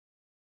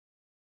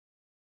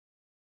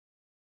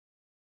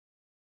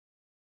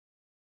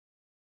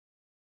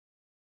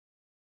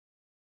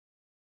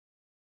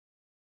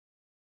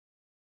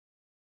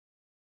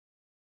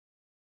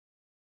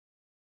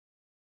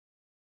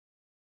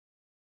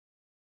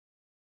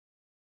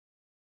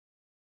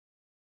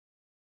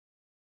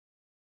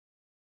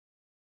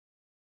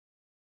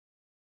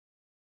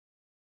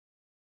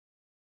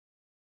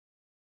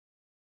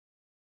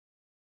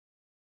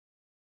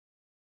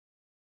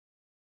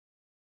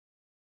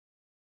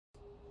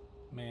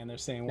Man, they're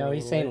saying No,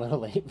 he's saying a little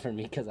late for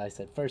me because I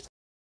said first.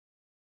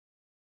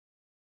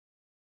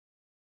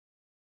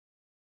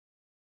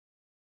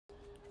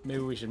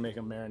 Maybe we should make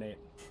them marinate.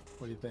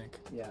 What do you think?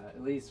 Yeah,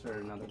 at least for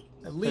another.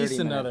 At least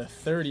another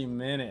 30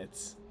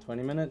 minutes.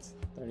 20 minutes?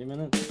 30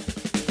 minutes?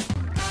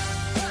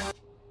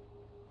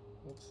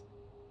 Oops.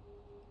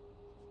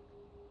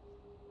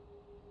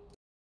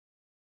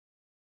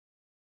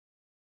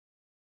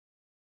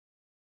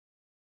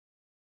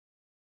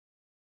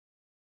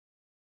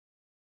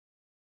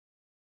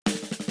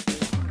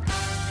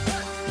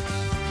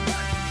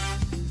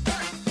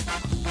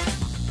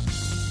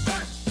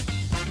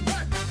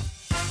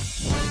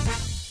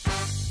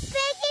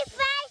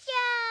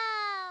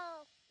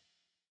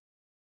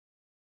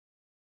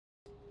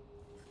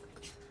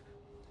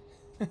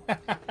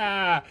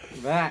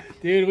 Back.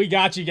 Dude, we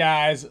got you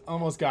guys.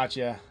 Almost got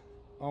you.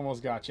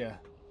 Almost got you.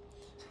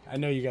 I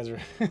know you guys are.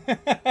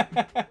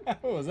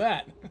 What was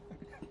that?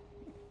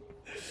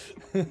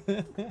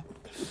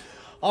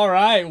 All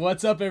right,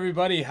 what's up,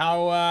 everybody?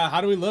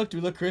 How do we look? Do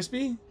we look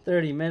crispy?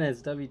 30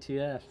 minutes,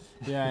 WTF.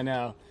 Yeah, I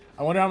know.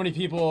 I wonder how many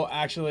people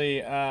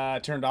actually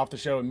turned off the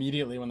show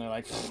immediately when they're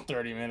like,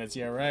 30 minutes,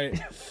 yeah,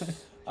 right?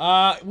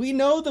 We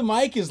know the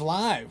mic is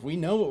live. We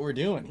know what we're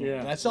doing.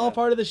 Yeah, That's all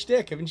part of the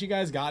shtick. Haven't you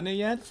guys gotten it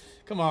yet?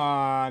 Come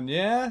on,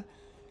 yeah?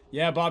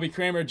 Yeah, Bobby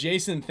Kramer.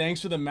 Jason, thanks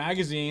for the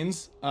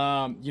magazines.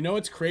 You know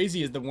what's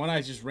crazy is the one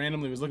I just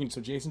randomly was looking. So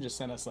Jason just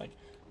sent us, like,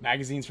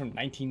 magazines from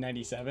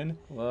 1997.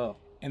 Whoa.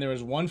 And there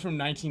was one from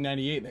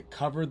 1998 that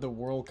covered the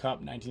World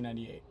Cup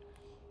 1998,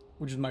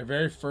 which was my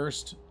very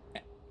first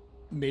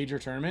major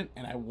tournament,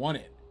 and I won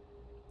it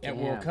at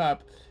World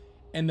Cup.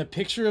 And the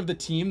picture of the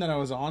team that I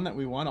was on that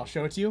we won, I'll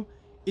show it to you.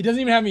 It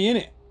doesn't even have me in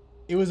it.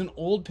 It was an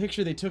old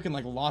picture they took in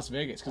like Las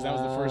Vegas because that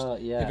was the first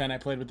event I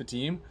played with the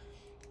team.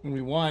 When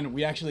we won,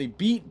 we actually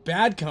beat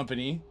Bad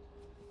Company.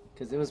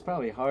 Because it was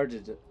probably hard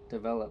to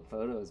develop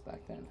photos back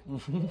then.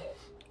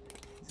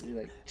 So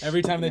like,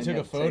 every time they took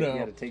a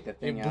photo,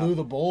 it blew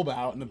the bulb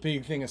out and the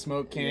big thing of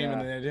smoke came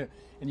and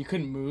you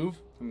couldn't move.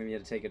 And maybe you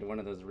had to take it to one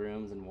of those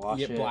rooms and wash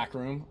it. Black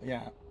room.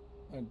 Yeah.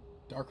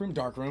 Dark room.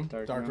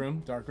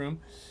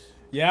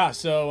 Yeah,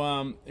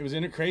 so it was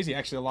crazy.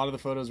 Actually, a lot of the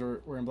photos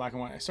were in black and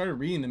white. I started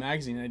reading the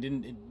magazine,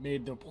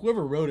 and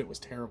whoever wrote it was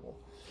terrible.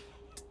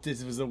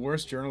 This was the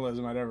worst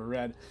journalism I'd ever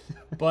read.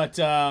 But,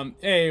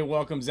 hey,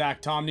 welcome,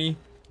 Zach Tomney.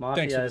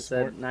 Thanks for the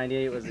support. Said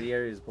 98 was the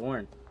year he was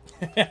born.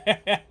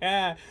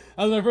 That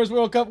was my first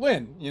World Cup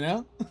win, you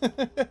know?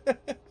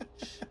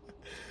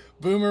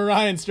 Boomer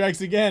Ryan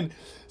strikes again.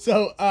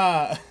 So,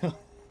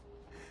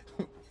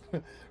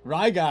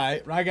 Rye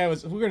guy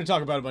was. We're going to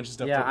talk about a bunch of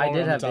stuff. Yeah, I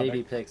did have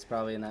baby pics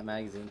probably in that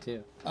magazine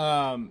too.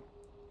 I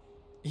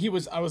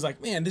was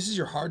like, man, this is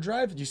your hard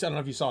drive. I don't know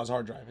if you saw his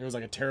hard drive. It was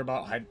like a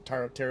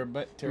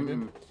terabit.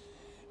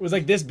 It was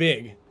like this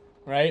big,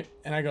 right?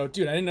 And I go,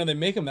 dude, I didn't know they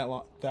make them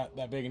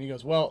that big. And he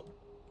goes, well,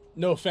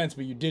 no offense,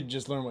 but you did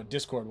just learn what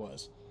Discord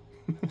was.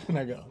 And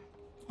I go,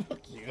 fuck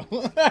you.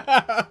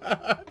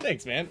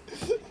 Thanks, man.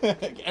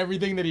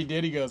 Everything that he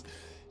did, he goes,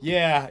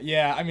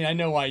 yeah. I mean, I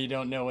know why you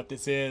don't know what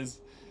this is.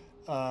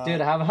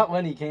 Dude, how about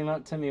when he came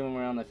up to me when we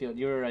were on the field?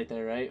 You were right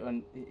there, right?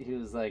 When he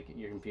was like,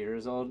 your computer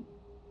is old.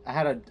 I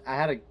had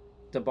a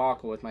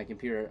debacle with my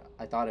computer.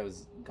 I thought it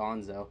was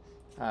gonzo.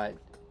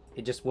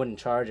 It just wouldn't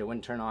charge. It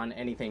wouldn't turn on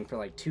anything for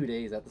like 2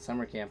 days at the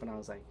summer camp. And I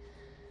was like,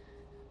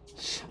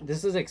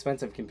 this is an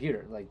expensive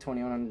computer. Like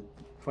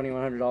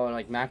 $2,100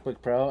 like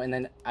MacBook Pro. And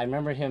then I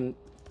remember him,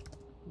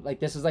 like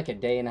this was like a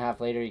day and a half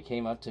later, he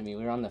came up to me.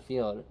 We were on the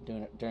field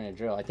during a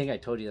drill. I think I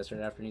told you this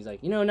right after. And he's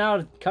like,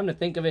 now come to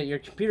think of it, your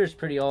computer's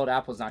pretty old.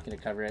 Apple's not going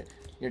to cover it.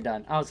 You're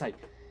done. I was like,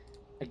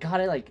 I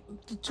got it like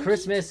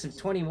Christmas of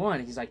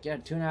 21. He's like, yeah,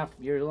 2.5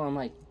 years old. I'm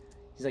like,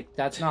 he's like,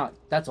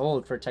 that's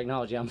old for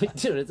technology. I'm like,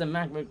 dude, it's a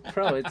MacBook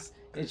Pro.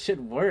 It should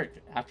work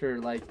after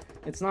like,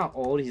 it's not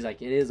old. He's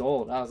like, it is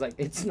old. I was like,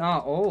 it's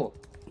not old.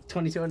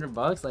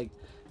 $2,200. Like,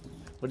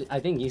 what, I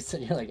think you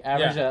said you're like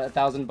average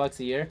 $1,000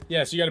 a year.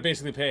 Yeah, so you got to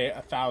basically pay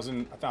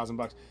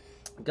 $1,000.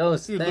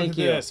 Ghost, dude, thank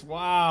you. This.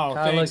 Wow,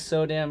 Kyle looks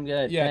so damn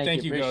good. Yeah,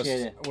 thank you, Ghost.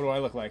 It. What do I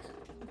look like?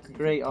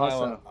 Great,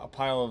 a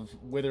pile of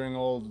withering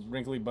old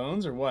wrinkly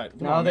bones, or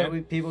what? Now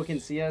that people can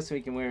see us,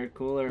 we can wear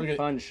cooler,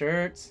 fun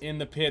shirts. In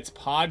the Pits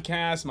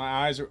podcast, my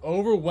eyes are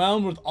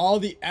overwhelmed with all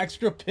the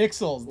extra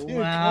pixels. Dude,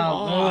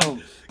 wow,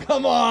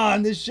 come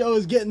on! This show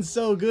is getting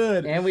so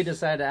good. And we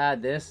decided to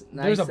add this.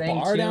 There's a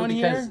bar down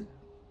here.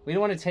 We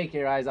don't want to take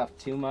your eyes off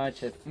too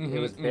much if it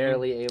was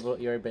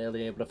you're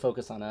barely able to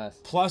focus on us.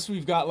 Plus,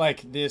 we've got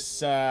like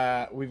this.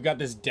 We've got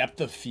this depth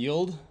of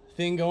field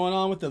thing going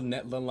on with the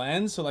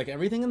lens, so like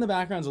everything in the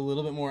background's a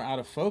little bit more out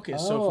of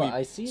focus.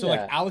 I see. So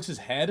like Alex's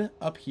head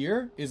up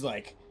here is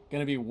like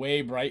gonna be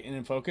way bright and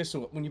in focus.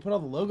 So when you put all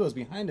the logos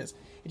behind us,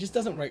 it just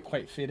doesn't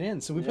quite fit in.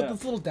 So we put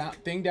this little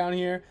thing down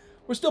here.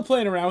 We're still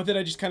playing around with it.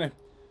 I just kind of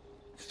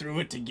threw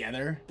it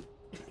together.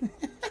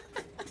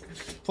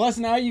 Plus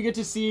now you get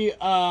to see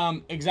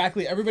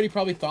exactly. Everybody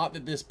probably thought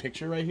that this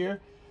picture right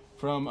here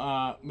from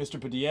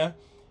Mr. Padilla,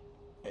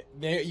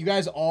 you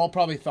guys all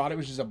probably thought it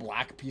was just a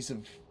black piece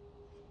of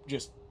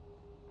just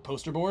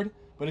poster board,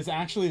 but it's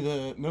actually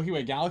the Milky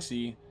Way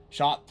galaxy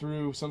shot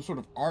through some sort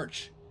of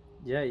arch.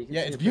 Yeah, you can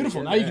yeah, see it's it beautiful.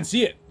 pretty Now good you can there.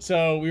 see it.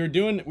 So we were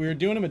doing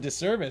him a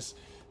disservice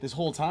this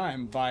whole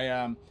time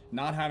by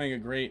not having a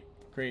great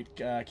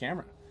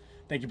camera.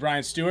 Thank you,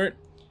 Brian Stewart.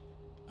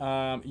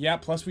 Yeah,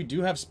 plus we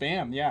do have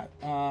spam. Yeah,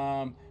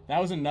 that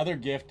was another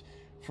gift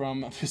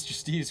from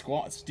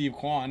Mr. Steve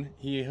Kwan.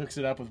 He hooks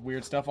it up with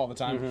weird stuff all the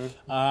time.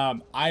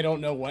 I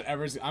don't know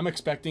whatever's. I'm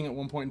expecting at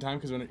one point in time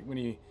because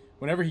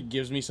whenever he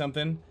gives me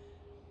something,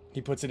 he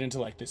puts it into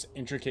like this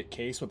intricate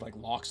case with like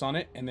locks on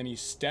it, and then he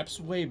steps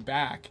way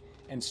back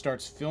and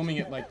starts filming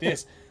it like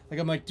this. Like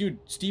I'm like, dude,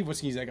 Steve, what's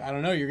he's like? I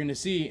don't know. You're gonna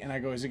see, and I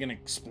go, is it gonna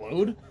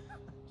explode?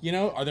 You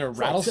know, are there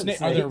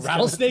rattlesnakes? Are there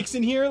rattlesnakes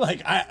in here?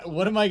 Like,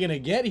 what am I gonna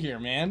get here,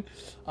 man?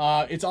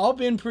 It's all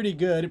been pretty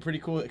good, pretty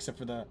cool, except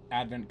for the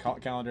advent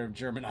calendar of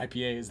German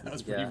IPAs. That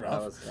was pretty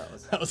rough.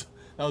 That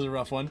was a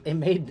rough one. It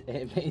made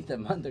the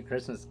month of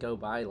Christmas go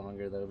by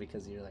longer though,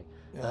 because you're like,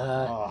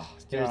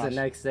 here's the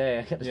next day.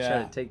 I gotta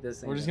try to take this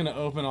thing. We're just gonna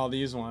open all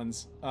these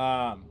ones.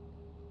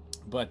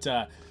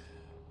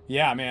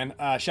 Yeah, man.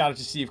 Shout out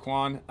to Steve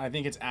Kwan. I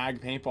think it's Ag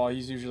Paintball.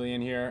 He's usually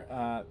in here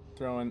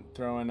throwing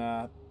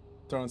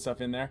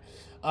stuff in there.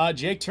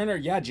 Jake Turner.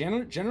 Yeah,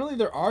 generally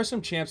there are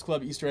some Champs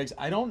Club Easter eggs.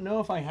 I don't know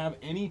if I have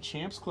any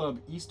Champs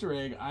Club Easter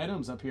egg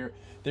items up here.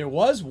 There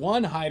was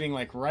one hiding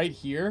like right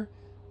here.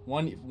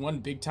 One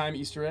big time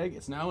Easter egg.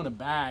 It's now in a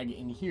bag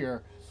in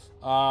here.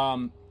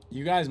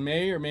 You guys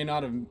may or may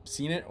not have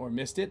seen it or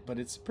missed it, but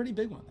it's a pretty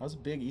big one. That was a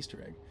big Easter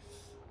egg.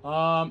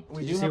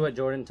 Did you see what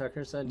Jordan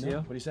Tucker said to you?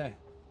 What do you say?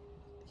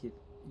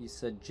 You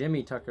said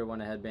Jimmy Tucker won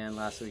a headband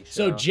last week's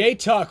So show. Jay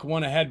Tuck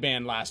won a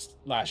headband last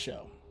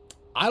show.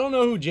 I don't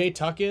know who Jay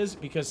Tuck is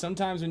because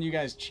sometimes when you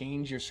guys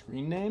change your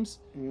screen names,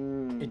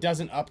 it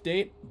doesn't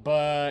update.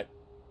 But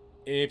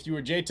if you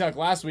were Jay Tuck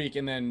last week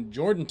and then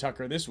Jordan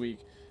Tucker this week,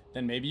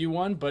 then maybe you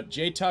won. But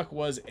Jay Tuck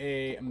was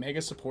a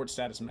mega support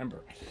status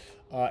member,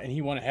 and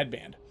he won a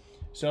headband.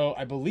 So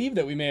I believe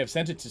that we may have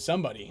sent it to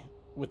somebody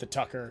with the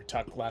Tuck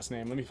last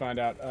name. Let me find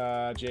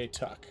out. Jay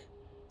Tuck.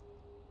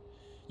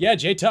 Yeah,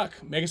 Jay Tuck,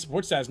 mega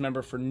support status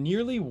member for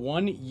nearly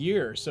 1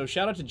 year. So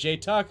shout out to Jay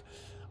Tuck.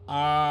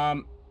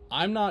 I'm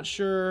not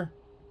sure,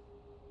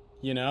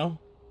 who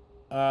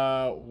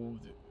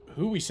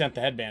we sent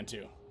the headband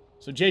to.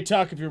 So Jay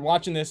Tuck, if you're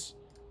watching this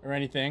or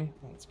anything,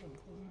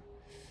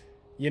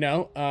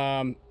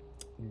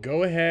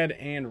 go ahead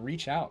and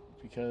reach out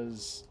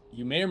because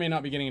you may or may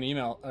not be getting an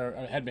email or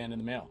a headband in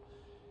the mail.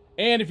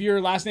 And if your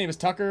last name is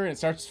Tucker and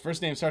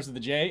first name starts with a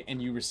J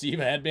and you receive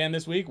a headband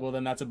this week, well,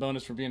 then that's a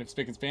bonus for being a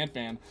Spick and Span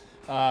fan.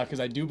 Because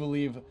I do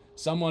believe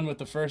someone with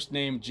the first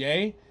name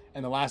J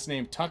and the last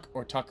name Tuck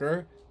or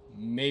Tucker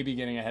may be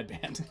getting a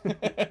headband.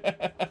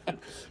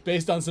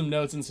 Based on some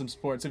notes and some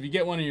support. So if you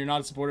get one and you're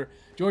not a supporter,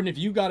 Jordan, if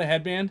you got a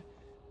headband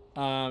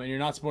and you're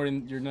not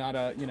supporting, you're not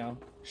a,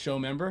 show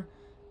member,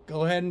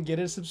 go ahead and get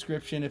a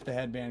subscription if the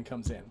headband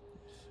comes in.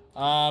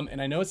 And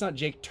I know it's not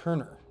Jake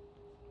Turner.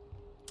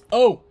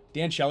 Oh!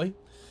 Dan Shelley.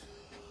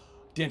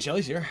 Dan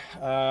Shelley's here.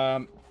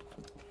 I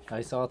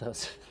saw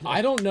those.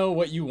 I don't know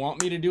what you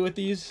want me to do with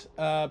these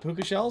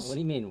puka shells. What do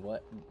you mean,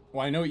 what?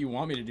 Well, I know what you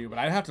want me to do, but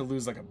I'd have to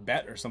lose like a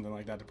bet or something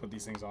like that to put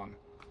these things on.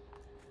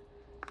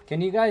 Can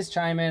you guys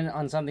chime in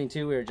on something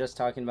too we were just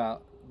talking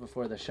about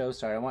before the show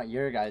started? I want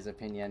your guys'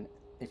 opinion.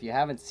 If you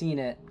haven't seen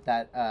it,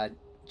 that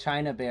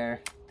China bear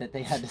that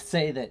they had to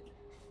say that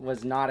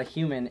was not a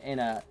human in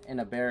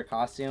a bear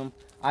costume.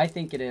 I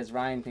think it is.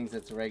 Ryan thinks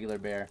it's a regular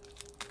bear.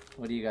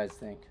 What do you guys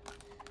think?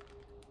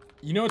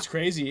 You know what's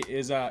crazy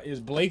is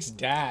Blake's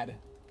dad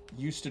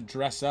used to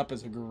dress up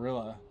as a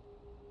gorilla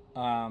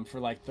for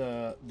like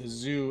the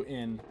zoo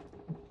in.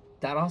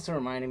 That also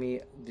reminded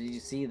me. Did you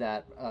see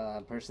that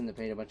person that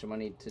paid a bunch of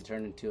money to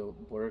turn into a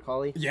border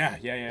collie? Yeah.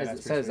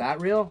 Is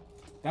that real?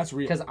 That's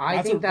real. Because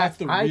I think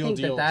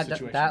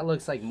that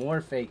looks like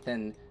more fake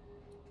than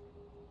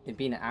it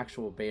being an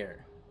actual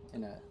bear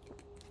in a.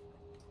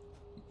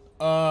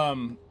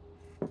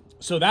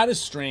 So that is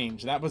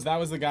strange. That was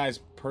the guy's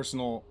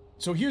personal.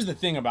 So here's the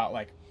thing about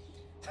like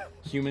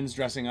humans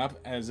dressing up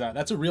as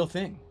that's a real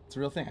thing. It's a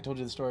real thing. I told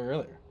you the story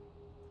earlier.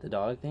 The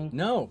dog thing?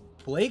 No,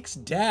 Blake's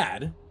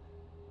dad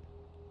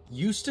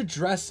used to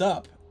dress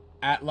up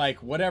at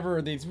like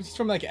whatever he's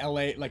from like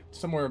LA, like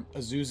somewhere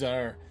Azusa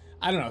or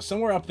I don't know,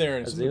 somewhere up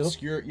there, some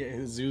obscure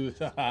zoo.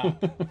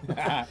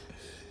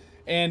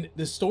 And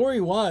the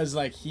story was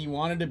like he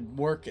wanted to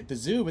work at the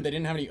zoo, but they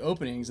didn't have any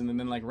openings. And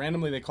then like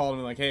randomly they called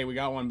him like, "Hey, we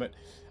got one, but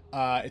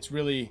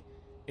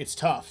it's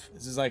tough.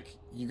 This is like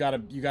you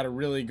gotta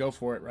really go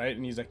for it, right?"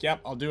 And he's like,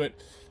 "Yep, I'll do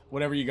it.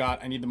 Whatever you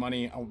got, I need the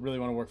money. I really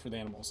want to work for the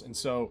animals." And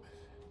so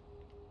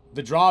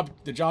the job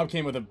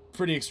came with a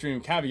pretty extreme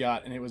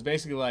caveat, and it was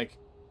basically like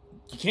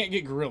you can't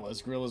get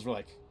gorillas. Gorillas were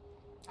like,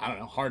 I don't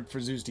know, hard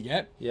for zoos to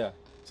get. Yeah.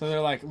 So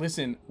they're like,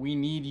 "Listen, we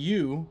need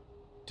you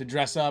to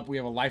dress up. We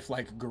have a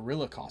lifelike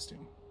gorilla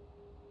costume.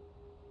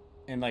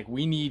 And like,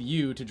 we need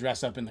you to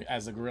dress up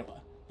as a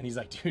gorilla." And he's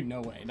like, "Dude,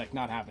 no way. Like,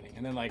 not happening."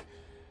 And then like,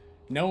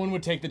 no one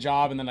would take the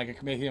job. And then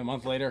like maybe a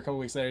month later, a couple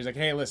weeks later, he's like,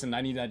 "Hey, listen,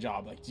 I need that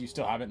job. Like, do you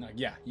still have it?" And they're like,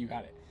 "Yeah, you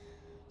got it."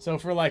 So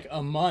for like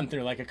a month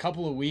or like a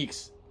couple of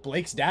weeks,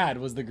 Blake's dad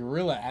was the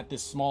gorilla at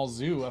this small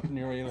zoo up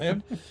near where he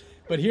lived.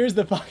 But here's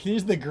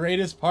the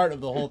greatest part of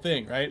the whole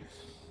thing, right?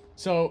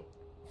 So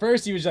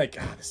first he was like,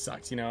 this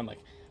sucks, you know, and like,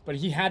 but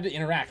he had to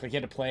interact, like he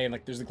had to play, and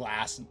like there's the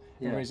glass, and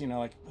everybody's, you know,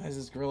 like, why is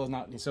this gorilla's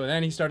not? So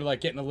then he started like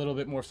getting a little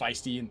bit more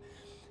feisty, and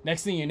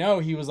next thing you know,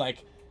 he was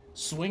like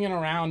swinging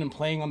around and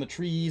playing on the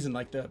trees and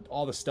like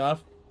all the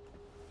stuff,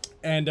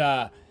 and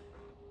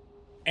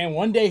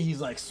one day he's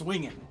like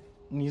swinging,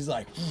 and he's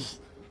like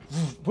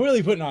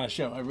really putting on a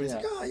show. Everybody's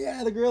like, oh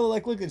yeah, the gorilla,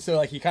 like look at, so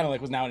like he kind of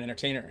like was now an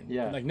entertainer,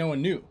 and like no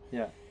one knew,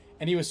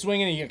 and he was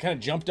swinging, and he kind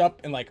of jumped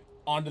up and like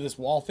onto this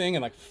wall thing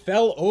and like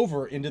fell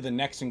over into the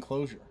next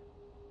enclosure,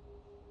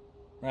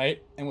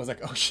 right, and was like,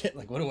 oh shit,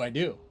 like what do I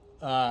do?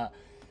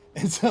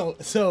 And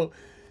so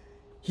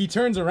he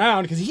turns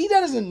around because he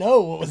doesn't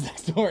know what was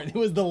next door, and it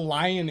was the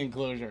lion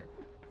enclosure,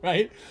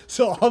 right?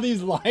 So all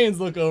these lions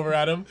look over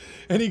at him,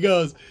 and he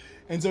goes,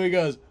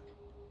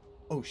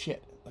 oh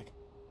shit, like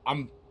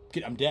I'm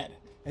dead.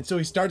 And so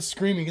he starts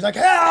screaming. He's like,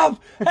 help,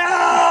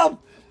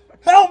 help,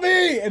 help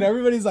me. And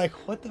everybody's like,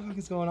 what the fuck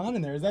is going on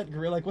in there? Is that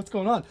gorilla? Like, what's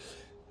going on?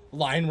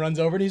 Lion runs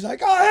over and he's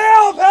like, oh,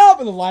 help, help.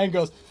 And the lion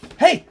goes,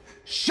 hey,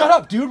 shut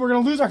up, dude. We're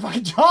going to lose our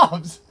fucking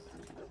jobs.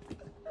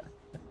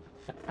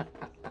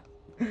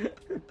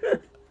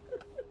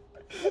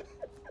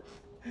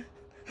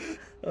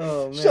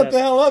 Oh, man. Shut the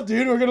hell up,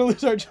 dude. We're going to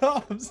lose our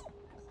jobs.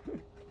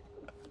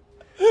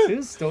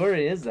 Whose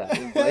story is that?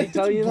 Did Blake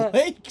tell you that?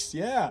 Blake's,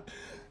 yeah.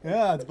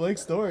 Yeah, it's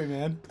Blake's story,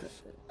 man.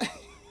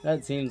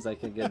 That seems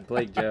like a good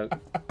Blake joke.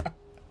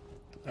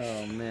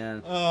 Oh,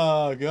 man.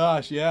 Oh,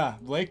 gosh, yeah.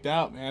 Blaked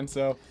out, man.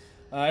 So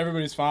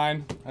everybody's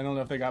fine. I don't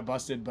know if they got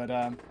busted,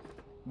 but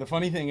the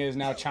funny thing is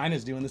now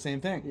China's doing the same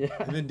thing. Yeah.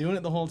 They've been doing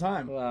it the whole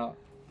time. Wow.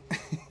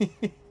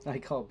 I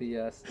call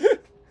BS.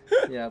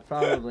 Yeah,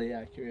 probably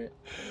accurate.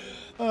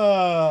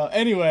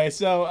 Anyway,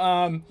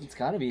 so it's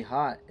got to be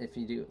hot if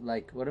you do.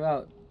 Like, what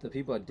about the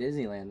people at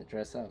Disneyland that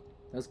dress up?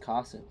 Those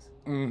costumes.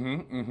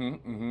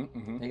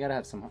 They gotta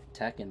have some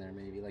tech in there,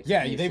 maybe. Like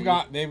yeah, AC. they've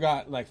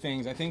got like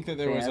things. I think that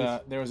there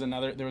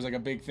was like a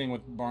big thing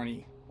with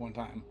Barney one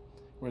time,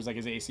 where it's like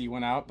his AC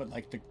went out, but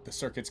like the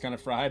circuits kind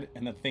of fried,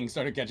 and the thing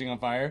started catching on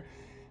fire,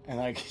 and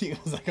like he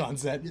was like on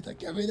set, he's like,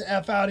 get me the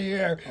F out of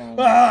here.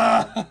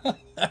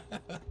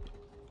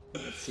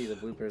 Let's see the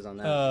bloopers on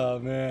that. Oh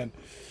man.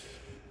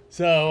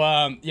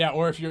 So yeah,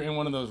 or if you're in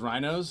one of those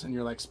rhinos and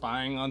you're like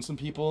spying on some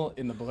people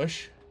in the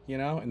bush, you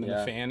know, and then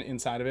the fan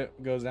inside of it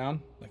goes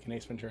down, like in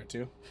Ace Ventura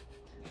 2.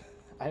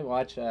 I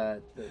watch,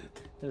 there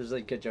was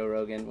like a Joe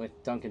Rogan with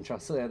Duncan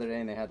Trussell the other day,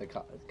 and they had the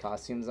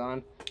costumes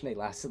on, and they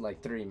lasted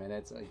like 3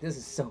 minutes. Like, this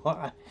is so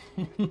hot.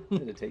 I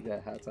had to take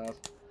that hats off.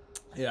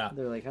 Yeah.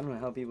 They're like, I don't know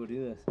how people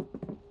do this.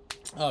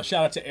 Oh,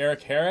 shout out to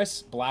Eric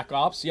Harris, Black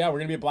Ops. Yeah, we're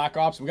gonna be at Black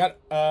Ops. We got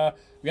a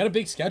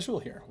big schedule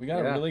here. We got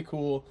a really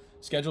cool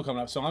schedule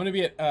coming up. So I'm gonna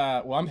be at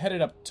I'm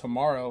headed up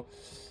tomorrow.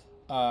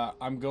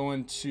 I'm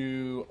going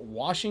to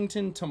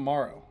Washington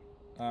tomorrow.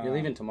 You're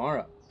leaving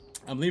tomorrow?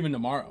 I'm leaving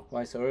tomorrow.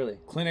 Why so early?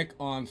 Clinic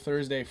on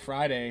Thursday,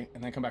 Friday,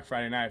 and then come back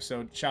Friday night.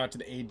 So shout out to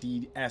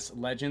the ADS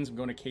Legends. I'm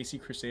going to Casey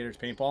Crusaders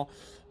Paintball.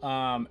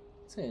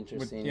 That's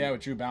interesting. With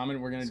Drew Bauman,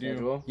 we're gonna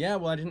do. Yeah,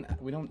 well,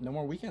 no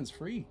more weekends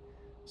free.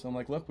 So I'm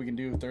like, look, we can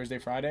do Thursday,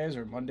 Fridays,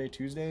 or Monday,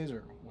 Tuesdays,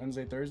 or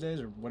Wednesday, Thursdays,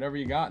 or whatever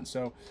you got. And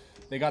so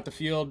they got the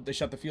field. They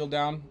shut the field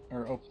down,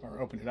 or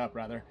opened it up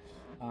rather.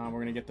 We're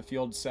gonna get the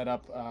field set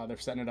up. They're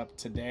setting it up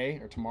today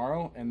or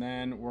tomorrow, and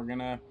then we're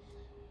gonna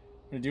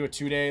do a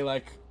 2-day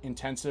like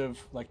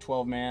intensive like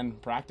 12-man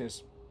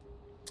practice.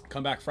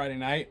 Come back Friday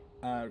night,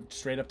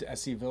 straight up to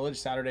SC Village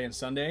Saturday and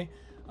Sunday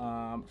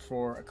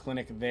for a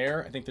clinic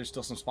there. I think there's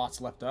still some spots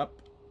left up.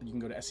 You can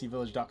go to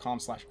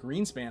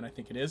scvillage.com/greenspan, I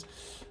think it is.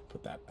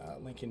 Put that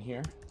link in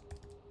here.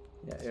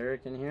 Yeah,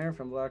 Eric in here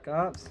from Black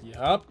Ops.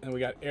 Yep, and we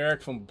got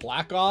Eric from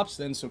Black Ops.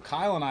 Then so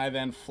Kyle and I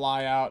then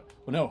fly out.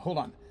 Well, no, hold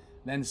on.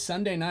 Then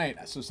Sunday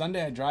night. So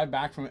Sunday I drive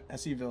back from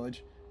SC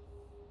Village.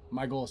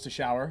 My goal is to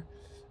shower,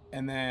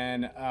 and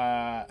then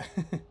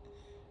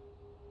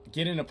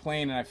get in a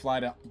plane and I fly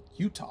to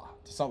Utah,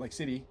 to Salt Lake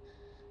City.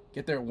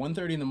 Get there at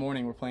 1:30 in the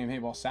morning. We're playing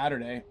paintball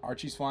Saturday.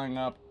 Archie's flying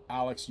up.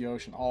 Alex,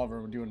 Yosh, and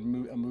Oliver were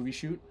doing a movie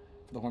shoot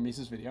for the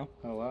Hormesis video.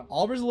 Oh, wow.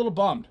 Oliver's a little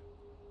bummed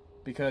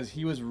because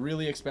he was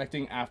really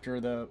expecting after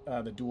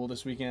the duel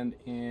this weekend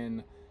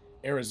in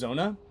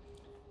Arizona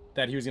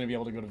that he was going to be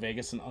able to go to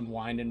Vegas and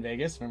unwind in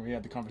Vegas. Remember we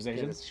had the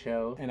conversation? Get a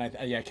show.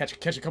 And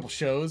catch a couple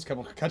shows,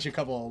 catch a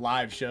couple of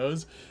live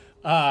shows.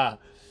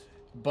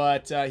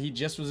 But he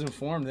just was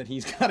informed that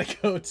he's got to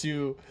go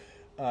to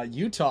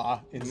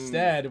Utah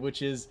instead,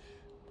 which is,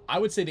 I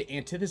would say, the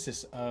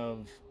antithesis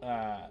of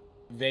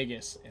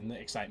Vegas and the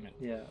excitement.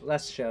 Yeah,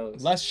 less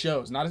shows. Not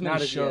as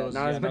many shows.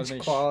 Not as much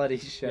quality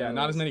shows. Yeah,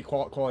 not as many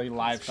quality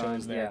live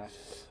shows there.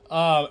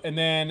 Yeah. And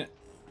then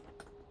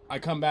I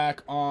come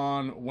back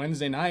on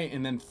Wednesday night,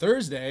 and then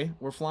Thursday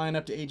we're flying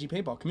up to AG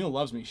Paintball. Camille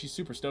loves me. She's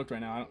super stoked right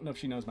now. I don't know if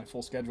she knows my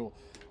full schedule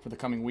for the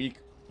coming week.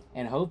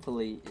 And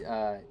hopefully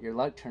your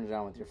luck turns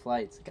around with your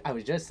flights. I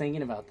was just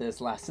thinking about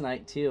this last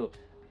night too.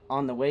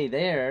 On the way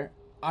there,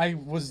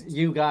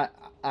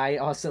 I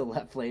also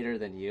left later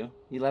than you.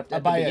 You left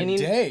at by the beginning. A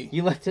day.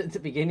 You left at the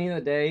beginning of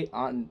the day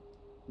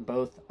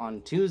both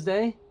on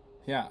Tuesday.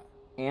 Yeah.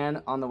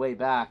 And on the way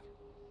back,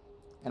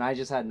 and I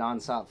just had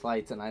nonstop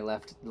flights, and I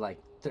left like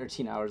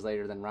 13 hours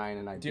later than Ryan,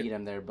 and I beat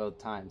him there both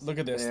times. Look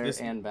at this,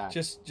 there and back.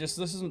 Just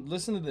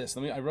listen to this.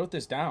 I wrote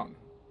this down.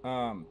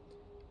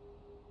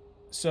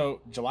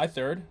 So July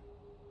 3rd,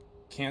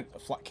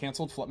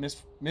 canceled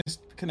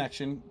missed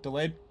connection,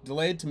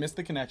 delayed to miss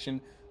the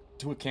connection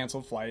to a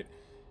canceled flight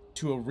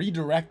to a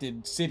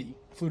redirected city.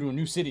 Flew to a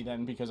new city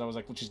then because I was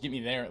like, well, just get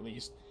me there at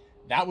least.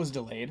 That was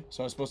delayed,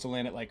 so I was supposed to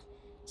land at like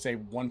say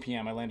 1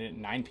 p.m. I landed at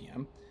 9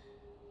 p.m.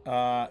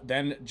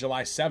 Then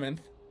July 7th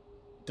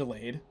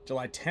delayed,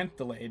 July 10th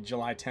delayed,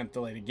 July 10th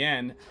delayed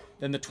again,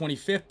 then the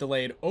 25th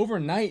delayed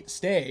overnight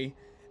stay,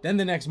 then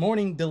the next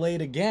morning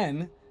delayed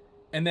again,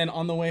 and then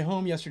on the way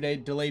home yesterday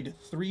delayed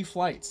 3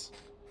 flights,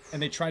 and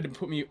they tried to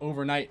put me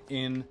overnight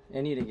in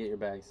and you didn't get your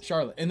bags,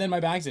 Charlotte, and then my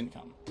bags didn't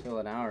come till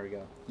an hour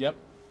ago. Yep,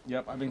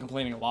 I've been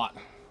complaining a lot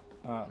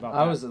about that.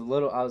 I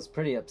was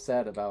pretty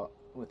upset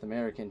with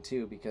American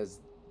too, because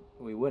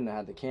we wouldn't have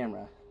had the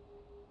camera.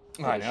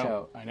 I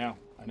know.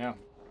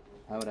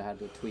 I would have had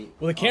to tweet.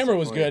 Well, the camera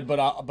was good, but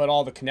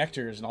all the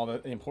connectors and all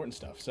the important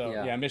stuff. So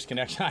yeah, missed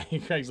connection.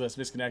 Craigslist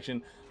missed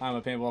connection. I'm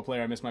a paintball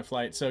player. I missed my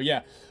flight. So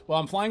yeah, well,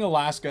 I'm flying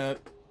Alaska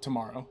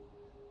tomorrow.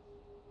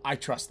 I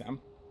trust them.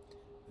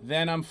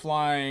 Then I'm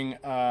flying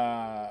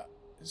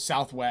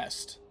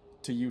Southwest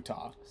to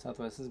Utah.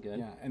 Southwest is good.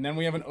 Yeah, and then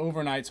we have an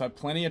overnight, so I have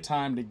plenty of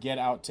time to get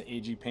out to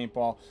AG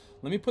Paintball.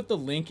 Let me put the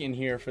link in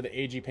here for the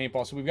AG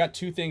Paintball. So we've got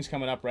 2 things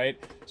coming up, right?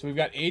 So we've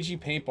got AG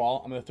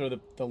Paintball. I'm going to throw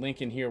the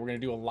link in here. We're going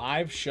to do a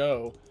live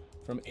show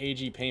from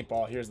AG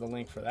Paintball. Here's the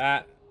link for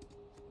that.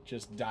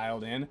 Just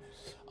dialed in.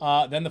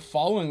 Then the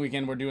following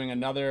weekend, we're doing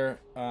another...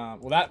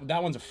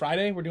 that one's a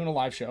Friday. We're doing a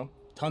live show.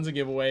 Tons of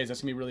giveaways.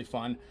 That's going to be really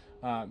fun.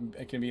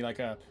 It can be like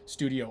a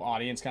studio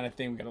audience kind of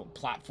thing. We got a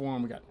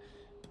platform. We got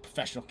the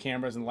professional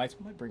cameras and lights.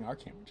 We might bring our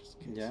camera just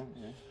in case.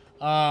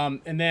 Yeah.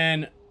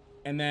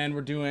 And then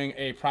we're doing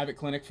a private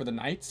clinic for the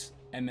nights.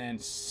 And then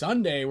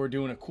Sunday we're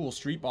doing a cool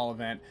street ball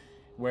event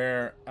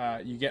where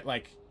you get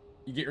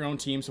your own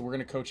team. So we're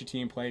gonna coach a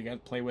team,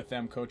 play with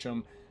them, coach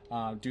them,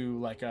 do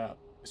like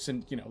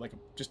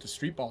just a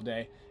street ball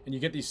day, and you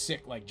get these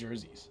sick like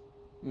jerseys.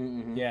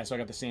 Mm-hmm. Yeah, so I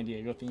got the San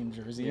Diego themed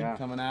jersey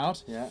coming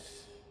out. Yeah.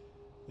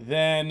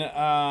 Then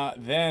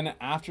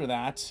after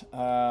that,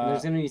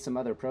 there's gonna be some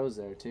other pros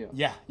there too.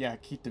 Yeah,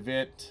 Keith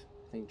DeVitt.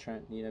 I think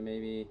Trent Nita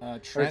maybe.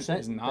 Trent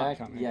is not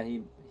coming. Yeah,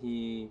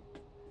 he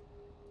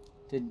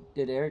did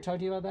Eric talk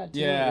to you about that too?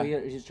 Yeah.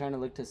 He's trying to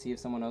look to see if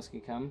someone else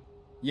could come.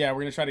 Yeah,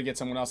 we're gonna try to get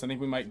someone else. I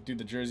think we might do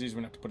the jerseys.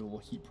 We're gonna have to put a little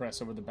heat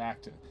press over the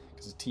back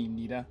because it's Team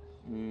Nita.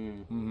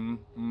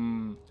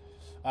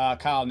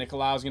 Kyle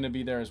Nicolau's gonna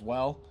be there as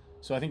well.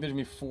 So I think there's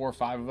gonna be 4 or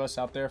 5 of us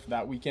out there for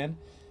that weekend,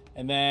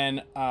 and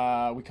then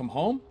we come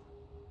home.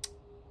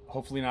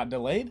 Hopefully not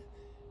delayed.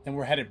 Then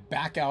we're headed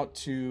back out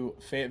to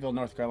Fayetteville,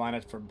 North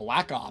Carolina for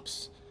Black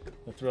Ops.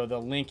 We'll throw the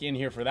link in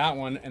here for that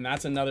one, and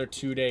that's another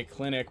 2-day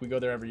clinic. We go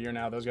there every year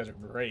now. Those guys are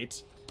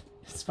great.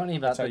 It's funny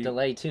about the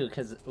delay too,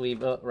 because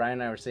Ryan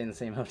and I were staying in the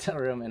same hotel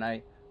room,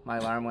 and my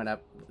alarm went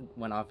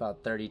off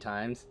about 30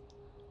 times.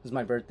 It was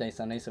my birthday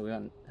Sunday, so we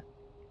went and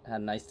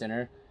had a nice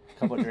dinner, a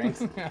couple of drinks.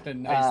 Had a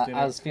nice dinner.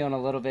 I was feeling a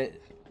little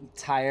bit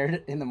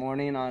tired in the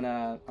morning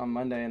on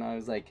Monday, and I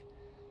was like,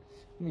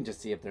 let me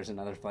just see if there's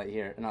another flight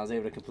here, and I was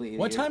able to completely.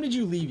 What time did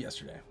you leave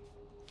yesterday?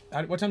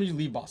 What time did you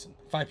leave Boston?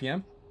 5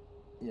 p.m.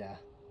 Yeah.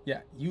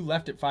 Yeah, you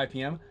left at 5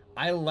 p.m.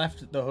 I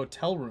left the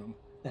hotel room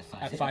at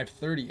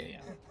 5:30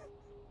 a.m.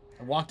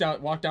 I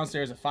walked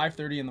downstairs at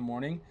 5:30 in the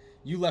morning.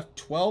 You left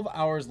 12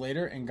 hours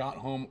later and got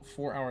home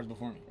 4 hours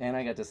before me. And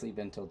I got to sleep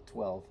until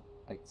 12.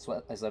 I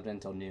slept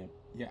until noon.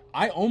 Yeah,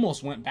 I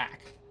almost went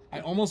back.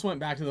 I almost went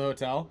back to the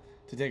hotel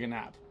to take a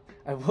nap.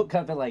 I woke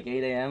up at like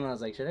 8 a.m. and I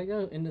was like, should I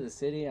go into the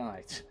city? I'm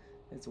like,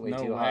 it's way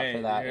too hot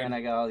for that. Dude. And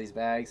I got all these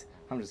bags.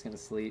 I'm just going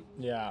to sleep.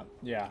 Yeah.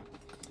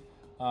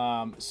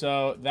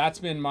 So that's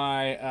been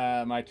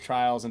my my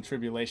trials and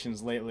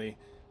tribulations lately.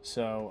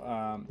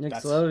 So Nick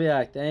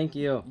Sloviak, thank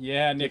you.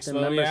 Yeah, Nick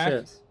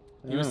Sloviak.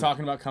 He was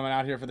talking about coming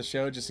out here for the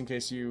show just in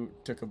case you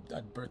took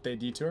a birthday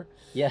detour.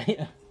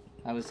 Yeah.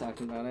 I was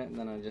talking about it, and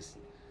then I just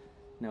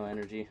no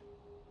energy.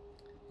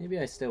 Maybe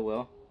I still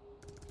will.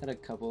 Had a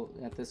couple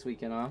at this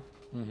weekend off.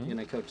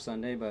 Gonna coach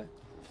Sunday, but.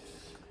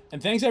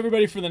 And thanks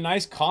everybody for the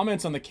nice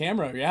comments on the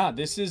camera. Yeah,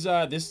 this is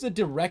a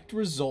direct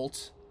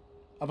result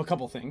of a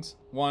couple things.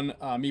 One,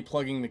 me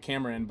plugging the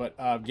camera in,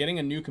 but getting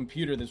a new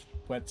computer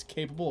that's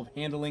capable of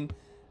handling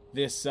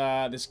this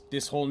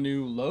whole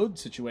new load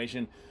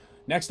situation.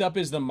 Next up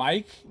is the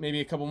mic,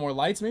 maybe a couple more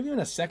lights, maybe even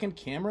a second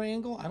camera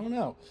angle. I don't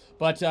know.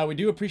 But we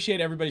do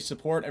appreciate everybody's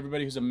support,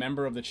 everybody who's a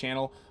member of the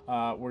channel.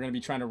 We're going to be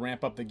trying to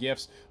ramp up the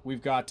gifts.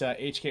 We've got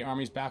HK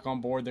Army's back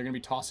on board. They're going to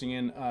be tossing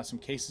in some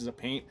cases of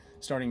paint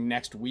starting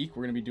next week.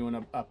 We're going to be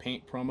doing a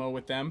paint promo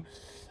with them.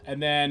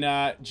 And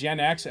then Gen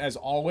X, as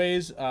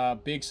always,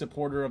 big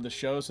supporter of the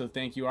show. So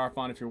thank you,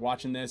 Arfon, if you're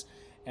watching this.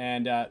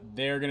 And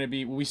they're going to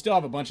be... We still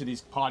have a bunch of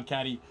these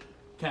Podcaddy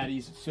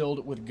caddies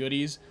filled with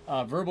goodies.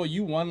 Verbal,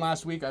 you won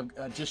last week.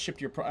 I've just shipped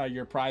your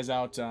prize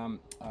out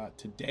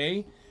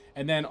today,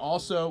 and then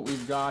also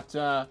we've got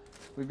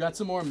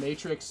some more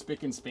Matrix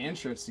Spick and Span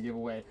shirts to give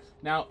away.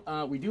 Now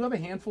we do have a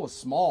handful of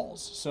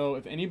smalls, so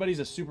if anybody's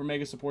a super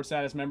mega support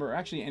status member, or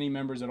actually any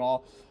members at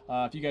all,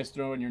 if you guys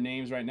throw in your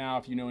names right now,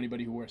 if you know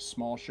anybody who wears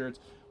small shirts,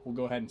 we'll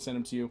go ahead and send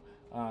them to you.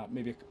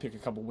 Maybe pick a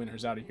couple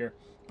winners out of here.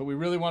 But we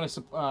really want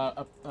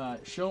to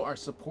show our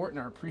support and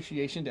our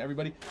appreciation to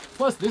everybody.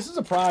 Plus, this is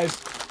a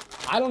prize.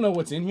 I don't know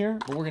what's in here,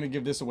 but we're going to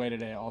give this away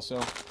today also.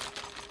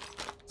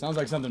 Sounds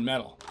like something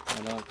metal. I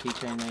don't know,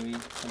 keychain maybe,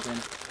 something.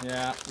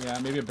 Yeah,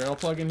 maybe a barrel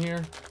plug in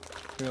here.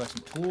 Maybe like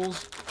some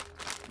tools.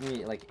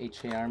 Maybe like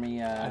HK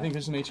Army. I think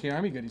there's some HK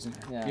Army goodies in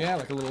here. Yeah,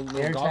 like a little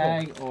air goggle.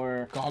 tag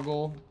or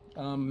goggle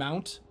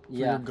mount for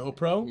your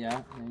GoPro.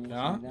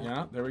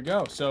 Yeah, there we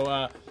go.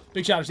 So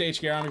big shout out to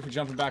HK Army for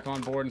jumping back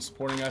on board and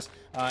supporting us.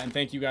 And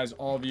thank you guys,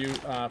 all of you,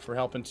 for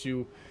helping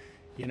to,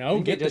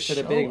 get the show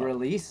did a big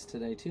release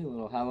today too. A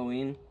little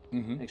Halloween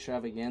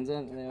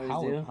extravaganza. They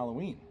always do.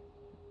 Halloween.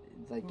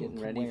 Like getting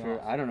ready for,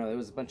 I don't know, it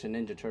was a bunch of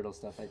Ninja Turtle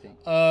stuff, I think.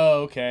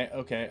 Oh, okay.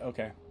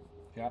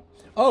 Yeah.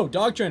 Oh,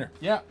 dog trainer.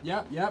 Yep.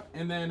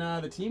 And then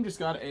the team just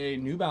got a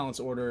New Balance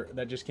order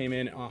that just came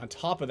in. On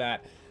top of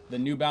that, the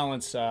New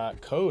Balance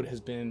code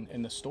has been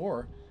in the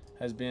store,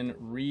 has been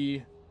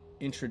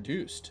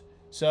reintroduced.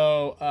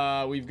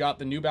 So we've got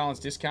the New Balance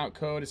discount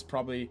code. It's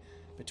probably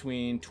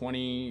between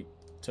 20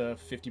 to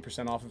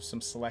 50% off of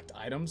some select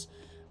items.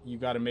 You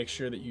got to make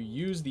sure that you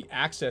use the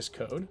access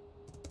code.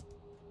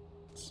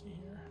 Let's see here.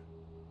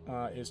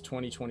 Is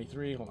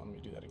 2023. Hold on, let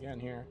me do that again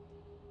here.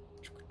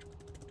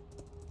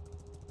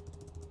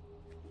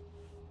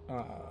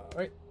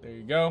 Right, there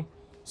you go.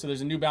 So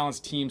there's a New Balance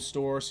team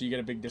store, so you get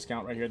a big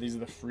discount right here. These are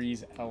the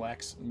Freeze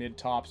LX mid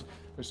tops.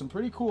 There's some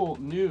pretty cool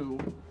new.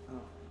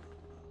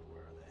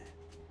 Where are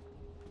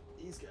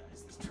they? These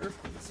guys, these turf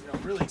cleats.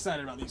 I'm really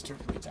excited about these turf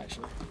cleats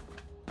actually.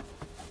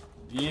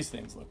 These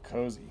things look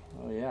cozy.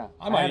 Oh yeah,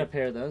 I had a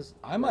pair of those.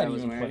 I might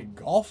even play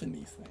golf in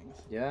these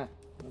things. Yeah,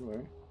 that'd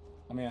work.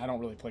 I mean, I don't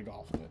really play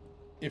golf, but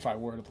if I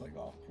were to play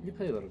golf, you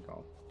play a little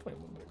golf. Play a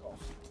little bit of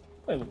golf.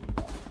 Play a little bit of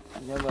golf.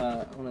 You have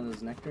one of those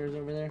nectars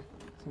over there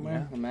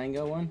somewhere? Yeah. A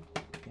mango one?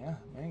 Yeah,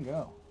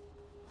 mango.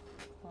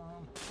 I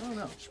don't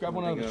know. Just grab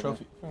one out of the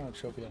trophy.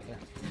 Trophy out of there.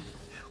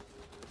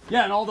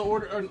 Yeah, and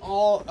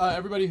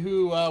everybody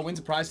who wins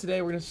a prize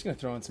today, we're just gonna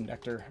throw in some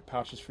nectar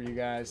pouches for you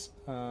guys.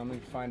 We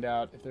can find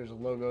out if there's a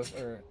logo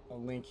or a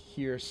link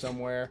here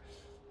somewhere.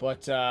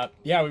 But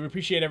yeah, we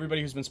appreciate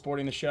everybody who's been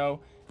supporting the show,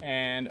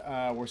 and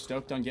we're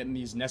stoked on getting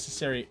these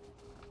necessary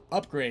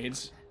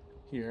upgrades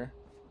here.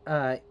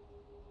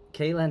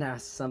 Caitlin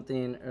asked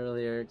something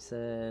earlier. It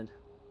said,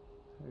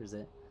 where is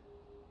it?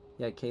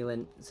 Yeah,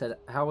 Caitlin said,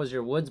 how was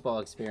your woods ball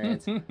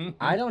experience?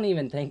 I don't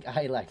even think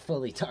I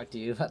fully talked to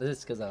you about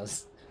this because I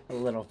was a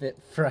little bit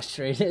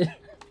frustrated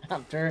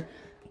after.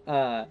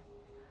 But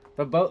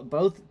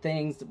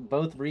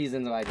both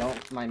reasons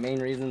my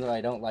main reasons why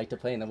I don't like to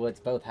play in the woods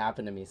both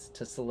happened to me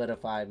to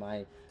solidify my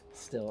I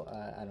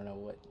don't know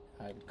what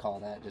I'd call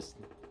that, just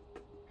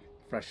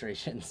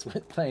frustrations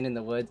with playing in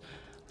the woods.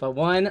 But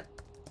one,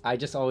 I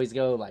just always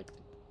go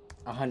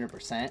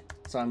 100%.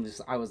 So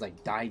I was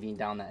diving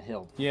down that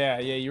hill. Yeah,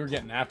 you were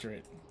getting after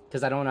it.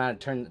 Because I don't know how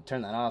to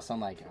turn that off. So I'm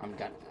like,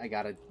 I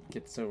gotta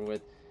get this over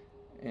with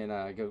and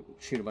go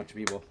shoot a bunch of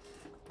people.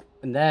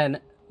 And then,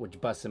 which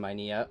busted my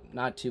knee up.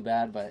 Not too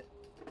bad, but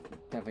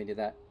definitely did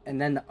that.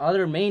 And then the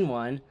other main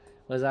one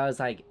was I was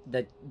like,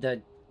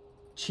 the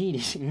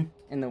cheating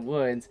in the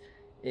woods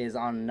is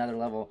on another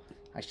level.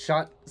 I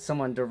shot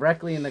someone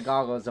directly in the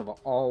goggles of an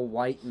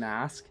all-white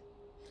mask.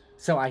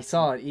 So I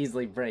saw it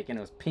easily break, and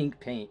it was pink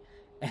paint.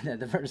 And then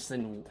the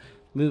person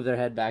moved their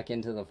head back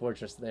into the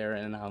fortress there,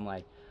 and I'm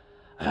like,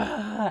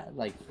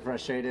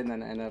 frustrated. And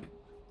then I end up,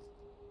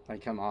 I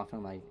come off, and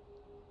I'm like,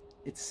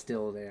 it's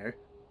still there.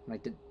 I'm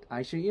like, did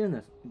I shoot you in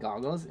the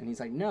goggles? And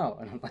he's like, no.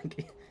 And I'm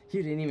like,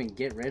 you didn't even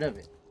get rid of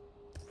it.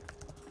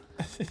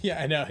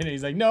 Yeah, I know. And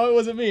he's like, no, it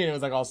wasn't me. And it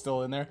was all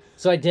still in there.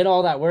 So I did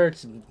all that work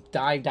to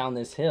dive down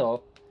this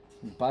hill,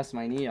 bust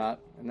my knee up,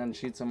 and then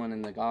shoot someone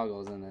in the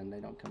goggles, and then they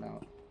don't come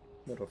out.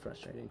 A little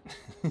frustrating.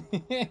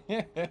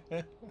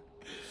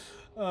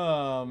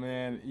 Oh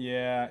man,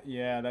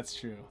 yeah, that's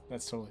true.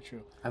 That's totally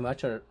true. I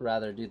much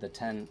rather do the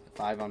 10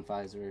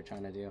 5-on-5s we were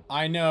trying to do.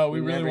 I know, we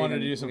really wanted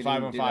to do some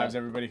 5-on-5s.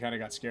 Everybody kind of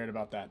got scared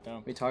about that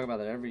though. We talk about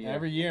that every year.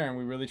 Every year, and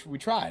we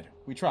tried.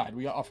 We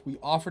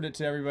offered it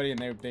to everybody, and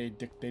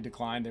they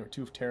declined. They were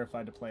too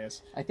terrified to play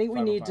us. I think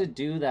we need to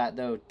do that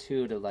though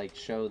too, to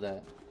show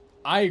the.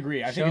 I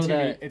agree. I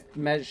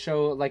think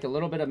show a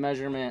little bit of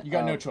measurement. You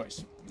got no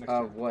choice.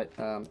 Of what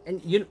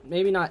and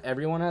maybe not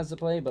everyone has to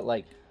play, but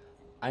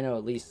I know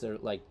at least there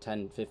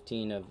 10,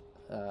 15 of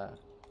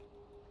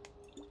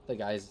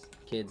the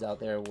kids out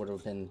there would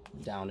have been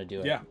down to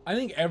do it. Yeah, I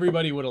think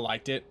everybody would have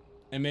liked it,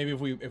 and maybe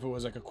if it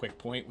was a quick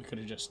point, we could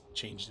have just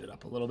changed it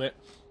up a little bit.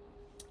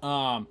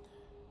 But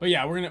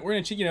yeah, we're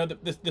gonna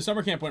the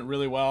summer camp went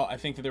really well. I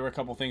think that there were a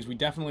couple things we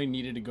definitely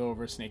needed to go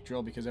over a snake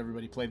drill because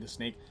everybody played the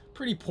snake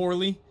pretty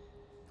poorly.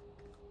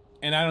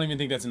 and I don't even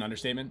think that's an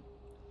understatement.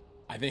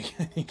 I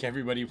think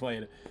everybody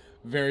played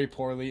very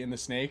poorly in the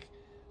snake,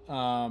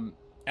 all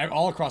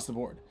across the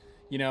board.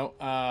 You know,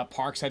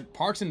 Parks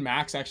and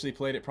Max actually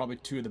played it probably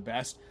two of the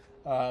best.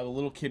 The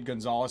little kid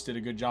Gonzalez did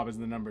a good job as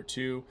the number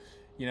 2.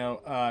 You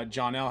know,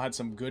 John L had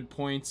some good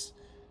points.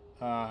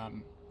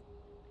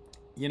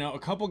 You know, a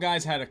couple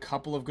guys had a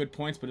couple of good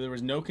points, but there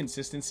was no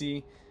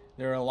consistency.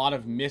 There were a lot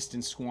of missed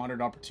and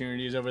squandered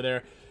opportunities over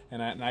there,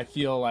 and I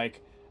feel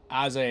like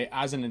as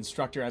an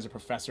instructor, as a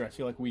professor, I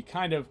feel like we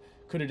kind of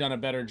could have done a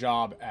better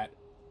job at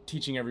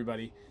teaching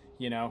everybody.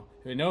 You know,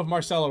 if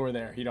Marcelo were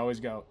there, he'd always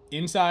go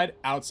inside,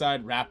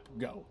 outside, wrap,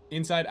 go.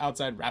 Inside,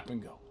 outside, wrap,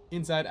 and go.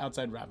 Inside,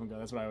 outside, wrap, and go.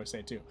 That's what I always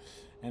say too,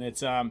 and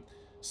it's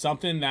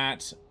something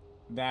that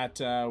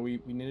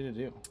we needed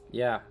to do.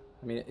 Yeah,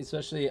 I mean,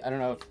 especially I don't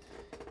know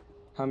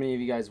how many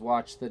of you guys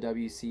watched the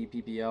WC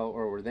PPL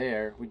or were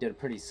there. We did a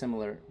pretty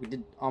similar. We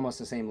did almost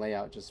the same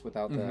layout, just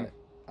without the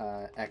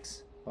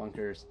X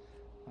bunkers,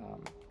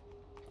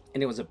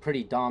 and it was a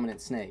pretty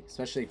dominant snake.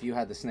 Especially if you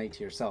had the snake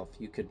to yourself,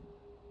 you could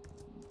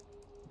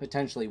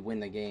potentially win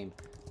the game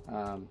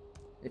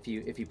if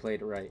you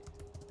played it right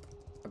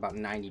about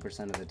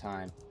 90% of the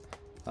time.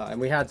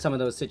 And we had some of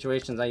those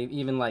situations. I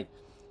even like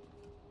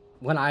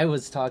when I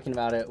was talking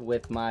about it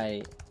with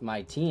my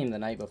team the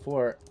night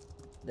before,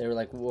 they were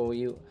like, "Well,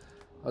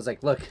 I was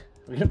like, look,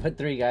 we're gonna put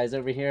 3 guys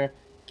over here,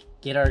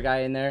 get our guy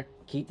in there,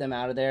 keep them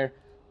out of there.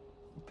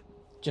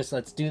 Just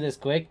let's do this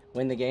quick,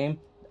 win the game.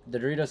 The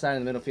Dorito side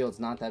in the middle field is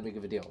not that big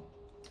of a deal."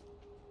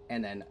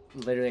 And then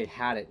literally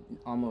had it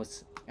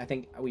almost. I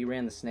think we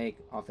ran the snake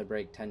off the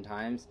break 10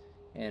 times,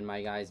 and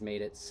my guys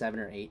made it 7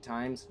 or 8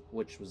 times,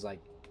 which was like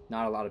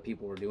not a lot of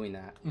people were doing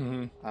that.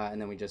 And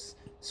then we just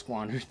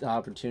squandered the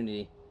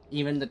opportunity.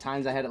 Even the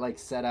times I had it like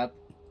set up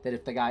that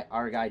if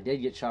our guy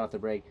did get shot off the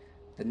break,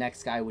 the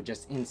next guy would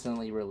just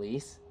instantly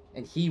release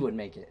and he would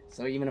make it.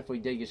 So even if we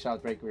did get shot off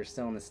the break, we were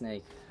still in the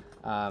snake,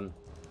 kind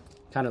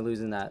of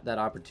losing that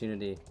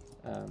opportunity.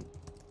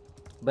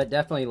 But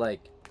definitely,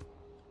 like,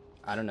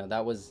 I don't know,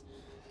 that was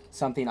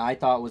something I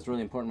thought was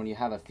really important when you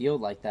have a field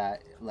like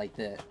that, like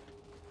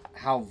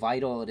how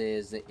vital it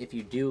is that if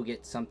you do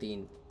get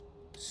something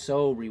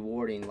so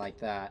rewarding like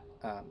that,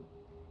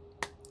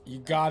 you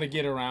got to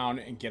get around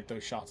and get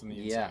those shots on the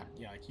inside.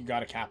 Yeah, like you got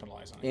to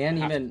capitalize on it. And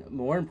even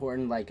more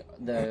important, like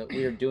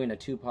we were doing a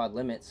 2-pod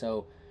limit,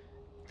 so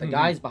the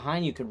guys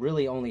behind you could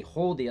really only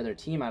hold the other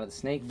team out of the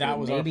snake for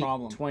maybe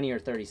 20 or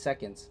 30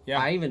 seconds. Yeah,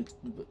 I even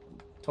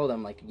told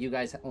them, like, you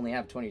guys only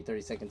have 20 or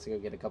 30 seconds to go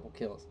get a couple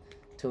kills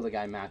till the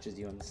guy matches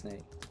you on the snake.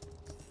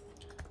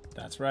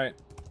 That's right.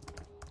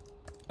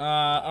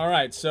 All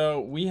right, so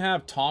we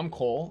have Tom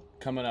Cole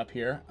coming up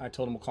here. I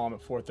told him we'll call him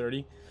at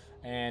 4:30,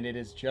 and it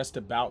is just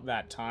about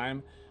that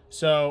time.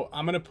 So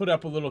I'm going to put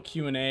up a little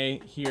Q&A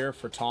here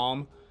for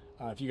Tom.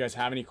 If you guys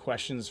have any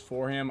questions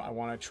for him, I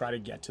want to try to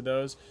get to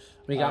those.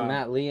 We got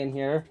Matt Lee in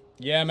here.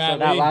 Yeah, Matt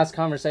Lee. So that last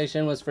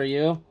conversation was for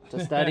you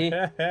to study?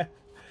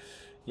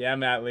 Yeah,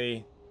 Matt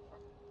Lee.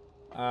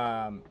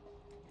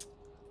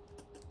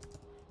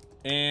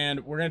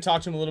 And we're going to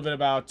talk to him a little bit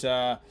about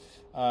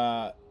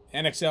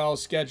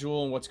NXL's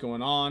schedule and what's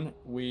going on.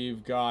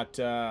 We've got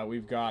the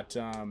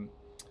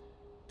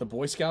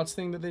Boy Scouts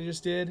thing that they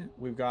just did.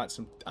 We've got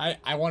some.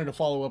 I wanted to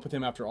follow up with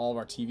him after all of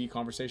our TV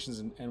conversations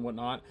and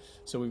whatnot.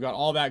 So we've got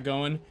all that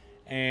going,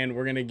 and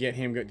we're gonna get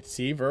him.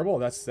 See, verbal.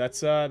 That's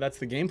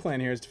the game plan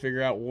here, is to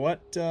figure out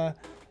what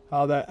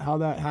how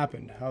that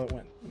happened, how it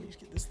went. Let me just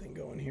get this thing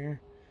going here.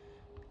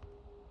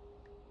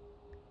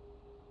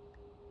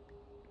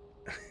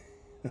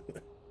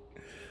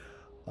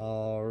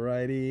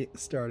 Alrighty,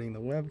 starting the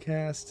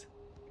webcast.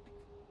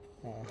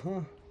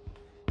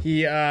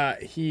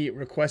 He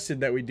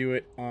requested that we do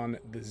it on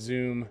the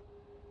Zoom,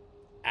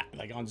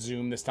 like on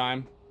Zoom this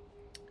time.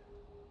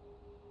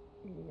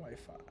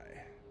 Wi-Fi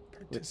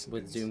participants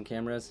with Zoom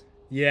cameras.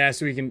 Yeah,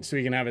 so we can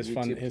have his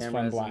YouTube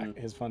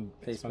fun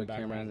Facebook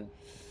background.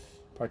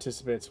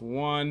 Participants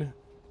 1.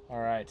 All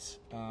right,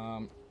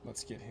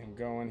 let's get him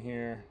going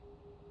here.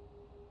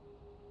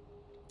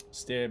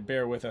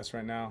 Bear with us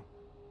right now.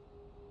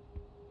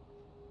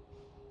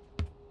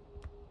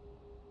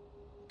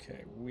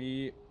 Okay,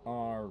 we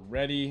are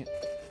ready.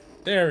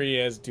 There he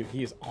is. Dude,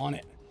 he is on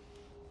it.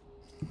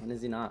 When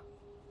is he not?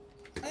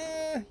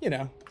 You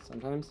know.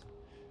 Sometimes.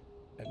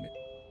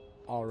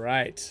 All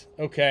right.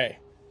 Okay.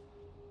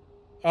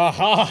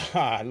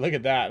 Aha! Look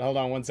at that. Hold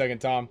on one second,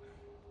 Tom.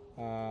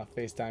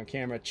 FaceTime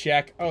camera.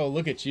 Check. Oh,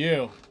 look at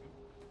you.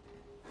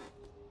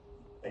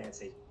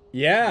 Fancy.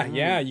 Yeah,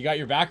 yeah, you got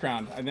your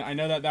background. I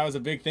know that was a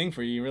big thing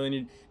for you. You really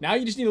need. Now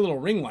you just need a little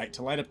ring light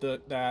to light up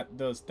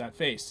that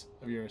face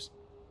of yours.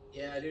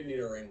 Yeah, I do need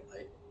a ring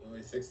light. You want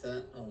me to fix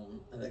that?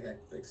 I think I can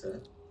fix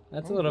that.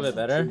 That's a little bit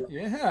better.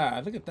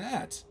 Yeah, look at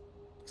that.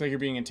 Looks like you're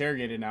being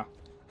interrogated now.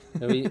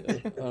 Are we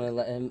want to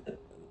let him?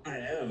 I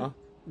am. Huh?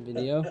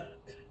 Video?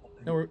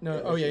 No.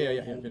 Oh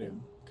yeah. Video.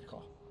 Good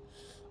call.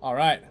 All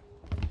right.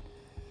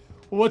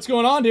 Well, what's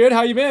going on, dude?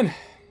 How you been?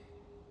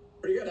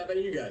 Pretty good. How about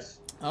you guys?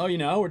 Oh,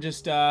 we're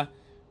just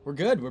We're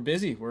good. We're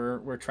busy.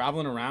 We're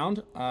traveling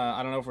around.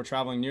 I don't know if we're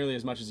traveling nearly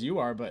as much as you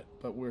are, but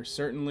we're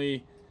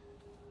certainly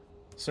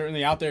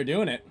out there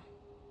doing it.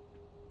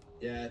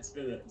 Yeah, it's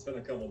been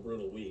a couple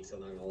brutal weeks. I'm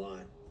not gonna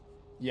lie.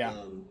 Yeah.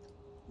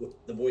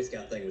 The Boy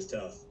Scout thing was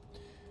tough.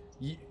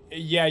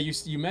 Yeah,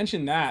 you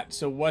mentioned that.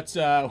 So what's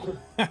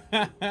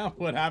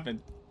what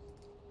happened?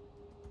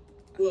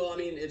 Well, I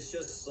mean, it's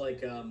just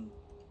like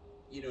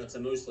it's a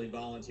mostly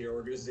volunteer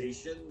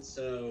organization,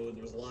 so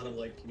there was a lot of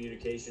like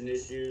communication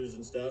issues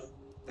and stuff.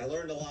 I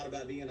learned a lot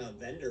about being a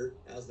vendor.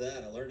 How's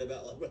that? I learned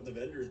about like what the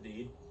vendors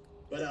need.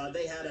 But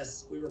they had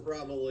us. We were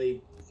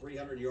probably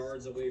 300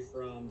 yards away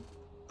from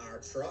our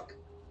truck.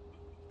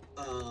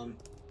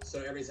 So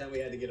every time we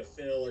had to get a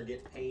fill or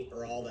get paint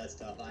or all that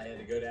stuff, I had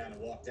to go down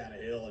and walk down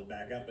a hill and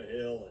back up a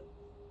hill,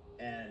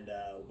 and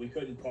we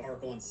couldn't park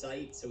on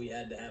site, so we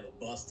had to have a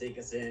bus take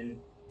us in.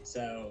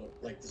 So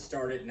like to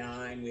start at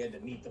 9, we had to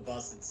meet the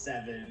bus at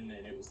 7,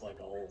 and it was like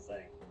a whole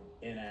thing,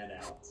 in and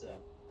out. So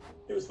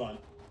it was fun.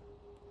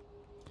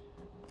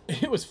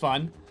 It was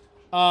fun.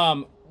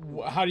 How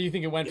do you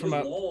think it went It from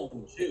was a?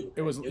 long too.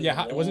 It was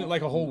wasn't it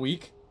like a whole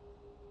week?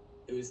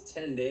 It was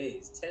 10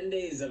 days. 10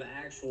 days of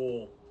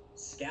actual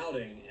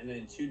scouting, and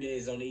then 2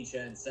 days on each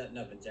end setting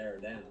up and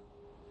tearing down.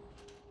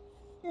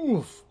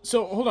 Oof.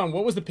 So hold on,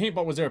 what was the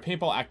paintball? Was there a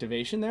paintball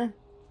activation there,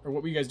 or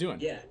what were you guys doing?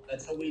 Yeah,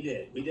 that's what we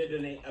did. We did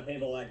a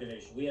paintball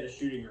activation. We had a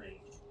shooting range.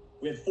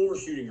 We had 4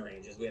 shooting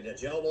ranges. We had a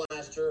gel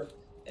blaster,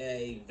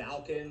 a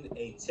Valken,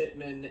 a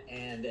Titman,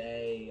 and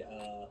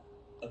a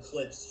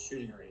Eclipse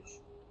shooting range.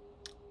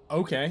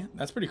 Okay,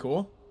 that's pretty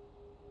cool.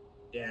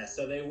 Yeah,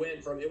 so they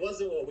went from, it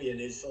wasn't what we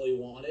initially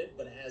wanted,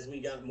 but as we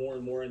got more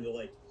and more into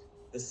like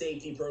the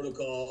safety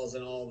protocols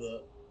and all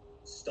the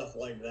stuff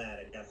like that,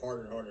 it got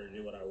harder and harder to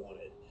do what I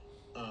wanted.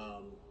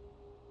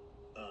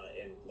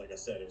 And like I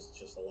said, it was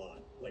just a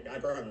lot. Like are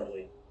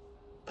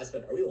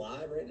we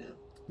live right now?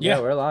 Yeah,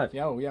 we're live.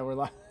 Yeah, we're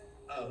live.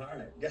 Oh, all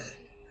right. Got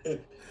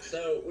it.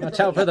 So watch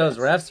out for those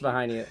refs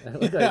behind you.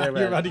 Look like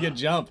you're about to get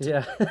jumped.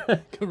 Yeah.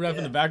 Ref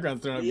in the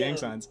background throwing up gang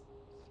signs.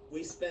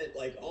 We spent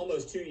like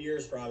almost 2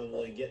 years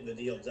probably getting the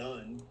deal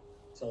done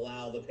to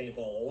allow the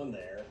paintball on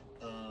there.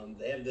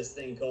 They have this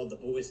thing called the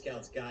Boy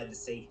Scouts Guide to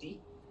Safety,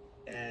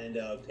 and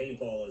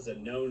paintball is a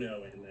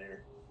no-no in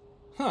there.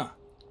 Huh.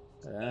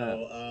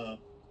 So,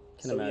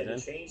 Can imagine. We had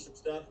to change some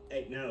stuff.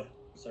 Hey, no,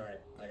 sorry,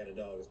 I got a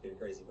dog. It's being a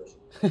crazy person.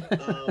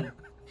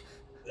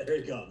 There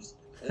he comes.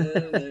 And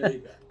there you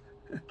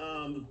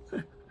go.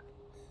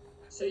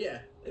 So yeah,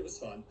 it was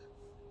fun.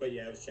 But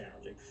yeah, it was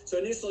challenging. So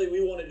initially,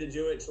 we wanted to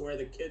do it to where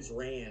the kids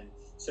ran.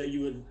 So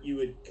you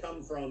would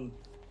come from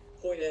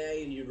point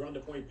A and you'd run to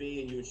point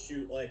B and you would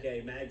shoot like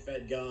a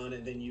mag-fed gun,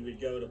 and then you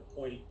would go to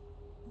point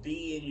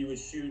B and you would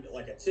shoot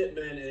like a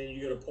Titman, and then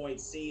you go to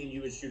point C and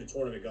you would shoot a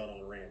tournament gun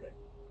on ramping.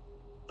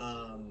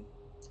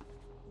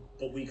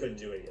 But we couldn't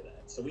do any of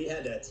that. So we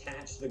had to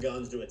attach the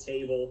guns to a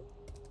table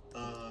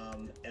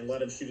and let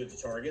them shoot at the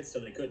targets, so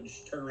they couldn't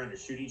turn around and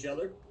shoot each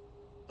other.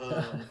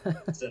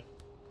 So.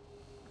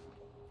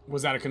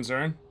 Was that a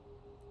concern?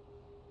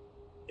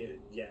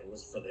 It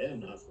was for them,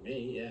 not for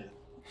me. Yeah.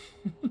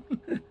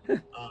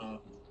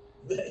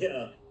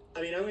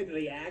 I mean, I went to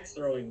the axe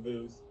throwing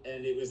booth,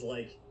 and it was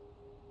like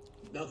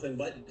nothing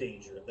but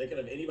danger.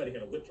 Anybody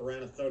could have whipped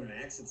around and thrown an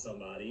axe at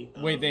somebody.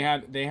 Wait, they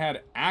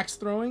had axe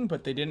throwing,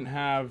 but they didn't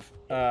have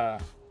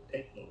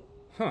paintball.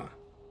 Huh.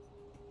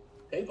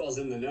 Paintball's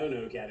in the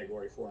no-no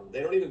category for them.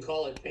 They don't even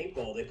call it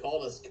paintball. They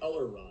call us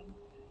color run.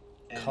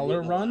 And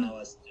color run? Allow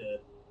us to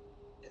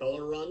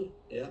color run.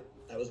 Yeah,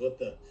 that was what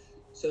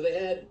So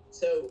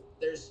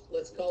there's,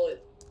 let's call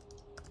it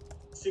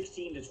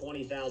 16 to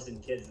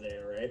 20,000 kids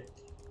there, right?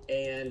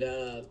 And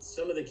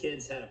some of the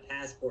kids had a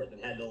passport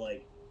that had to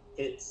like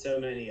hit so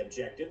many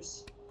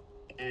objectives,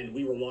 and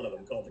we were one of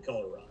them, called the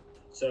color run.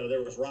 So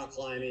there was rock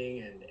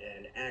climbing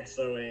and axe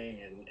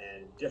throwing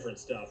and different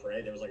stuff,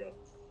 right? There was like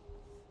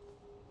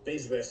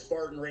basically a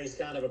Spartan race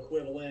kind of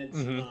equivalent,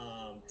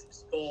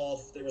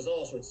 golf. There was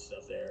all sorts of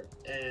stuff there,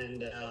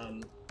 and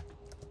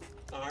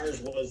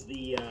ours was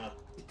the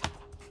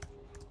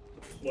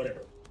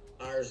whatever.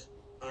 Ours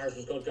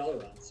was called color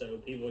run. So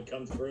people would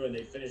come through and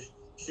they'd finish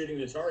shooting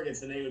the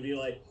targets, and they would be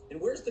like, "And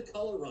where's the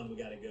color run we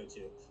got to go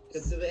to?"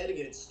 Because they had to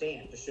get it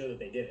stamped to show that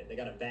they did it. They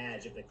got a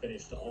badge if they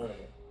finished all of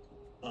it.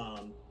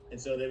 And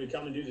so they would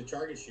come and do the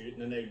target shoot,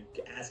 and then they'd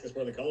ask us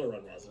where the color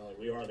run was, and I'm like,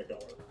 "We are the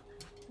color."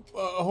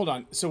 Hold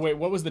on. So wait,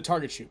 what was the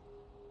target shoot?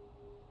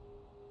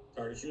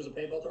 Target shoot was a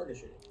paintball target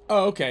shooting.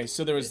 Oh, okay.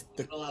 So there was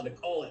They're allowed to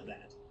call it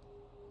that.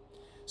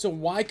 So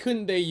why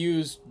couldn't they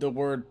use the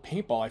word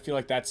paintball? I feel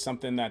like that's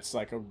something that's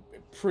like a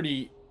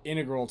pretty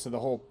integral to the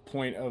whole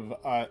point of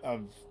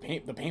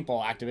the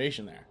paintball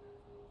activation there.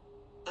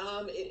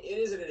 It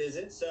is and it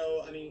isn't.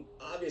 So, I mean,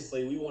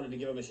 obviously we wanted to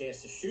give them a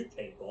chance to shoot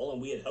paintball,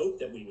 and we had hoped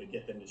that we would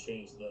get them to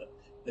change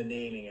the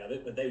naming of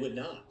it, but they would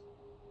not.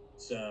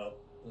 So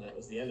that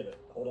was the end of it.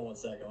 Hold on one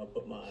second. I'm going to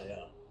put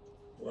my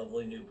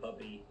lovely new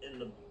puppy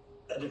in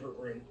a different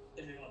room.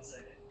 Give me 1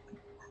 second.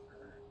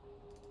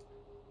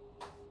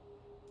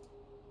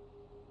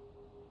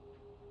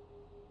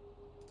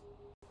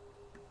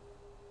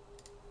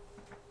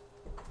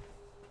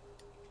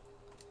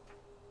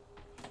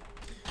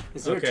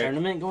 Is there a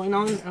tournament going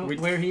on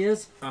where he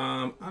is?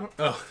 I don't.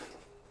 Oh.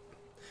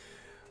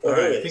 All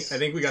right. I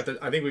think we got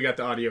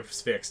the audio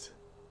fixed.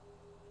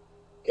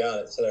 Got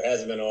it. So there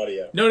hasn't been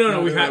audio.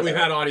 No. We've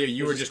had audio.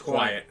 You were just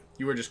quiet.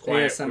 You were just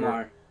quiet.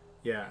 ASMR.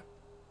 Yeah.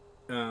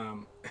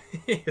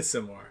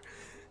 ASMR.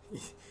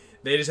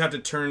 They just have to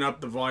turn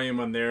up the volume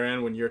on their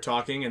end when you're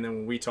talking, and then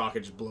when we talk,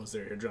 it just blows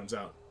their eardrums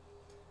out.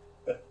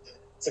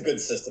 It's a good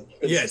system.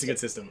 It's a good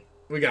system.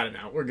 We got it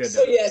now. We're good.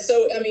 So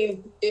I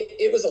mean,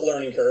 it was a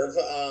learning curve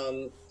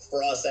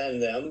for us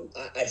and them.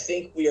 I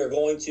think we are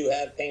going to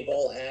have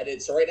paintball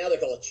added. So right now they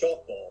call it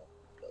chalkball.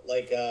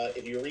 Like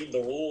if you read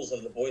the rules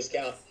of the Boy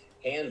Scout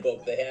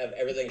handbook, they have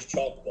everything's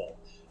chalkball.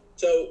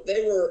 So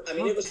they were. I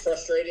mean, it was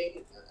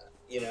frustrating.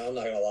 I'm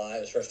not gonna lie,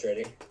 it was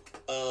frustrating.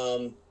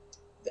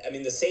 I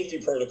mean, the safety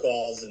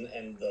protocols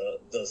and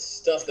the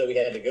stuff that we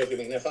had to go through.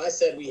 I mean, if I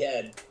said we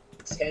had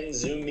 10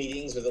 Zoom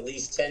meetings with at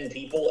least 10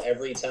 people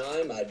every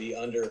time, I'd be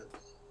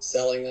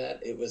underselling that.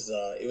 It was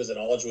an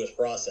arduous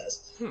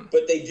process.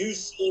 But they do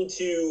seem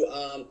to.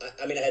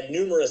 I mean, I had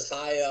numerous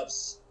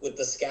high-ups with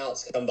the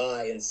scouts come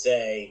by and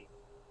say,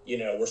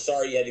 we're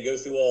sorry you had to go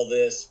through all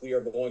this. We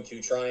are going to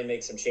try and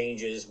make some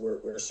changes.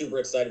 We're super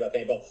excited about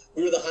paintball.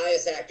 We were the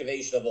highest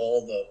activation of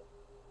all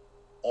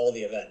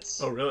the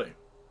events. Oh, really?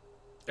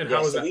 And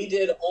how was that? We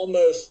did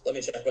almost. Let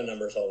me check my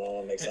numbers. Hold on, I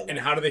want to make something. And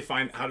how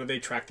do they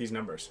track these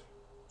numbers?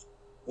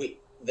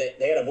 They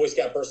had a Boy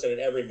Scout person at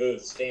every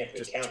booth stamping,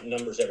 just counting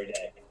numbers every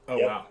day. Oh,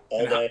 wow!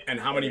 All day. And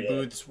how many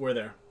booths were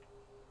there?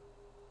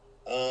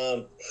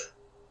 I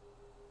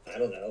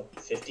don't know,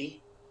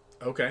 50.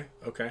 Okay.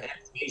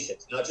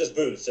 Activations, not just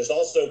booths. There's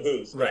also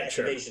booths. Right.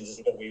 Activations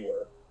is what we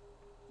were.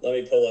 Let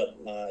me pull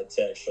up my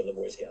text from the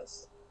Boy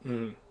Scouts.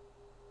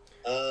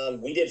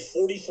 We did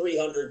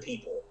 4,300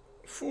 people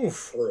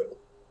through.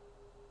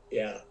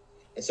 Yeah.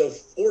 And so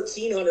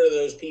 1,400 of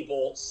those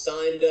people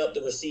signed up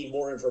to receive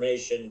more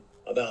information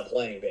about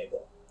playing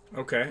paintball.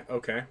 Okay.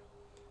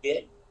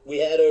 We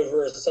had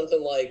over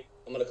something like,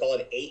 I'm going to call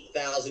it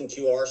 8,000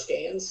 QR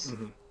scans,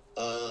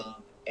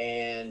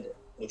 and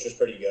which was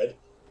pretty good.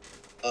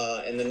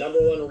 And the number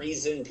one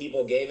reason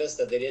people gave us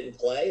that they hadn't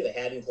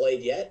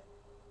played yet,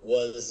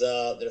 was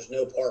there's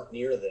no park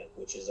near them,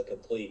 which is a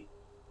complete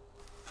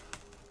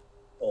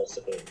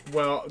falsehood.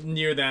 Well,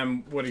 near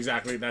them, what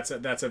exactly? That's a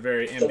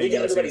very ambiguous. So we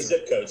got everybody's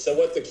zip code. So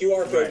what the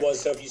QR code was,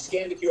 so if you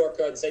scanned the QR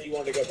code and said you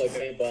wanted to go play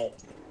paintball,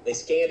 they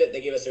scanned it,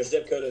 they gave us their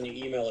zip code and your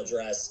email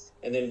address,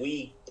 and then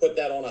we put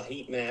that on a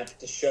heat map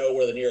to show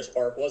where the nearest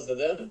park was to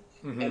them,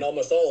 and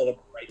almost all of them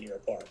are right near a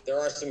park. There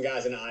are some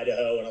guys in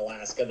Idaho and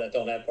Alaska that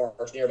don't have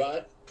parks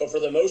nearby, but for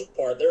the most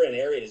part, they're in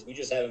areas we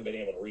just haven't been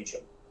able to reach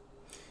them.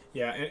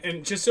 Yeah,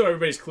 and just so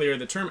everybody's clear,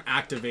 the term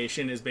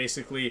activation is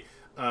basically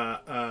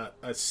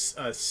a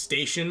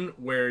station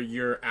where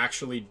you're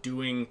actually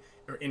doing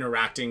or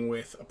interacting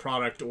with a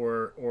product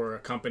or a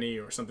company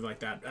or something like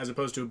that, as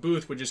opposed to a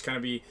booth would just kind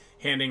of be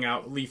handing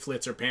out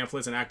leaflets or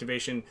pamphlets. And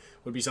activation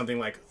would be something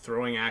like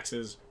throwing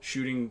axes,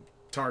 shooting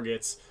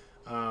targets,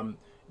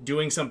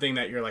 doing something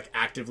that you're like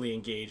actively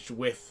engaged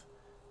with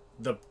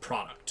the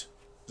product.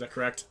 Is that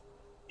correct?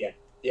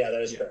 Yeah,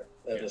 that is correct.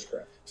 That is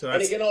correct. So and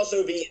it can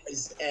also be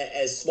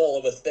as small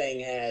of a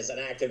thing as an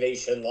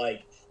activation,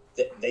 like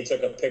they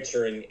took a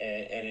picture and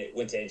it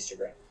went to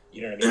Instagram.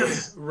 You know what I mean?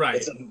 It's, right.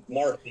 It's a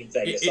marketing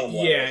thing at some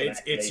level. Yeah,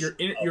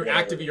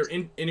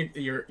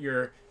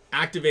 you're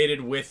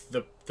activated with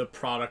the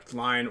product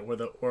line or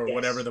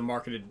whatever the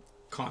marketed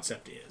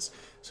concept is.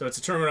 So it's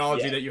a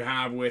terminology that you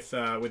have with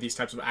these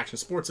types of action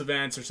sports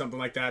events or something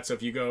like that. So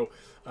if you go,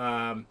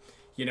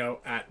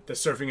 at the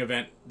surfing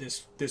event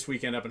this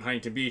weekend up in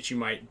Huntington Beach, you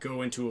might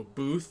go into a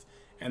booth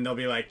and they'll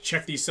be like,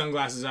 check these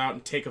sunglasses out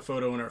and take a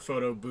photo in our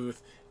photo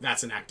booth.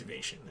 That's an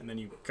activation. And then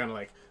you kind of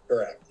like...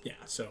 Correct. Yeah,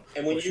 so...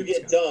 And when you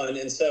get done,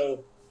 and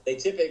so they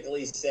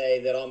typically say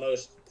that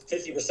almost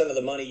 50% of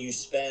the money you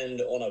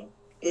spend on a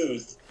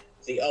booth,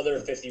 the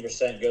other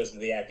 50% goes to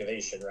the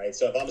activation, right?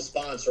 So if I'm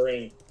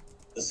sponsoring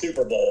the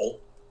Super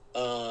Bowl,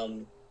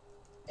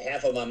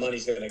 half of my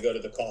money's going to go to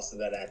the cost of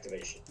that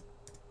activation.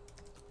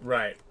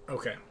 Right.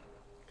 Okay.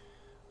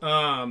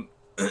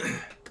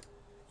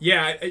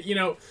 Yeah,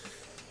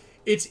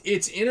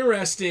 it's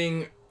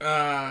interesting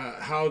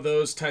how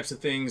those types of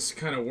things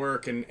kind of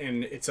work, and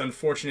it's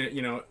unfortunate,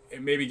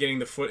 maybe getting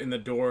the foot in the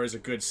door is a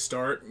good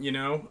start,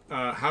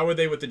 How were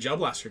they with the Gel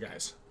Blaster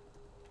guys?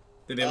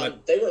 Did they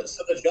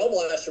so the Gel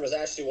Blaster was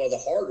actually one of the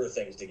harder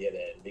things to get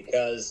in,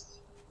 because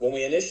when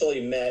we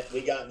initially met,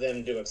 we got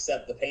them to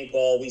accept the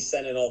paintball. We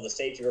sent in all the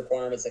safety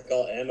requirements. They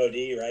call it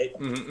MOD, right?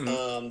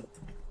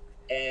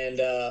 And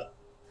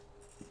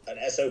an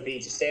SOP,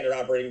 standard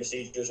operating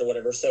procedures or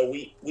whatever. So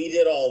we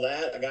did all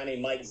that. A guy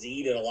named Mike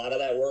Z did a lot of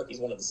that work. He's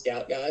one of the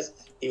scout guys.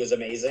 He was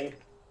amazing.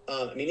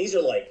 These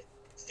are like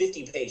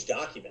 50-page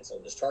documents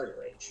on this target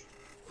range.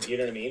 You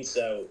know what I mean?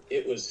 So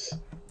it was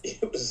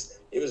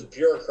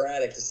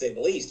bureaucratic to say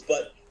the least.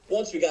 But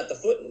once we got the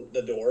foot in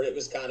the door, it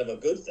was kind of a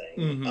good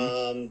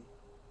thing.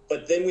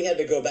 But then we had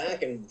to go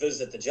back and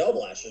visit the Gel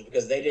Blasters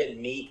because they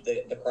didn't meet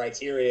the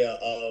criteria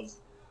of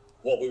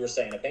what we were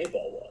saying a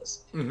paintball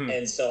was. Mm-hmm.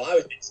 And so I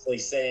was basically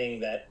saying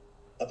that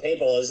a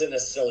paintball isn't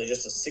necessarily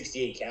just a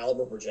 68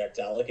 caliber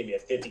projectile. It could be a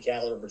 50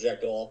 caliber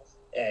projectile,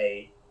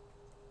 a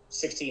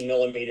 16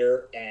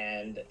 millimeter,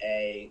 and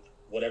a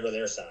whatever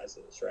their size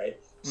is, right?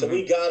 So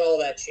we got all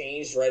that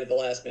changed right at the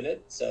last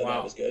minute, so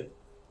that was good.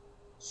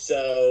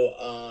 So,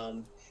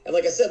 and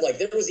like I said, like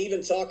there was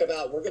even talk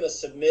about we're going to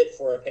submit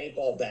for a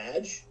paintball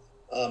badge,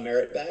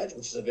 merit badge,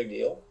 which is a big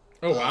deal.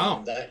 Oh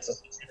wow, that's a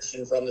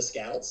suggestion from the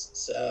scouts.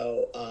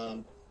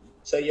 So,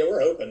 so yeah,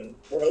 we're hoping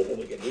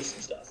we can do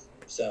some stuff.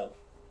 So,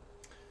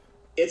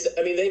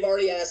 I mean, they've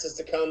already asked us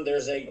to come.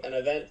 There's an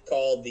event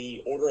called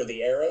the Order of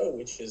the Arrow,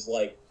 which is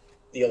like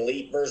the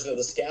elite version of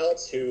the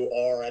scouts who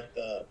are at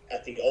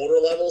the older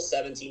level,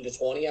 17 to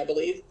 20, I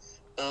believe.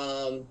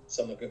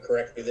 Someone can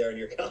correct me there in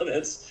your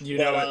comments. You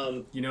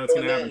know it's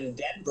going to happen in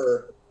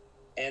Denver,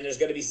 and there's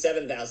going to be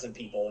 7,000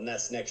 people, and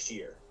that's next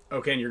year.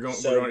 Okay, and you're going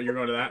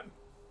to that?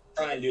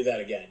 Try and do that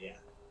again, yeah.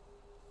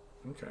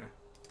 Okay.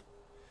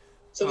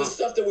 So the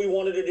stuff that we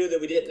wanted to do that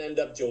we didn't end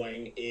up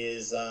doing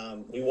is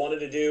we wanted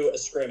to do a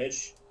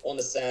scrimmage on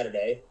the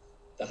Saturday,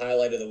 the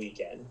highlight of the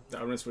weekend.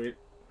 That would be sweet.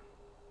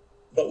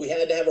 But we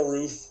had to have a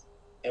roof,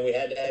 and we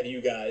had to have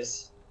you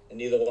guys, and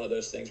neither one of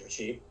those things were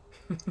cheap.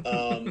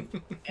 And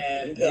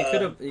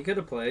you could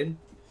have played.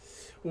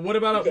 Well, what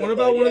about one of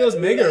those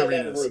mega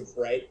arenas? Roof,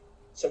 right?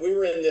 So we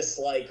were in this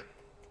like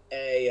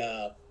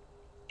a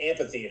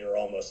amphitheater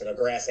almost, like a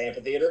grass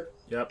amphitheater.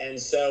 Yep. And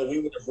so we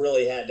would have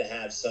really had to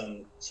have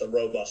some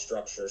robust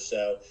structure.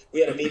 So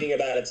we had a meeting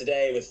about it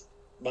today with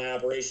my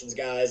operations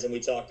guys, and we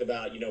talked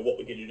about what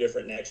we could do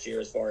different next year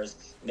as far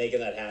as making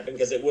that happen,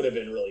 because it would have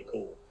been really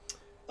cool.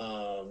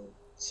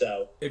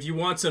 So if you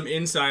want some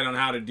insight on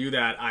how to do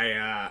that,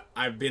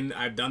 I've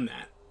done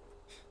that.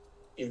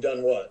 You've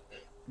done what?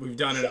 We've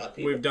done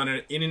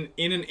it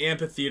in an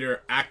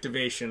amphitheater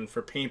activation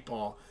for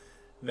paintball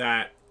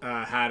that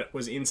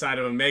was inside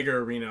of a mega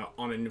arena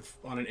on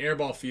an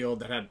airball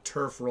field that had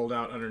turf rolled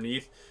out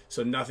underneath,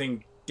 so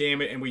nothing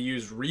damaged, and we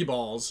used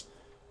reballs,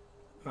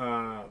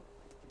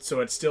 so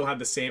it still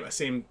had a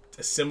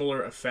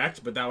similar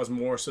effect, but that was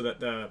more so that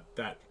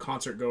that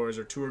concert goers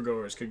or tour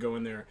goers could go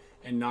in there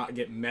and not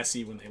get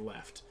messy when they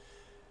left.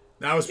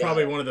 That was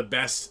probably one of the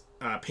best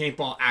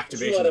paintball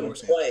activations. You let them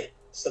play.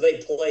 So they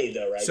played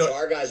though, right? So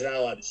our guys are not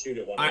allowed to shoot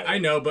at one another. I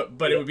know,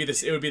 but it would be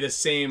the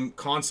same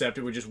concept.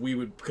 It would just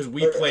because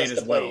we played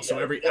as well. So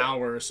every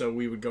hour or so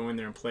we would go in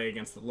there and play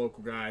against the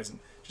local guys and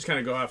just kind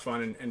of go have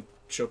fun and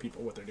show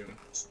people what they're doing.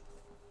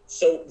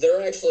 So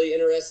they're actually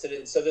interested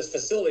in. So this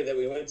facility that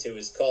we went to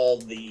is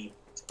called I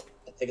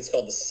think it's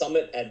called the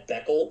Summit at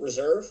Beckel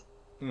Reserve.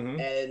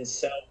 Mm-hmm. And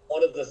so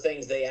one of the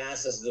things they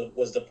asked us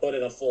was to put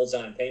in a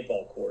full-time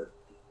paintball court.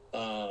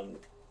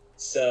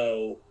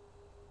 So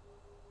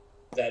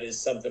that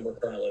is something we're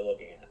currently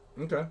looking at.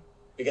 Okay.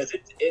 Because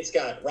it's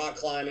got rock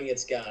climbing. I think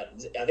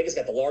it's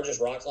got the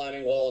largest rock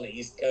climbing wall on the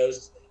East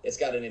Coast. It's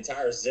got an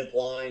entire zip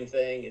line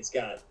thing. It's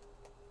got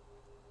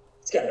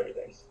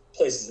everything.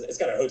 It's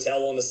got a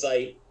hotel on the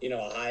site.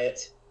 A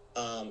Hyatt.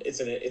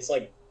 It's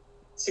like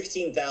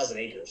 16,000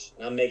 acres.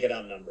 I'm making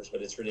up numbers,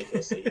 but it's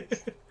ridiculously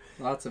huge.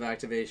 Lots of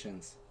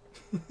activations.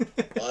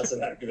 Lots of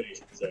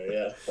activations there,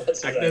 yeah.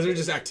 Those are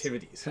just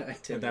activities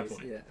at that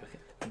point. Yeah. Okay.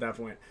 At that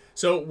point.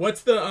 So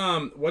what's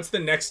the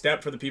next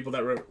step for the people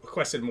that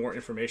requested more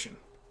information?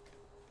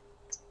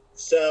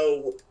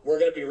 So we're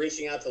going to be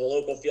reaching out to the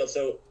local field.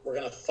 So we're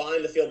going to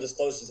find the field that's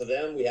closest to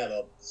them. We have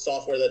a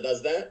software that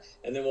does that,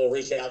 and then we'll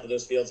reach out to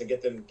those fields and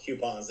get them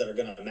coupons that are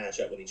going to match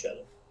up with each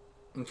other.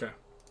 Okay.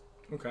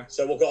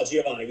 So we'll call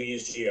Giovanni. We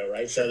use Gio,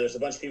 right? So there's a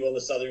bunch of people in the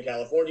Southern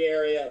California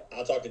area.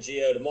 I'll talk to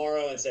Gio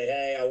tomorrow and say,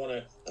 hey, I'm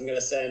going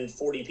to send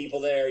 40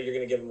 people there. You're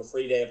going to give them a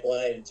free day of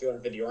play and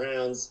 250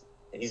 rounds.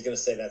 And he's going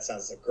to say, that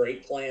sounds like a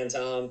great plan,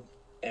 Tom.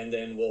 And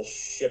then we'll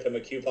ship him a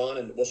coupon,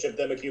 and we'll ship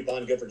them a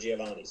coupon good for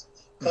Giovanni's.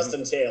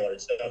 Custom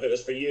tailored. So if it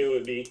was for you, it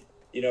would be,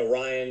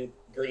 Ryan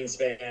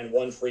Greenspan,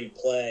 one free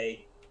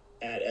play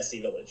at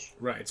SC Village.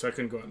 Right. So I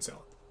couldn't go out and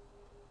sell it.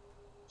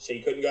 So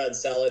you couldn't go out and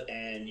sell it,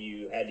 and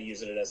you had to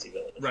use it at SC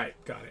Village. Right,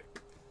 got it.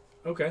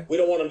 Okay. We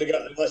don't want them to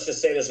go. Let's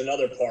just say there's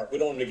another park. We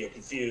don't want them to get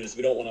confused.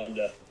 We don't want them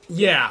to.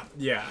 Yeah.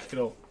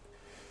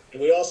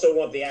 And we also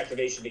want the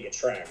activation to get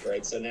tracked,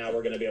 right? So now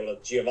we're going to be able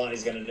to.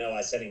 Giovanni's going to know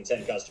I sent him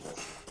 10 customers.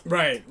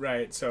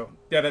 Right. So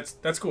yeah,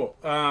 that's cool.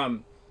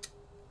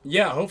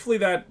 Yeah, hopefully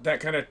that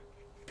kind of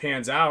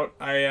pans out.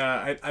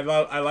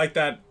 I like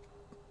that.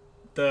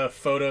 The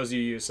photos you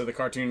used, so the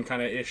cartoon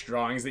kind of ish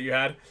drawings that you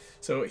had.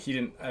 So he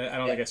didn't. I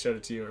don't think I showed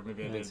it to you, or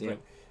maybe I did. But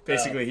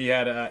basically, he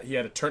had a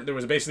there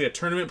was basically a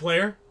tournament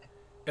player,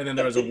 and then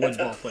there was a woods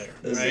ball player,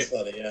 right? This is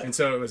funny, yeah. And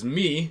so it was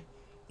me,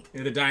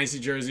 in the Dynasty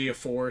jersey, a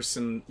Force,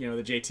 and the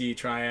JT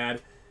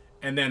triad,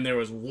 and then there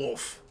was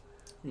Wolf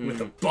with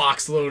a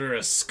box loader,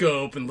 a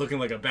scope, and looking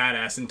like a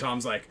badass. And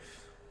Tom's like,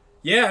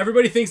 yeah,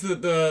 everybody thinks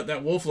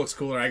that Wolf looks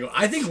cooler. I go,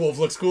 I think Wolf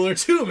looks cooler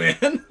too,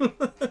 man.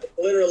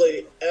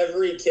 Literally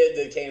every kid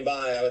that came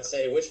by, I would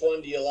say, which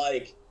one do you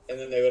like? And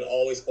then they would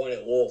always point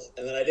at Wolf.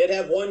 And then I did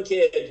have one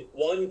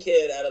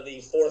kid out of the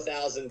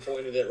 4,000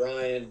 pointed at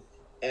Ryan.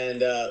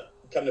 and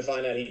come to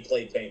find out he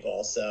played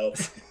paintball. So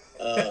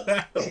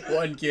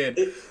one kid,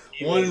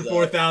 he 1 in was,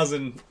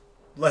 4,000.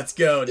 Let's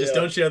go. Just yeah.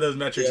 don't share those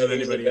metrics with he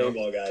was a anybody else.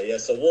 paintball guy. Yeah,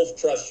 so we'll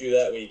trust you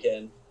that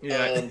weekend.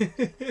 Yeah.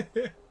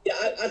 Yeah,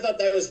 I thought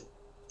that was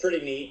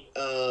pretty neat.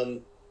 A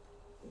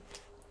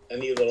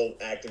neat little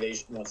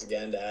activation once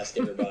again to ask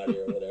everybody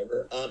or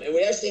whatever. And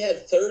we actually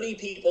had 30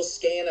 people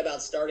scan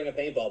about starting a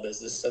paintball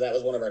business, so that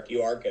was one of our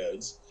QR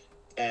codes.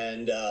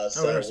 And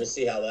so we'll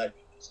see how that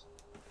goes.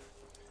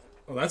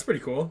 Well, that's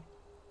pretty cool.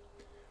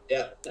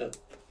 Yeah.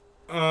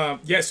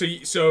 Yeah. So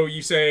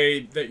you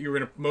say that you're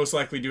gonna most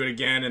likely do it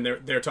again, and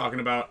they're talking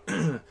about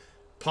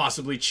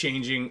possibly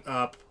changing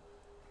up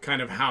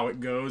kind of how it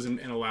goes and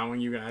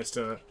allowing you guys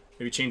to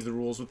maybe change the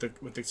rules with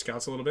the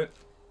scouts a little bit.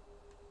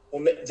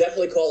 We'll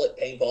definitely call it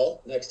paintball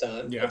next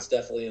time. Yeah. It's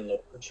definitely in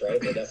the works,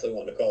 right? They definitely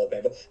want to call it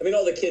paintball. I mean,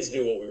 all the kids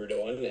knew what we were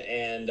doing,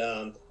 and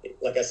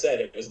like I said,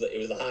 it was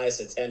the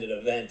highest attended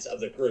event of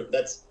the group.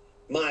 That's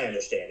my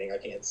understanding. I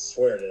can't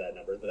swear to that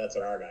number, but that's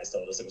what our guys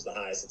told us. It was the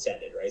highest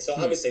attended, right? So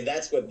obviously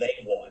that's what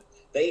they want.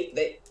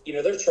 They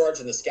they're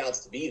charging the scouts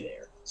to be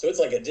there, so it's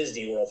like a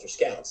Disney World for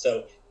scouts.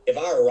 So if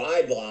our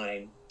ride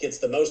line gets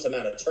the most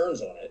amount of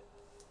turns on it,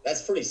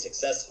 that's pretty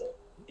successful.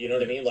 You know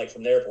what I mean? Like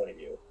from their point of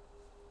view.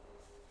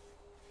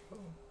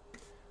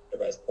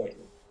 Everybody's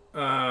pointing.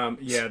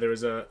 Yeah, there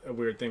was a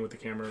weird thing with the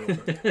camera real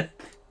quick.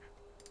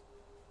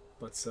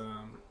 Let's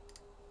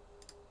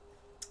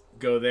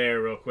go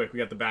there real quick. We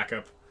got the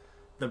backup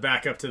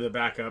to the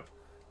backup.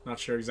 Not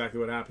sure exactly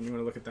what happened. You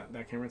want to look at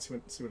that camera and see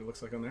what it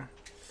looks like on there?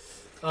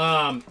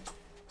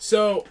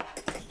 So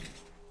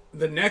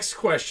the next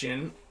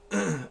question,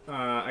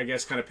 I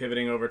guess kind of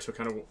pivoting over to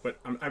kind of what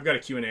I've got a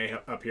Q&A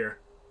up here.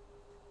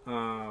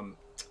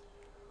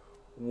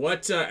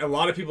 What a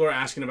lot of people are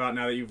asking about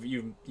now that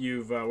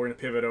we're going to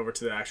pivot over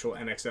to the actual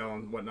NXL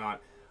and whatnot.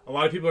 A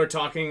lot of people are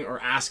talking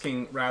or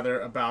asking rather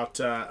about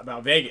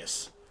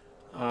Vegas.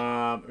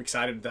 I'm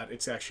excited that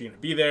it's actually going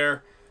to be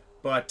there,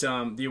 but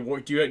the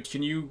award.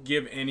 Can you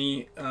give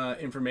any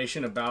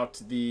information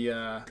about the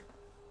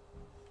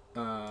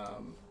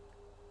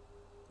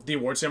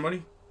award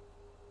ceremony?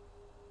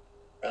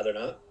 Rather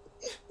not.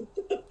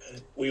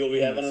 We will be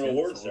having an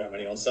award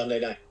ceremony on Sunday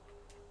night.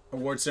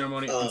 Award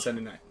ceremony on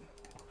Sunday night.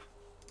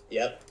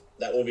 Yep,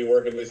 that will be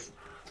working with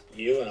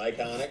you and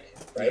Iconic,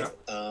 right?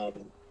 Yeah.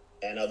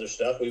 And other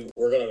stuff.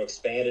 We're going to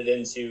expand it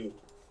into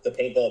the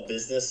paintball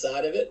business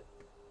side of it.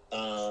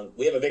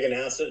 We have a big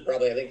announcement,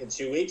 probably I think in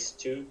 3 weeks,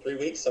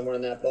 somewhere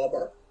in that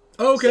ballpark.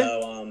 Oh, okay.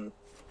 So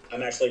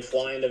I'm actually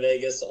flying to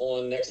Vegas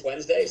on next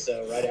Wednesday.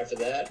 So right after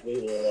that,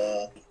 we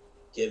will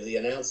give the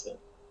announcement.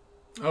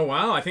 Oh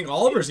wow! I think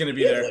Oliver's going to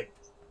be there.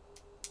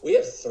 We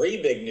have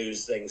 3 big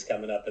news things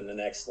coming up in the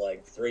next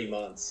 3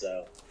 months.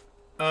 So.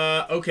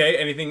 Okay.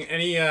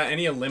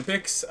 Any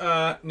Olympics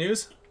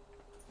news?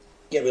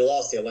 Yeah, we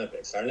lost the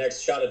Olympics. Our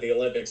next shot at the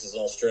Olympics is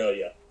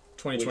Australia,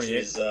 2028. which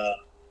is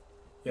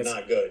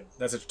not good.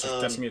 That's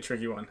gonna be a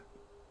tricky one.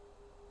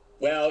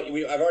 Well,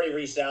 I've already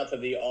reached out to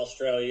the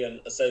Australian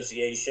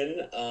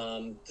Association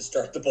to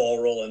start the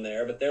ball rolling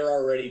there, but they're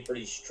already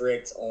pretty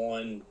strict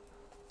on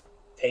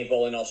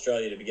paintball in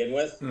Australia to begin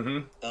with.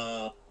 Mm-hmm.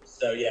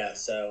 So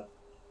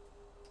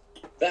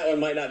that one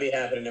might not be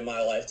happening in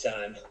my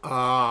lifetime.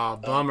 Ah,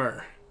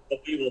 bummer.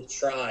 But we will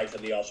try for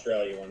the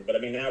Australia one. But I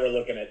mean, now we're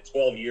looking at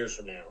 12 years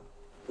from now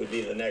would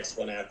be the next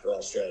one after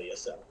Australia.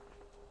 So.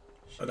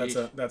 Oh,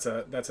 that's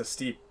a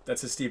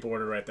steep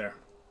order right there.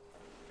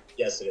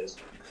 Yes, it is.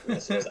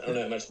 Yes, it is. I don't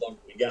know how much longer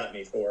you got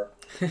me for,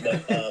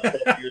 but 12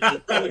 years is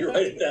probably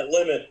right at that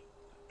limit.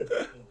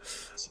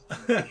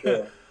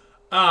 Sure.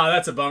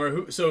 That's a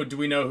bummer. So do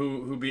we know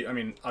who beat? I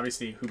mean,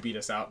 obviously who beat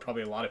us out?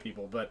 Probably a lot of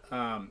people. But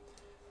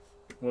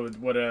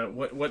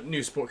what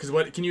new sport?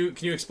 Because can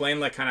you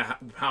explain kind of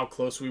how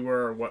close we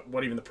were, or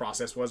what even the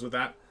process was with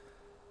that?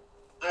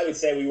 I would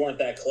say we weren't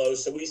that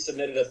close. So we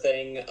submitted a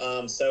thing.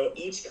 So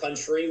each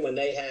country, when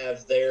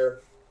the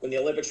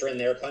Olympics are in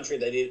their country,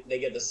 they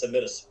get to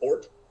submit a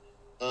sport.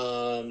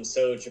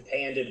 So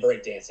Japan did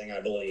breakdancing,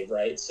 I believe,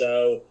 right?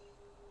 So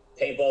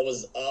paintball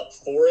was up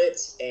for it,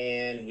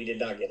 and we did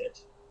not get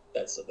it.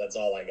 That's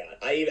all I got.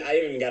 I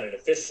even got it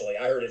officially.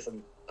 I heard it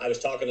from. I was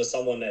talking to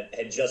someone that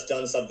had just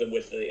done something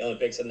with the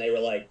Olympics, and they were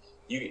like,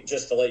 "You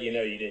just to let you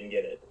know, you didn't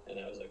get it." And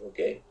I was like,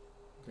 "Okay."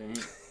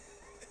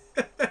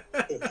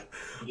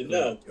 Didn't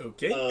know.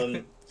 Okay.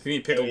 You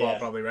mean pickleball,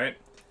 probably, right?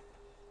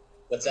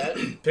 What's that?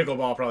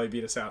 Pickleball probably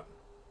beat us out.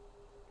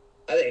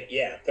 I think,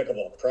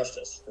 pickleball crushed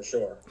us, for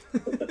sure.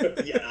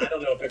 Yeah, I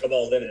don't know if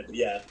pickleball's in it.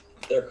 Yeah,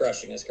 they're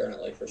crushing us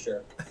currently, for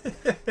sure.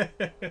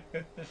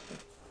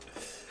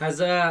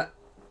 Has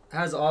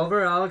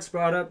Oliver or Alex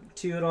brought up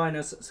to you at all? I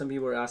know some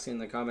people were asking in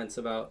the comments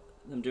about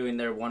them doing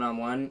their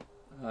one-on-one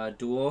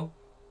duel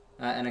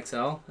at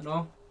NXL at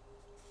all.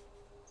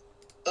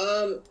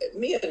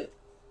 Me and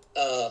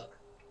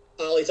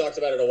Ollie talked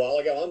about it a while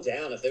ago. I'm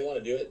down. If they want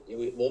to do it,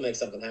 we'll make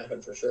something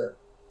happen for sure.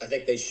 I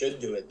think they should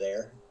do it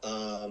there.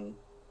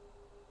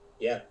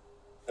 Yeah.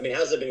 I mean,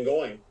 how's it been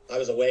going? I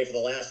was away for the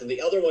last one.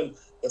 The other one,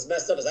 what's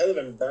messed up is I live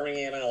in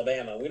Birmingham,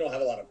 Alabama. We don't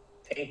have a lot of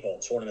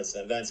paintball tournaments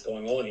and events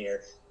going on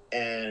here.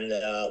 And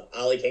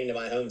Ollie came to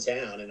my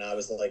hometown, and I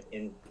was like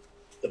in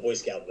the Boy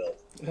Scoutville.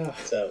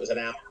 So it was an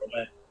hour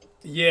away.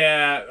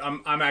 Yeah,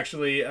 I'm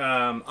actually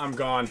I'm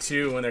gone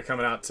too when they're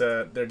coming out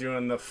to. They're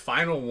doing the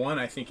final one,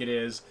 I think it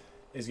is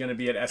going to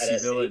be at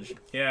SC Village.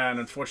 Yeah, and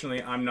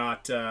unfortunately, I'm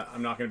not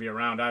going to be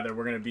around either.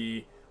 We're going to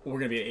be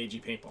at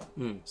AG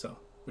Paintball. So,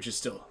 which is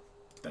still,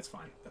 that's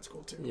fine. That's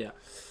cool too. Yeah.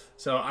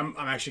 So I'm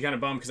actually kind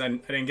of bummed because I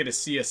didn't get to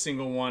see a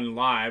single one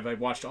live. I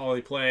watched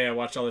Ollie play. I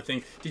watched all the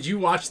things. Did you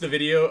watch the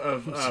video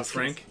of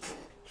Frank?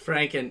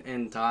 Frank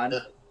and Todd.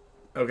 No.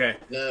 Okay.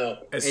 No.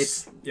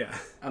 It's yeah.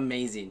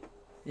 amazing.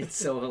 It's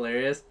so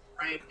hilarious.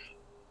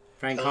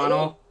 Frank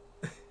Connell?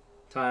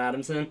 Todd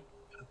Adamson.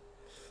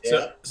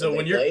 Yeah. So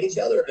when they you're play each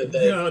other, or did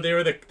they? No, they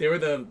were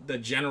the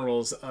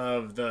generals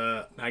of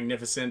the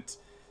Magnificent,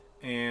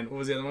 and what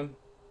was the other one?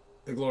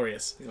 The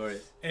Glorious.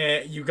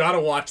 You gotta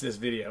watch this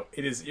video.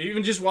 It is, you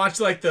even just watch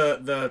like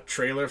the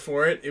trailer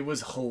for it. It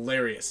was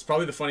hilarious. It's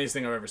probably the funniest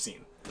thing I've ever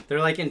seen. They're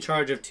like in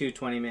charge of 2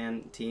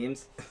 20-man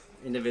teams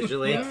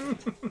individually.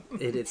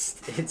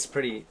 It's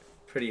pretty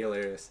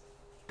hilarious.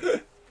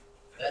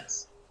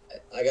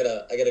 I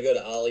gotta go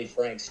to Ollie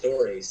Frank's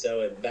story.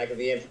 So back in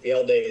the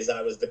MPL days,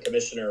 I was the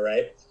commissioner,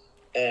 right?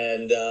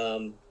 And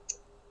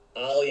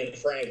Ollie and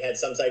Frank had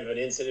some type of an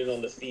incident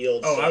on the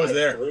field. Oh, so I was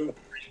there. Threw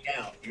Frank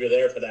out. You were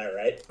there for that,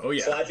 right? Oh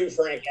yeah. So I threw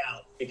Frank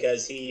out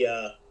because he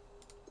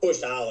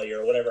pushed Ollie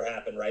or whatever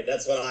happened, right?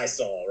 That's what I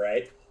saw,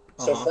 right?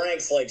 So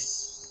Frank's like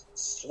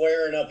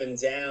swearing up and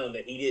down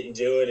that he didn't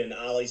do it, and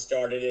Ollie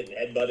started it and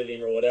headbutted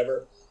him or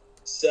whatever.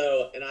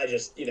 So, and I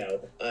just,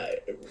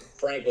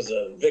 Frank was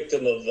a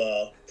victim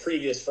of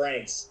previous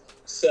Franks.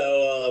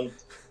 So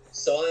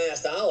I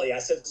asked Ollie, I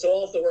said, so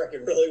off the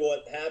record, really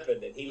what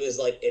happened? And he was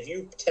like, if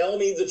you tell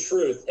me the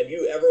truth, have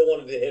you ever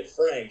wanted to hit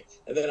Frank?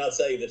 And then I'll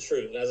tell you the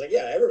truth. And I was like,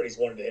 yeah, everybody's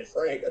wanted to hit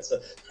Frank. That's a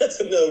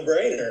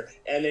no-brainer.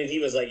 And then he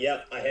was like,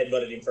 yep, I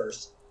headbutted him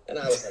first. And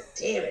I was like,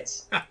 damn it.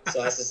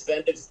 So I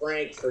suspended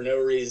Frank for no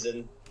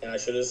reason, and I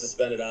should have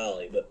suspended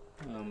Ollie. But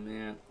oh,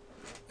 man.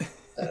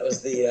 That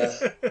was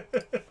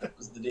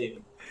the deal.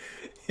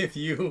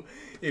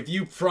 If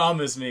you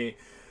promise me,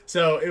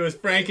 so it was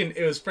Frank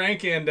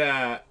and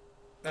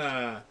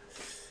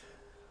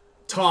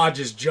Todd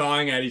just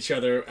jawing at each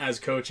other as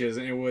coaches,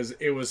 and it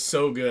was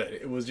so good.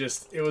 It was as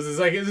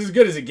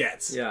good as it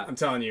gets. Yeah, I'm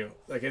telling you,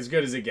 like as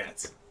good as it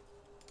gets.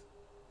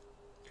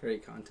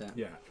 Great content.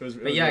 Yeah, it was.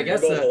 But yeah, I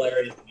guess they're both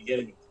hilarious to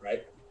begin with,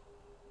 right?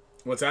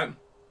 What's that?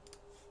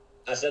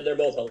 I said they're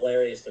both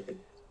hilarious to begin.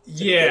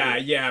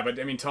 Yeah, but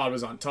I mean, Todd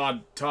was on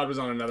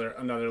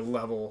another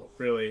level,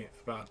 really,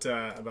 about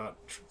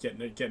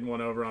getting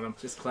one over on him.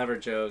 Just clever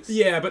jokes.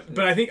 Yeah, but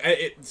I think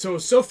so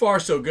far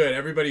so good.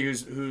 Everybody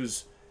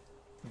who's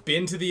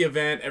been to the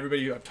event,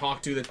 everybody who I've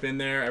talked to that's been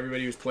there,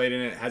 everybody who's played in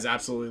it has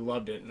absolutely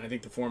loved it, and I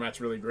think the format's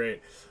really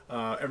great.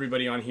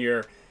 Everybody on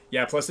here,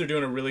 yeah. Plus, they're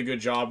doing a really good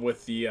job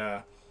with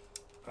the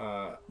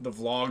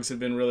vlogs have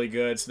been really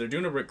good, so they're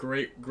doing a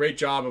great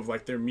job of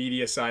like their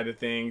media side of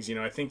things.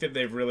 I think that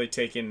they've really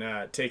taken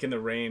the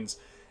reins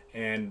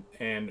and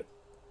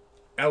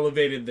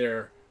elevated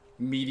their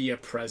media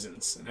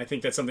presence, and I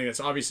think that's something that's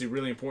obviously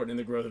really important in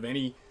the growth of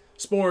any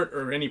sport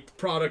or any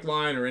product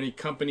line or any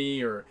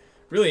company or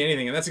really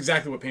anything, and that's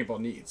exactly what paintball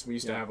needs. We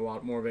used to have a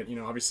lot more of it.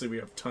 Obviously we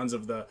have tons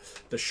of the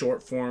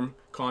short form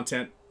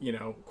content,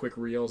 quick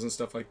reels and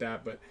stuff like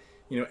that, but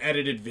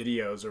edited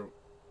videos, or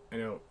I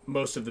know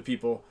most of the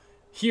people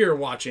here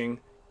watching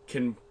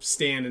can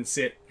stand and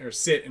sit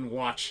and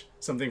watch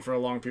something for a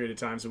long period of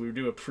time. So we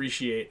do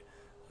appreciate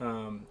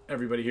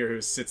everybody here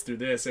who sits through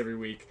this every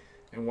week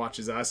and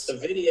watches us. The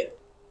video,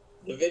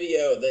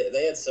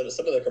 they had some of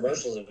the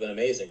commercials have been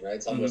amazing, right?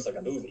 It's almost like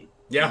a movie.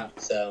 Yeah.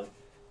 So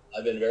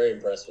I've been very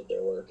impressed with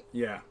their work.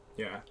 Yeah.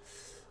 You're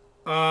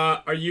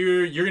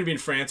gonna be in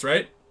France,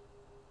 right?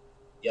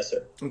 Yes,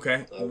 sir.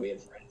 Okay. I'll be in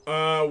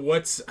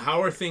France.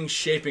 How are things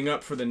shaping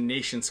up for the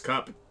Nations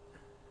Cup?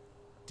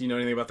 Do you know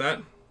anything about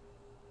that?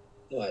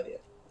 No idea.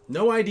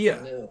 No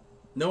idea.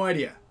 No.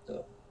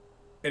 No.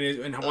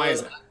 And why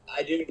is that?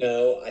 I do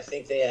know. I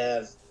think they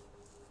have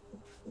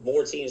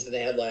more teams than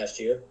they had last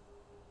year,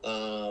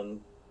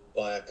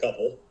 by a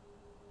couple,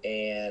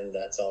 and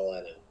that's all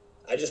I know.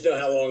 I just know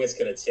how long it's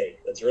going to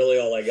take. That's really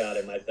all I got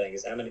in my thing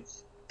is how many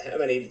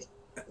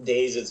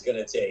days it's going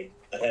to take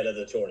ahead of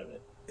the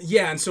tournament.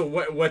 Yeah, and so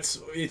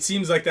what's it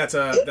seems like that's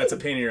a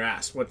pain in your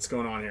ass. What's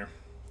going on here?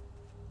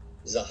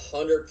 Is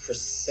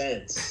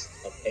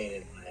 100% a pain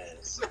in my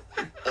ass.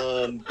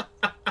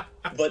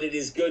 But it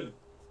is good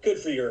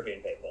for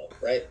European paintball,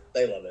 right?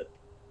 They love it.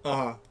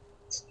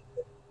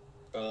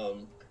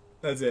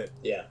 That's it.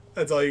 Yeah.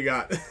 That's all you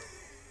got.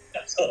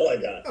 That's all I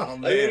got. Oh,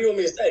 man. I mean, what do you want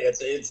me to say?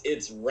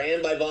 It's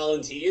ran by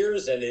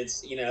volunteers, and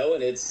it's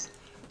and it's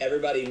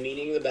everybody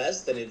meaning the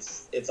best, and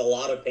it's a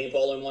lot of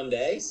paintball in one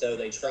day, so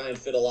they try and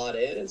fit a lot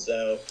in, and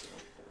so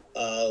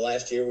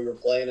last year we were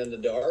playing in the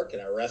dark,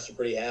 and our refs are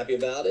pretty happy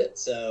about it.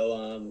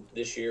 So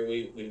this year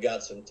we've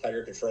got some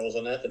tighter controls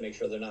on that to make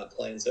sure they're not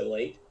playing so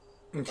late.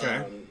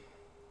 Okay.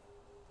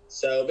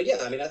 But yeah,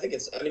 I mean, I think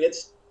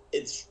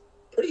it's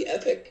pretty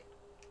epic,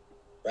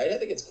 right? I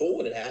think it's cool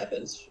when it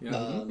happens.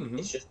 Yeah.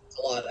 It's just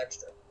a lot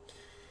extra.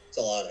 It's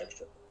a lot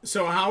extra.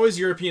 So how is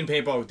European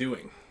paintball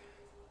doing?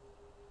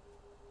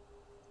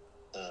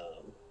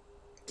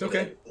 It's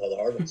okay. All the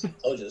hard ones. I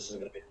told you this was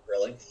going to be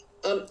thrilling.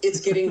 It's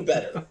getting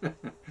better.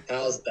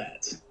 How's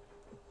that?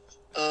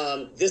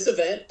 This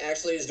event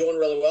actually is doing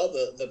really well.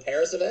 The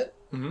Paris event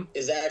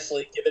is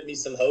actually giving me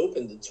some hope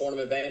in the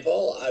tournament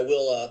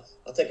paintball.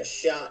 I'll take a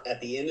shot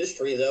at the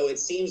industry, though. It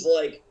seems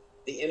like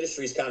the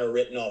industry's kind of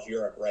written off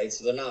Europe, right?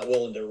 So they're not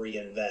willing to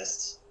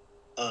reinvest.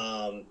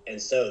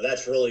 And so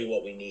that's really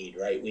what we need,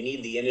 right? We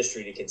need the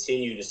industry to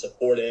continue to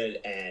support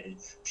it and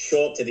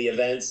show up to the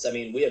events. I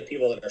mean, we have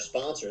people that are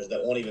sponsors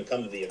that won't even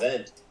come to the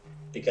event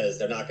because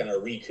they're not going to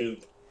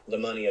recoup the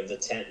money of the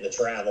tent and the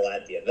travel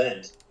at the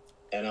event.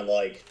 And I'm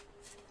like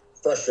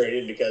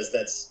frustrated because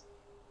that's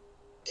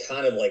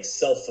kind of like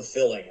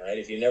self-fulfilling, right?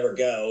 If you never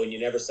go and you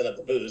never set up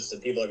the booths,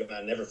 and people are going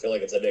to never feel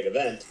like it's a big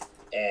event,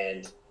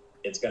 and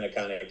it's going to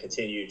kind of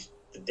continue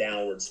the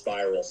downward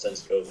spiral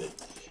since COVID.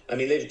 I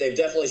mean, they've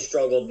definitely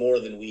struggled more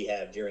than we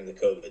have during the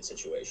COVID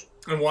situation.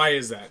 And why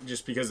is that?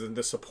 Just because of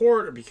the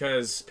support, or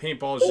because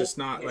paintball is just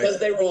not because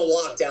they were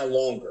on lockdown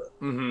longer,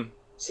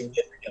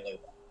 significantly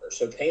longer.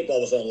 So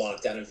paintball was on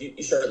lockdown. If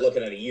you start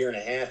looking at a year and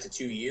a half to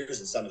 2 years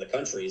in some of the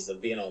countries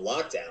of being on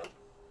lockdown,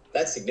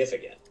 that's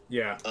significant.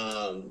 Yeah.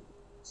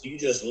 So you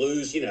just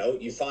lose.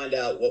 You find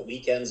out what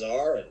weekends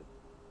are, and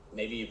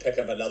maybe you pick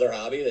up another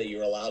hobby that you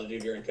were allowed to do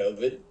during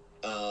COVID.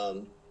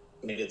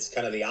 I mean, it's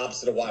kind of the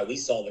opposite of why we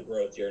saw the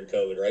growth during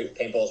COVID, right?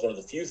 Paintball is one of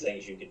the few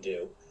things you could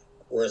do.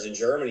 Whereas in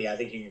Germany, I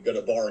think you could go to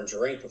a bar and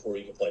drink before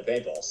you could play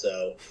paintball.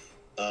 So,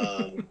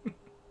 I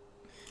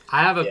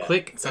have a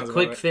quick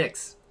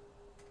fix.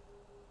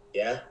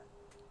 Yeah.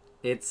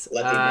 It's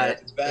let the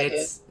Americans back in?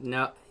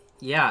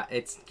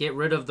 It's get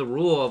rid of the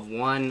rule of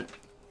one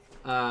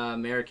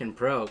American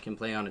pro can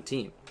play on a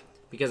team,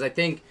 because I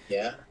think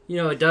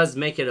it does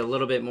make it a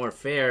little bit more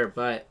fair,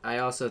 but I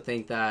also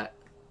think that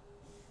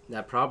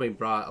probably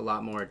brought a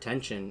lot more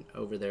attention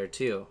over there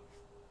too.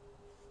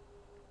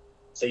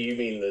 So you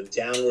mean the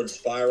downward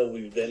spiral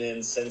we've been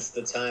in since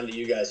the time that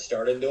you guys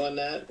started doing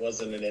that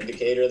wasn't an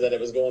indicator that it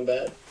was going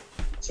bad?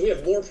 So we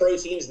have more pro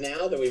teams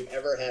now than we've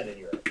ever had in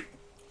Europe.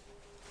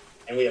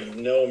 And we have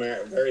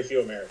very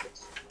few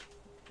Americans.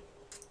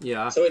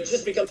 Yeah. So it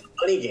just becomes a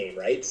money game,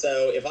 right?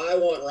 So if I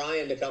want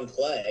Ryan to come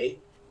play,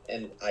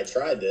 and I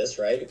tried this,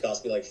 right? It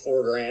cost me like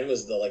 $4,000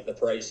 was the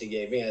price he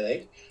gave me, I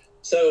think.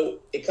 So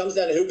it comes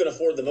down to who can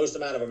afford the most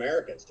amount of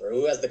Americans, or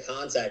who has the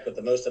contact with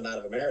the most amount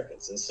of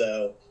Americans. And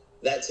so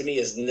that to me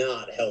is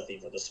not healthy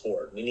for the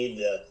sport. We need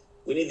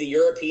the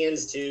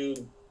Europeans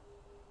to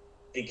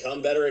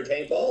become better at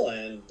paintball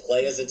and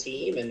play as a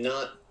team, and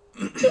not.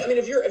 So I mean,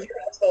 if you're a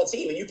basketball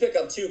team and you pick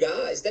up 2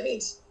 guys, that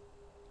means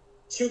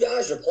 2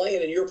 guys are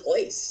playing in your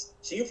place.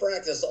 So you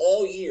practice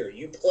all year.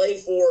 You play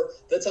for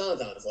the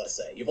Tauntauns, let's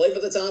say. You play for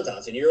the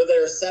Tauntauns, and you're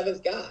their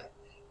 7th guy,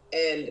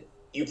 and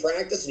you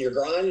practice and you're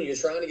grinding and you're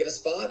trying to get a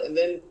spot, and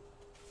then,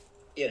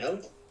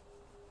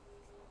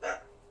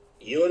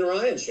 you and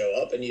Ryan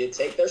show up and you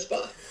take their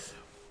spot.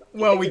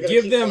 Well, we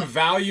give them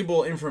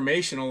valuable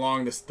information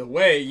along the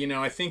way.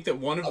 I think that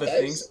one of the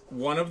things,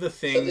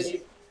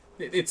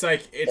 it's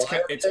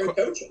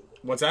coaching.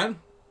 What's that?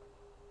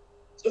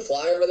 So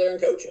fly over there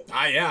and coach him.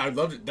 Yeah, I'd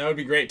love it. That would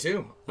be great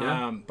too.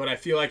 Yeah. But I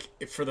feel like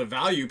for the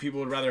value, people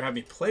would rather have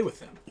me play with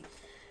them.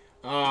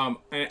 You're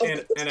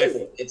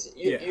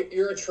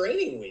a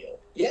training wheel.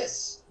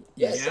 Yes.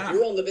 Yeah. If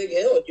you're on the big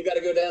hill and you got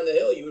to go down the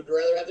hill, you would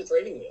rather have the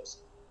training wheels.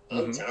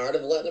 I'm tired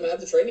of letting them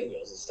have the training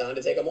wheels. It's time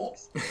to take them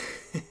off.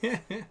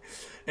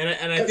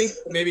 and I think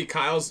maybe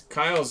Kyle's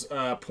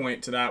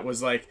point to that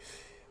was like,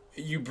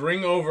 you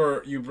bring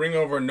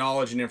over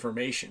knowledge and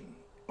information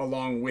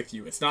along with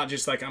you. It's not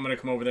just like, I'm going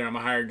to come over there, I'm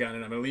a hired gun,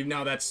 and I'm going to leave.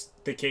 Now that's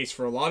the case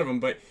for a lot of them,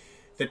 but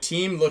the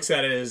team looks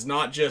at it as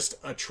not just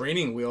a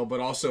training wheel, but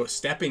also a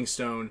stepping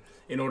stone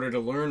in order to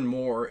learn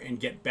more and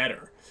get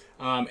better.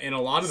 And a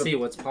lot of see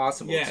what's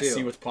possible. Yeah, too.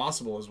 see what's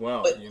possible as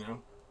well.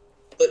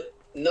 But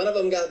none of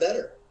them got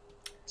better.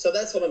 So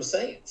that's what I'm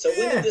saying. So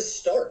when did this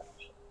start?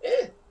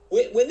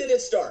 When did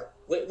it start?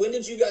 When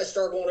did you guys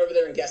start going over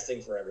there and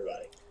guesting for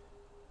everybody?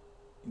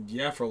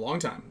 Yeah, for a long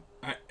time.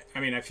 I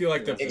mean, I feel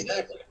like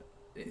exactly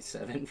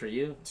 7 for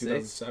you.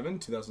 2007,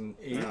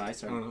 2008. No, I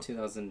started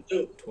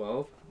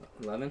 2012,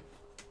 11.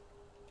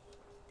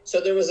 So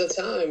there was a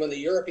time when the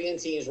European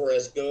teams were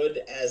as good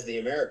as the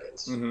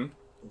Americans,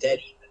 dead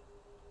even.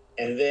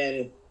 And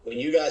then when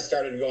you guys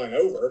started going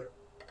over,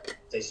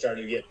 they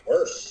started getting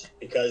worse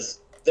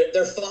because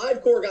their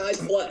 5 core guys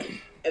play,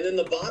 and then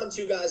the bottom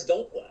 2 guys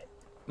don't play,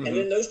 and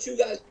then those 2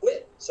 guys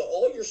quit. So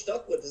all you're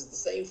stuck with is the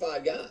same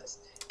 5 guys,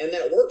 and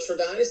that works for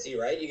Dynasty,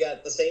 right? You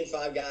got the same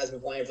 5 guys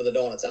been playing for the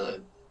dawn of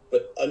time,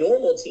 but a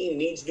normal team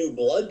needs new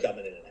blood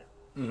coming in and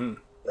out,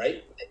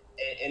 right?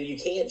 And you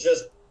can't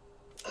just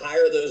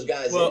hire those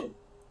guys in.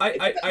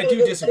 I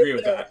do disagree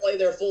with that. Play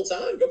there full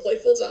time. Go play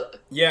full time.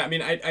 Yeah, I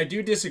mean, I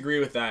do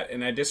disagree with that,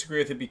 and I disagree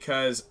with it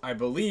because I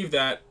believe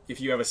that if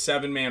you have a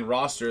 7-man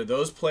roster,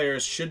 those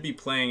players should be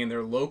playing in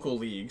their local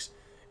leagues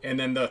and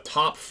then the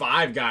top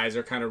 5 guys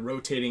are kind of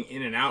rotating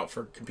in and out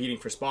for competing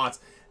for spots.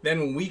 Then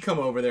when we come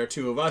over there,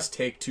 2 of us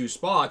take 2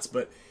 spots,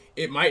 but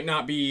it might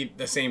not be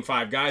the same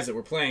 5 guys that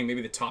we're playing.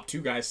 Maybe the top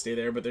 2 guys stay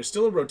there, but there's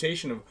still a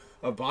rotation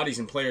of bodies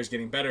and players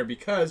getting better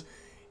because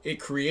it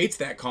creates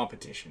that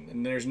competition.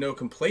 And there's no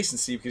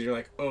complacency because you're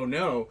like, oh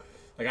no,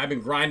 like I've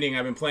been grinding,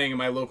 I've been playing in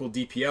my local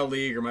DPL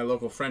league or my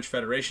local French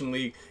Federation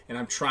league, and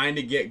I'm trying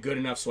to get good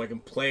enough so I can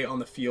play on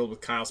the field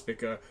with Kyle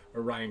Spick or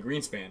Ryan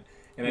Greenspan.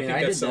 And I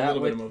think that's a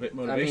little bit of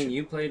motivation. I mean,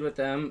 you played with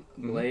them,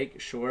 Blake,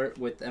 Short,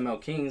 with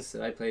ML Kings.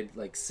 I played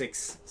like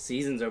 6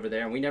 seasons over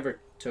there, and we never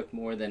took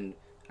more than,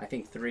 I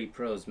think, 3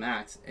 pros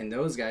max. And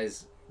those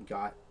guys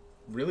got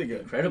really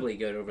good, incredibly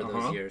good over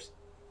those years.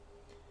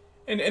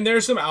 And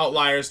there's some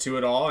outliers to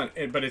it all,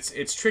 but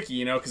it's tricky,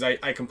 you know, because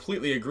I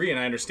completely agree, and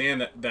I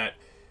understand that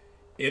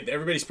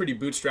everybody's pretty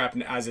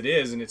bootstrapped as it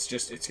is, and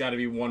it's got to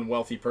be one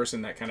wealthy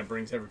person that kind of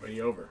brings everybody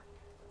over.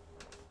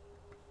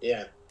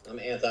 Yeah, I'm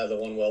anti the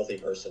one wealthy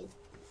person,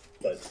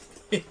 but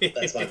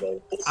that's my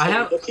goal.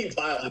 We'll keep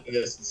piling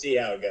this and see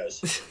how it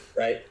goes,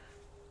 right?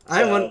 I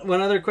have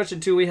one other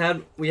question too. We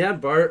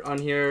had Bart on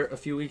here a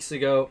few weeks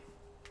ago,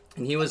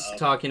 and he was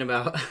talking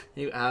about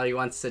how he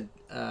wants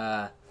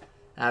to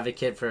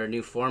advocate for a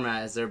new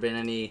format. Has there been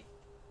any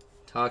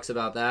talks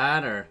about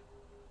that, or?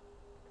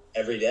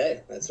 Every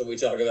day. That's what we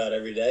talk about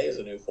every day is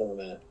a new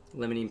format.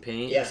 Limiting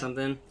paint or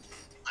something?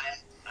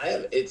 I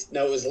have. It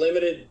was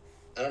limited.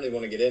 I don't even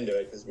want to get into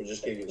it because we're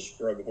just giving you the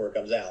stroke before it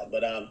comes out.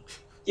 But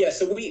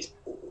so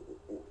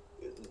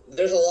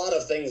there's a lot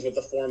of things with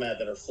the format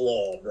that are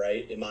flawed,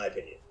 right? In my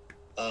opinion.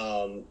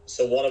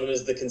 So one of them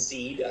is the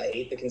concede. I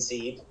hate the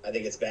concede. I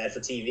think it's bad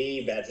for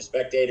TV, bad for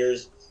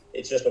spectators.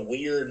 It's just a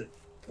weird.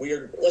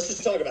 Let's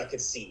just talk about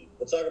concede.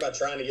 We'll talk about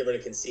trying to get rid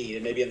of concede,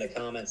 and maybe in the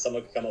comments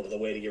someone could come up with a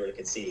way to get rid of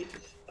concede.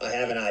 I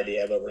have an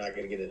idea, but we're not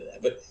going to get into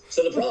that. But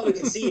so the problem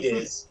with concede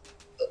is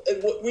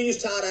we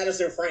use Todd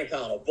Anderson and Frank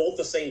Connell, both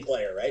the same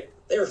player, right?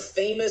 They were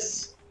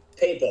famous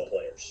paintball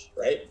players,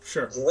 right?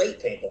 Sure. Great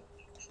paintball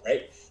players,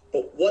 right?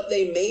 But what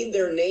they made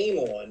their name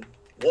on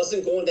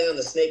wasn't going down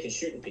the snake and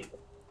shooting people.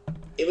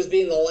 It was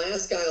being the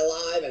last guy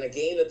alive in a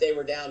game that they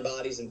were down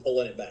bodies and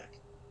pulling it back.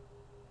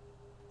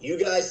 You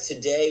guys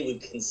today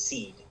would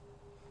concede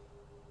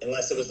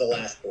unless it was the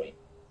last point.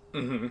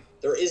 Mm-hmm.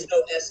 There is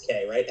no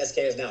SK, right? SK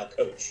is now a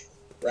coach,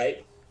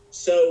 right?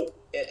 So,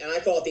 and I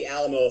call it the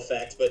Alamo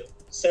effect, but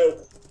so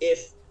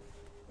if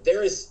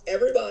there is,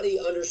 everybody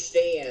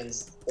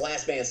understands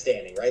last man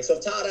standing, right? So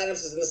if Todd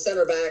Adams is in the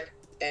center back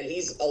and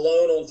he's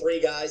alone on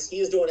 3 guys, he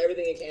is doing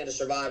everything he can to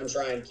survive and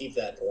try and keep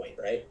that point,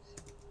 right?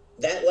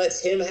 That lets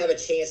him have a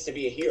chance to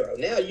be a hero.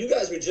 Now you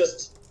guys would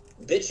just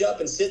bitch up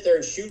and sit there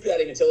and shoot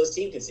at him until his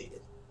team conceded.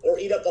 Or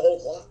eat up the whole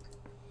clock.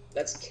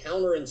 That's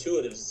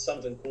counterintuitive. It's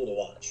something cool to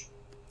watch.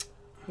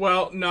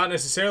 Well, not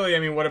necessarily. I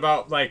mean, what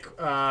about like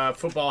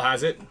football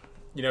has it?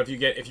 You know,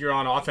 if you're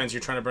on offense, you're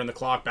trying to burn the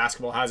clock.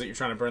 Basketball has it. You're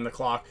trying to burn the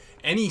clock.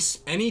 Any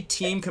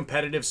team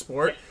competitive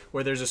sport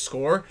where there's a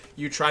score,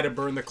 you try to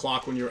burn the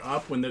clock when you're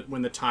up when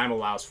the time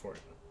allows for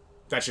it.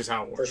 That's just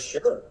how it works. For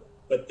sure.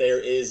 But there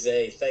is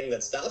a thing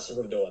that stops you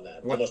from doing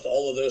that. What? Almost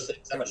all of those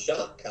things have a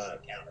shot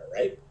counter,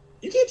 right?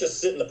 You can't just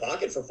sit in the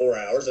pocket for 4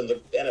 hours in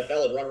the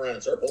NFL and run around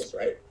in circles,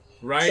 right?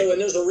 Right. So, and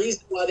there's a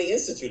reason why they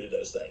instituted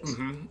those things.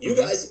 Mm-hmm. You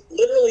guys,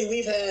 literally,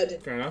 we've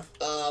had. Fair enough.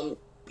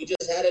 We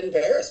just had it in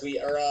Paris. We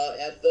are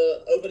at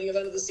the opening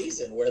event of the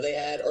season where they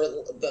had, or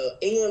the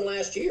England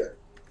last year,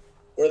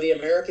 where the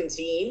American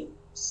team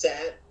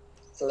sat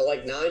for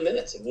like 9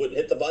 minutes and wouldn't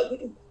hit the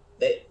button.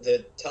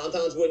 The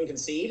Tauntauns wouldn't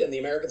concede, and the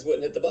Americans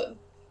wouldn't hit the button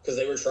because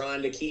they were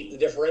trying to keep the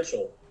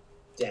differential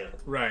down.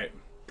 Right.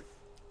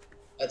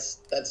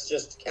 That's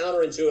just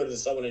counterintuitive to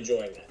someone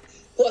enjoying that.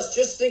 Plus,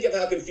 just think of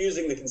how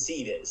confusing the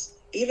concede is.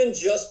 Even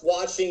just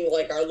watching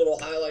like our little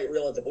highlight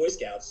reel at the Boy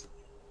Scouts,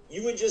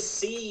 you would just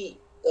see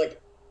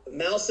like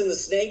mouse and the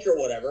snake or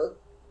whatever,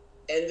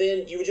 and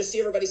then you would just see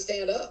everybody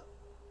stand up.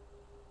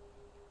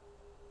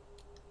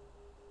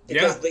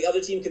 Because the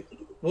other team could.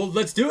 Well,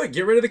 let's do it.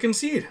 Get rid of the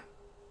concede.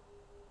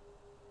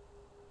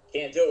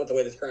 Can't do it with the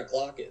way the current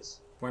clock is.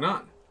 Why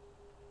not?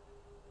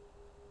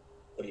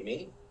 What do you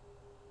mean?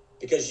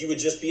 Because you would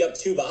just be up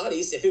 2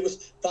 bodies. If it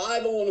was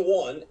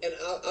 5-on-1, and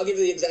I'll give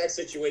you the exact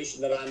situation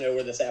that I know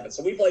where this happened.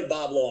 So we played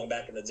Bob Long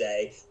back in the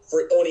day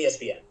on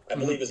ESPN. I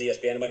believe it was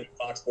ESPN. It might be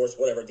Fox Sports,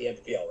 whatever, at the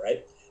NPPL,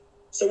 right?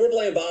 So we're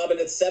playing Bob, and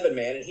it's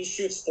 7-man, and he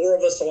shoots 4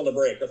 of us on the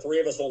break, or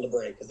 3 of us on the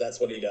break, because that's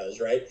what he does,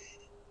 right?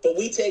 But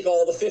we take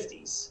all the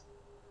 50s.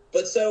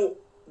 But so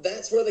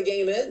that's where the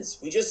game ends.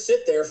 We just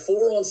sit there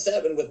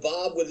 4-on-7 with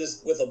Bob with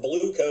a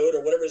blue code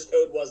or whatever his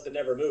code was to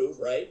never move,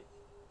 right?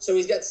 So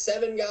he's got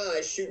 7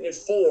 guys shooting at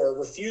 4,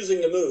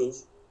 refusing to move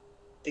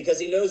because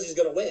he knows he's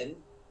going to win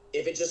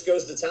if it just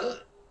goes to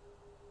time.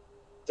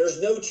 There's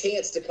no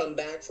chance to come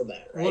back from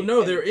that, right? Well,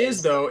 no, there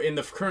is, though, in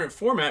the current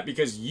format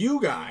because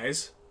you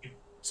guys...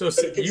 So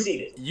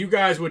you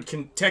guys would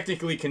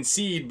technically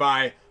concede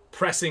by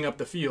pressing up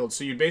the field.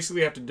 So you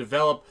basically have to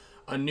develop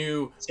a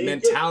new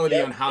mentality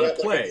on how to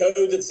play. Like a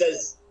code that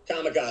says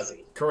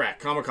kamikaze.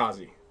 Correct,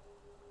 kamikaze.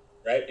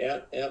 Right?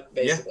 Yeah,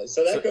 basically.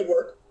 So that could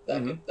work.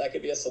 That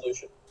could be a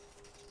solution.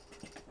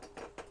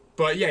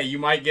 But yeah, you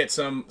might get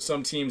some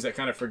teams that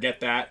kind of forget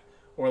that,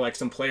 or like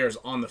some players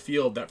on the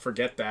field that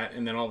forget that,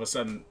 and then all of a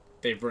sudden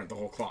they've burnt the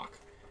whole clock,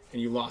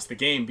 and you lost the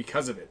game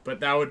because of it.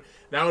 But that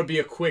would be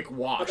a quick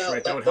wash,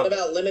 right? That would help. What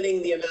about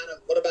limiting the amount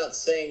of? What about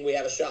saying we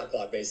have a shot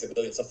clock?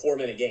 Basically, it's a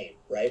 4-minute game,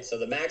 right? So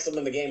the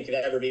maximum the game could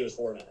ever be was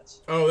 4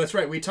 minutes. Oh, that's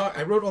right.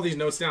 I wrote all these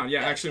notes down.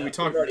 Yeah, actually, we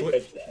talked.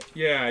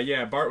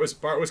 Yeah. Bart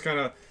was kind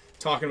of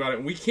talking about it,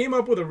 and we came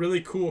up with a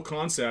really cool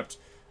concept.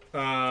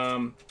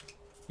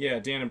 Yeah,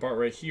 Dan and Bart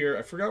right here.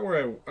 I forgot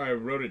where I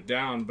wrote it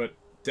down, but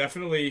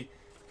definitely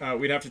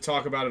we'd have to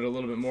talk about it a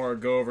little bit more,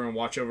 go over and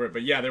watch over it.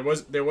 But yeah,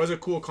 there was a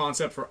cool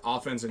concept for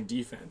offense and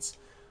defense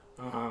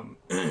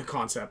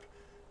concept.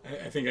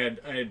 I think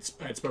I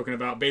had spoken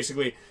about.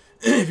 Basically,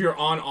 if you're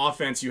on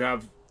offense, you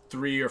have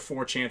 3 or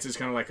 4 chances,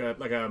 kind of like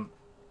a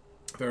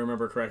if I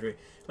remember correctly,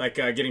 like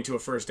getting to a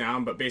first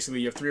down. But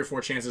basically, you have 3 or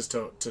 4 chances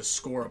to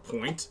score a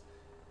point,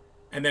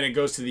 and then it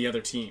goes to the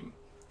other team.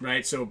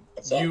 Right, so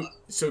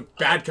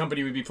Bad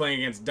Company would be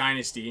playing against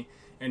Dynasty,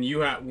 and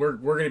we're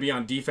going to be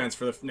on defense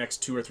for the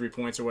next 2 or 3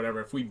 points or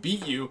whatever. If we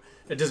beat you,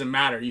 it doesn't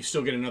matter. You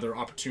still get another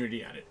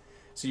opportunity at it.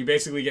 So you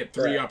basically get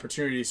 3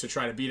 opportunities to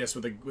try to beat us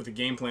with a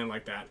game plan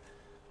like that.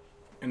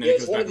 And then it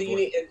goes one back of the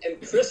unique.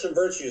 And Chris from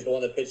Virtue is the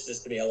one that pitched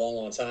this to me a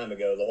long time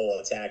ago. The whole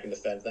attack and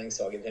defend thing.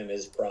 So I'll give him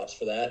his props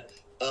for that.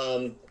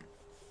 And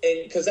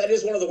because that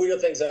is one of the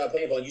weird things about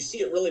paintball, and you see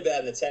it really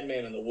bad in the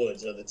 10-man in the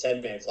woods or the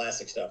 10-man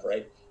classic stuff,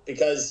 right?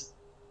 Because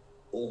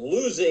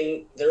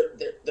losing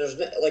there's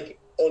like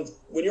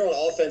when you're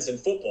on offense in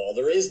football,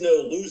 there is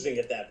no losing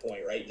at that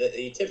point, right?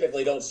 You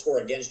typically don't score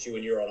against you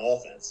when you're on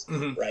offense,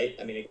 right?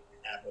 I mean, it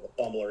can happen with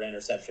a fumble or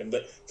interception,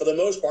 but for the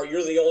most part,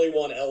 you're the only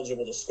one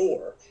eligible to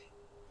score,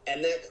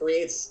 and that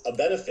creates a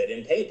benefit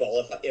in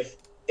paintball. If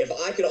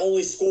I could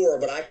only score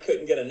but I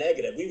couldn't get a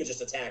negative, we would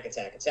just attack,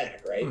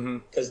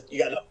 right? Because you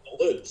got nothing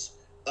to lose,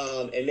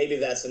 and maybe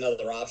that's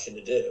another option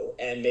to do,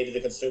 and maybe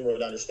the consumer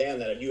would understand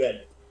that if you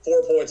had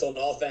 4 points on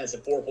offense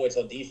and 4 points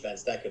on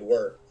defense, that could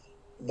work.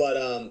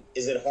 But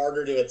is it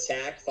harder to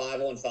attack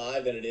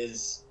 5-on-5 than it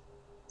is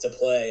to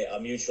play a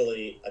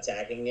mutually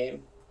attacking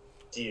game?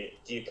 Do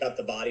you cut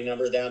the body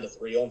numbers down to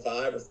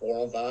 3-on-5 or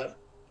 4-on-5?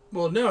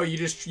 Well, no, you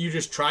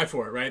just try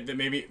for it, right? That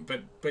maybe,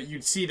 but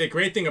you'd see the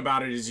great thing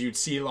about it is you'd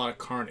see a lot of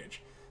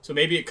carnage. So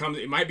maybe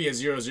it might be a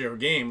 0-0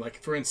 game.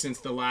 Like for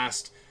instance, the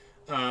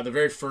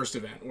very first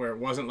event where it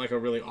wasn't like a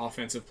really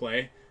offensive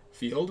play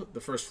field, the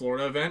first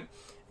Florida event.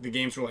 The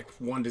games were like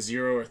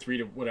 1-0 or 3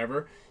 to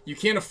whatever. You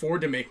can't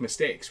afford to make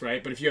mistakes,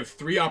 right? But if you have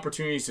 3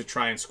 opportunities to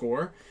try and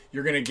score,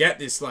 you're gonna get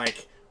this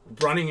like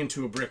running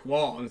into a brick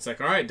wall, and it's like,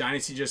 all right,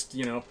 Dynasty just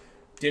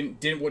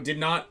did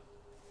not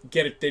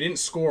get it. They didn't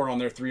score on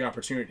their 3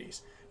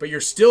 opportunities, but you're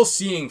still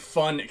seeing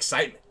fun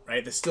excitement,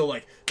 right? There's still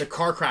like the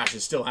car crash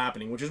is still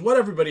happening, which is what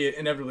everybody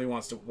inevitably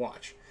wants to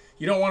watch.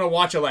 You don't want to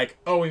watch it like,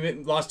 oh, we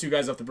lost 2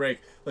 guys off the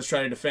break, let's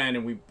try to defend,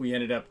 and we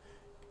ended up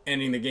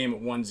ending the game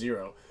at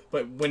 1-0.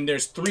 But when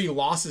there's 3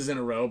 losses in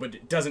a row, but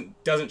it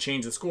doesn't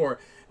change the score,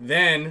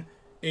 then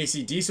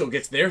AC Diesel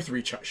gets their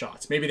 3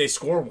 shots. Maybe they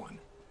score 1.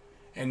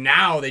 And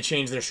now they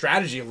change their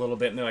strategy a little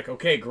bit, and they're like,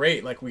 okay,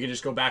 great. Like, we can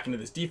just go back into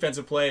this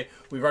defensive play.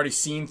 We've already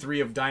seen 3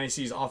 of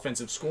Dynasty's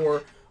offensive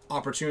score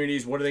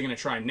opportunities. What are they going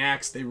to try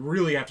next? They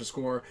really have to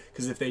score,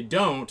 because if they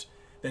don't,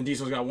 then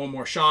Diesel's got 1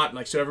 more shot.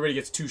 Like, so everybody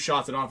gets 2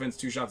 shots at offense,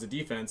 2 shots at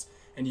defense,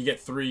 and you get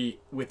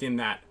 3 within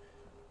that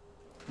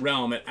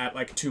realm at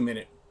like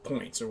 2-minute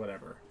points or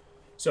whatever.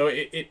 So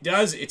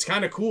it's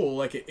kind of cool.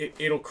 Like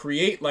it'll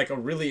create like a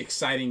really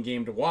exciting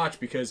game to watch,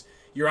 because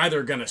you're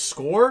either going to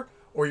score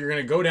or you're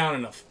going to go down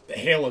in a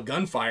hail of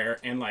gunfire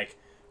and like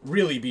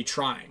really be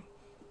trying.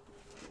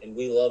 And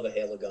we love a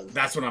hail of gunfire.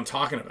 That's what I'm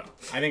talking about.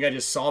 I think I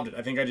just solved it.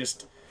 I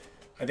just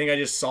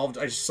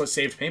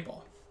saved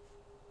paintball.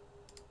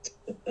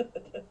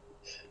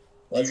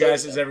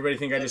 Does everybody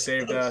think I just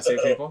saved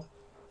paintball?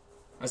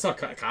 I saw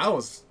Kyle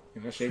was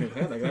shaking his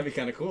head. Like, that'd be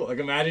kind of cool. Like,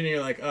 imagine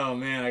you're like, oh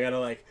man,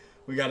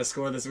 we got to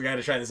score this. We got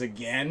to try this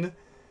again.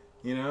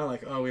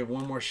 Like, oh, we have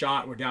 1 more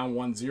shot. We're down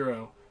 1-0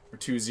 or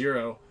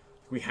 2-0.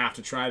 We have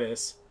to try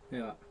this.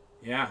 Yeah.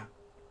 Yeah.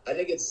 I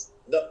think it's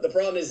the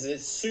problem is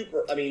it's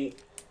super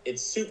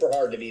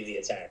hard to be the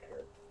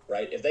attacker,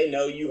 right? If they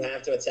know you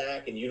have to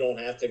attack and you don't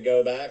have to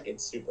go back,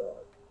 it's super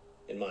hard,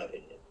 in my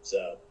opinion.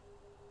 So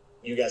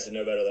you guys would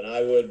know better than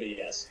I would, but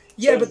yes.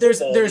 Yeah, but there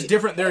are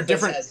different.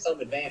 Has some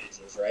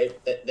advantages, right?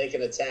 That they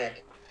can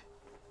attack.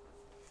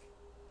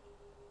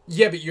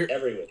 Yeah, but you're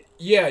everywhere.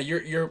 Yeah,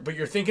 you're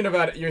thinking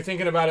about it. You're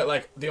thinking about it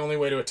like the only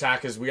way to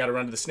attack is we got to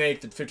run to the snake,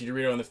 the 50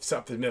 Dorito, and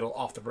up the middle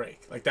off the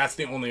break. Like that's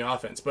the only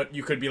offense. But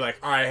you could be like,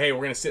 all right, hey,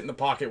 we're gonna sit in the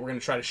pocket. We're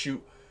gonna try to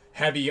shoot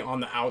heavy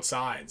on the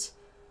outsides,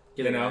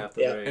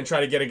 and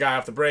try to get a guy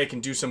off the break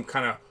and do some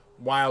kind of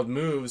wild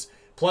moves.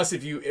 Plus,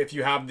 if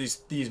you have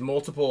these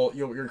multiple,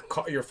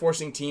 you're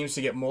forcing teams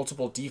to get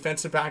multiple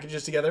defensive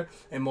packages together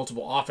and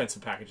multiple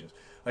offensive packages.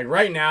 Like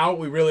right now,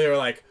 we really are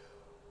like,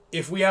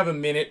 if we have a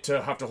minute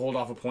to have to hold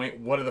off a point,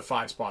 what are the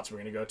 5 spots we're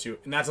going to go to?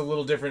 And that's a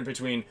little different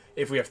between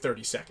if we have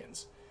 30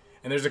 seconds.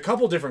 And there's a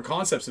couple different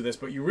concepts of this,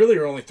 but you really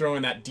are only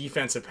throwing that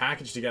defensive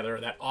package together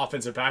or that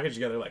offensive package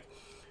together like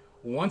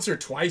once or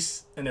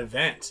twice an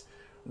event,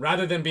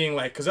 rather than being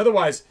like, because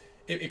otherwise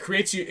it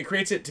creates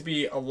it to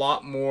be a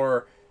lot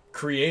more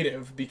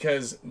creative,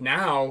 because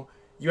now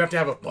you have to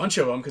have a bunch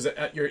of them because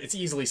it's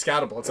easily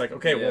scoutable. It's like,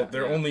 okay, well,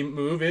 their only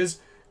move is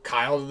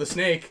Kyle to the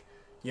snake,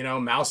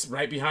 mouse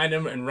right behind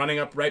him and running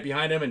up right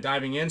behind him and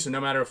diving in. So no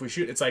matter if we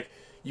shoot, it's like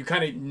you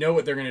kind of know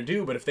what they're going to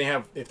do. But if they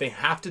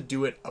have to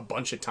do it a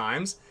bunch of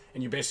times,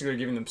 and you basically are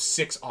giving them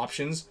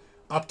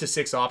up to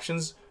six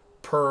options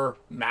per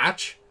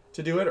match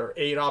to do it, or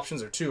 8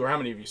 options or 2, or how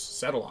many of you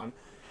settle on,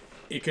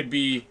 it could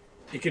be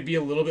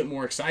a little bit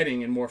more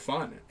exciting and more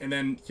fun. And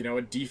then,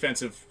 a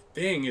defensive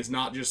thing is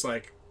not just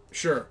like,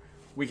 sure,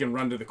 we can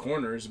run to the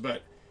corners,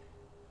 but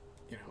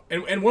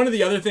and one of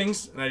the other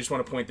things, and I just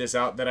want to point this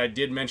out, that I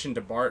did mention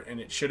to Bart, and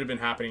it should have been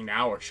happening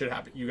now, or should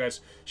happen, you guys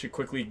should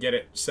quickly get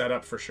it set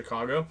up for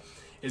Chicago,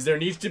 is there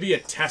needs to be a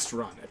test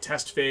run, a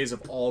test phase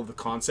of all of the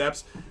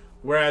concepts.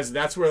 Whereas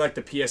that's where like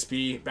the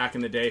PSP back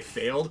in the day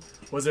failed,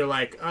 was they're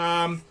like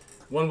 1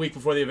 week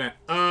before the event,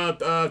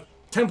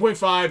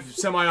 10.5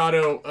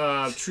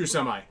 semi-auto true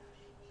semi.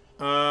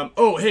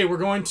 Oh, hey, we're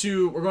going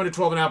to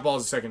 12.5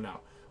 balls a second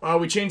now.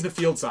 We changed the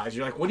field size.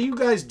 You're like, what are you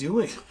guys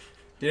doing?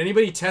 Did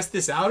anybody test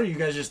this out, or are you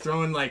guys just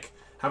throwing, like,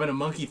 having a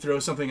monkey throw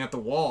something at the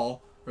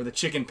wall, or the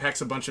chicken pecks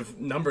a bunch of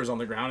numbers on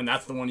the ground, and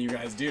that's the one you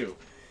guys do?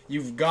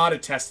 You've got to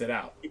test it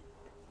out.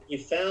 You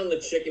found the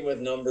chicken with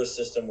numbers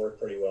system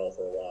worked pretty well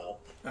for a while.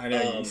 I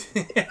know.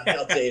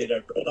 Outdated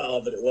after a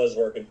while, but it was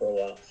working for a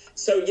while.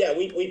 So, yeah,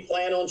 we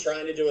plan on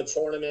trying to do a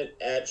tournament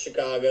at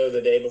Chicago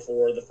the day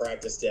before the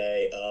practice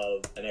day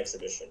of an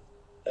exhibition.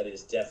 That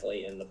is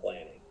definitely in the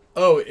planning.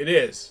 Oh, it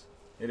is.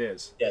 It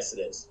is. Yes, it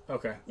is.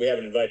 Okay. We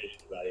haven't invited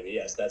anybody, but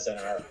yes, that's in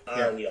our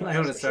wheelhouse. I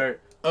want to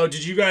start. Oh,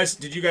 did you guys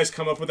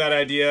come up with that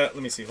idea?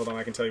 Let me see. Hold on,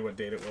 I can tell you what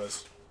date it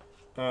was.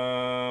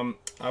 I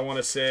want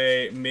to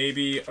say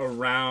maybe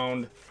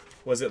around,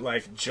 was it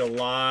like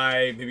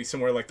July, maybe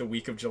somewhere like the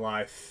week of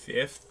July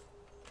 5th?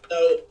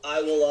 So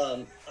I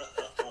will.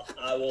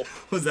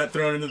 Was that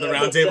thrown into the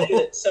round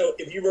table? So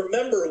if you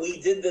remember, we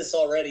did this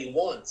already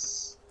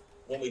once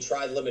when we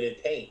tried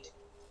limited paint.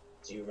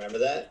 Do you remember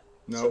that?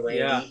 No. So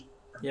Randy,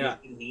 Yeah.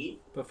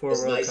 Before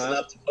was World nice Cup.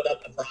 enough to put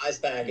up the prize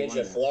package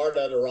at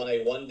Florida to run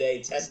a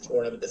one-day test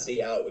tournament to see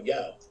how it would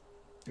go.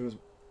 It was.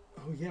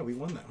 Oh yeah, we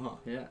won that, huh?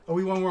 Yeah. Oh,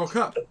 we won World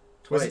Cup.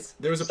 Twice.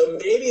 There was a. So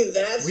maybe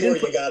that's where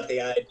you got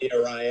the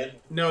idea, Ryan.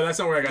 No, that's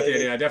not where I got the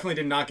idea. I definitely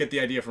did not get the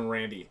idea from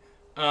Randy.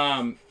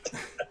 I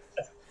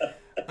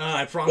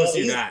promise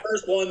you that. He's the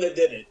first one that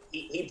did it.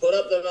 He put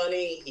up the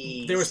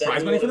money. There was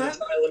prize money for that?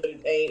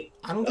 Paint.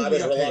 I don't think we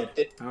got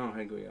paid. I don't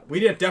think we got. We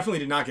definitely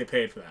did not get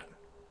paid for that.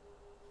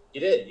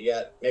 You did.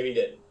 Maybe you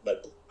didn't,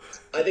 but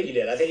I think you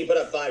did. I think he put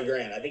up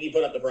 $5,000. I think he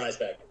put up the prize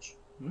package.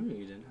 Maybe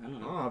you didn't. I don't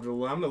know.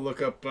 Oh, I'm gonna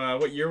look up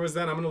what year was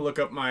that. I'm gonna look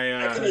up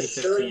my. I can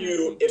assure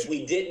you, if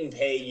we didn't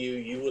pay you,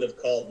 you would have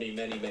called me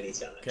many, many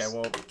times. Okay,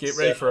 well, get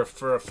ready for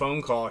a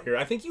phone call here.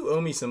 I think you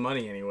owe me some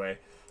money anyway.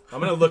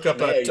 I'm gonna look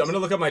up. I'm gonna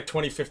look up my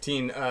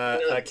 2015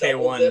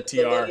 K1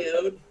 TR.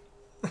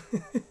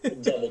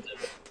 Double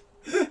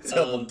dipping.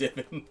 Double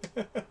dipping.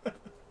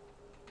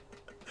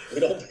 We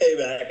don't pay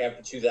back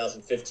after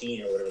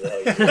 2015 or whatever the hell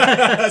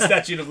you do.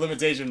 Statute of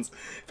limitations,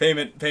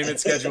 payment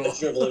schedule.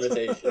 Statute of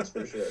limitations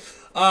for sure.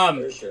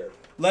 For sure.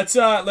 Let's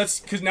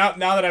because now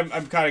that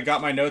I'm kind of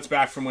got my notes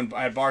back from when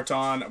I had Bart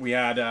on, we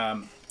had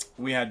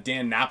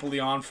Dan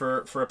Napoli on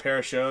for a pair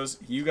of shows.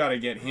 You got to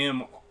get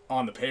him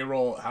on the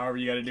payroll. However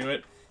you got to do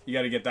it, you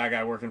got to get that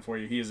guy working for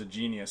you. He is a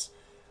genius.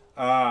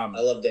 I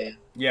love Dan.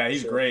 Yeah,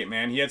 he's great,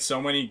 man. He had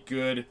so many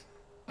good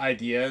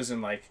ideas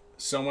and like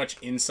so much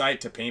insight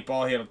to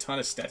paintball. He had a ton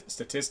of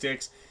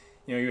statistics.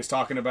 He was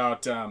talking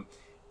about.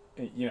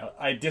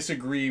 I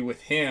disagree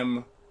with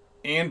him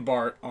and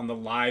Bart on the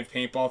live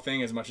paintball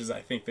thing as much as I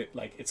think that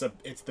like it's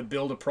the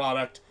build a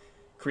product,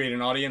 create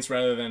an audience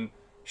rather than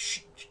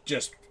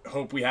just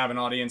hope we have an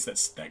audience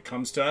that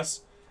comes to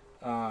us.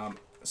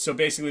 So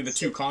basically, the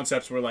two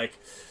concepts were like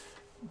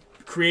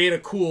create a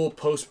cool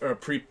post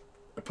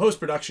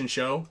production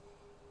show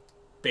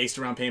based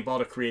around paintball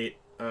to create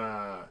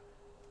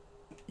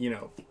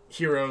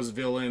heroes,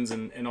 villains,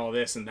 and all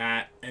this and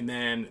that. And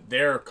then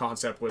their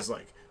concept was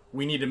like,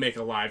 we need to make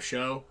a live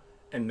show,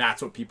 and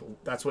that's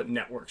what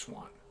networks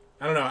want.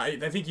 I don't know.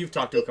 I think you've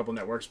talked to a couple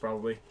networks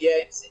probably.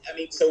 Yeah, I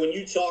mean, so when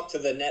you talk to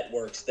the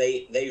networks,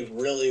 they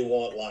really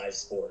want live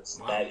sports.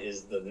 Wow. That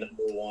is the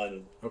number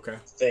one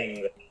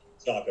thing that they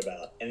talk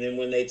about. And then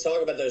when they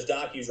talk about those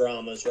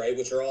docudramas, right,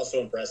 which are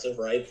also impressive,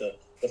 right?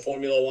 The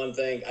Formula One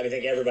thing, I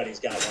think everybody's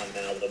got one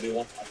now. There'll be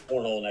one on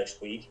cornhole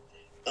next week.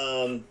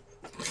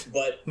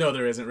 But no,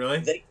 there isn't really.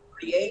 They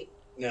create.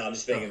 No, I'm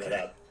just making that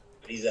up.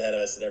 He's ahead of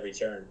us at every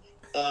turn.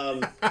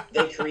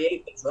 They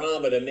create the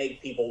drama to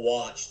make people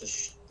watch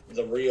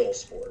the real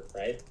sport,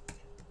 right?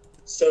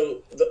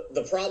 So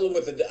the problem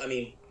with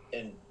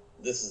and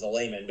this is a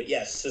layman, but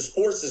yes, so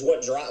sports is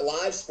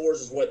live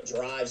sports is what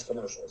drives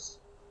commercials.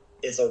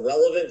 It's a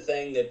relevant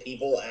thing that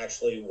people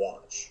actually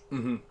watch.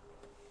 Mm-hmm.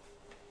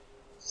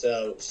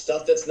 So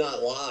stuff that's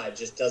not live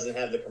just doesn't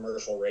have the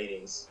commercial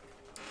ratings.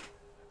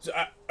 So,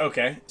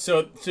 okay,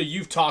 so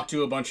you've talked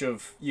to a bunch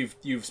of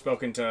you've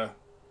spoken to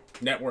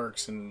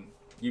networks and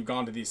you've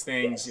gone to these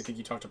things. Yes. I think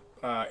you talked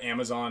to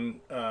Amazon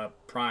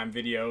Prime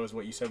Video is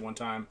what you said one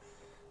time.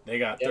 They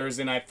got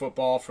Thursday Night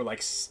Football for like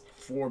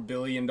 $4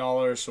 billion.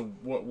 So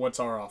what's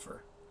our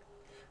offer?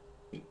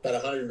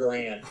 About $100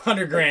 grand.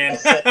 $100,000.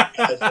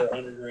 For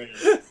 $100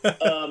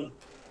 grand.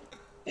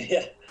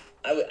 Yeah,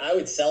 I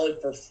would sell it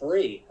for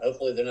free.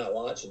 Hopefully they're not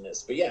watching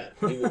this, but yeah,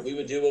 we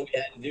would do what we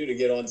had to do to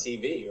get on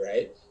TV,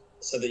 right?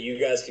 So that you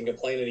guys can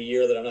complain in a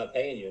year that I'm not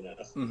paying you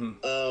enough.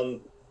 Mm-hmm.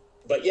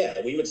 But yeah,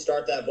 we would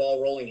start that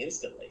ball rolling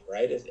instantly,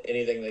 right? If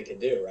anything they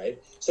could do,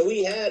 right? So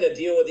we had a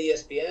deal with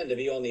ESPN to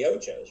be on the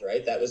Ochos,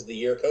 right? That was the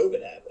year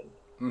COVID happened.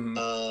 Mm-hmm.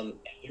 And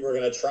we were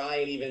going to try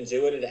and even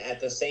do it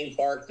at the same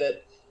park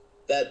that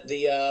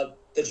the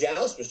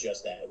Joust was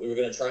just at. We were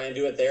going to try and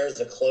do it there as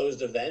a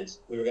closed event.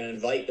 We were going to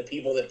invite the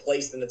people that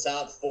placed in the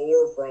top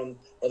 4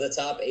 or the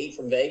top 8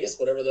 from Vegas,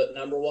 whatever the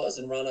number was,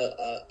 and run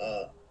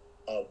a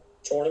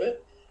tournament.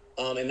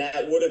 And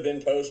that would have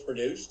been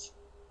post-produced.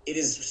 It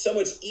is so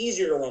much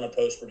easier to run a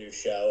post-produced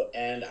show,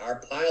 and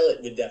our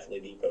pilot would definitely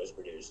be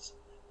post-produced.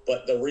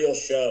 But the real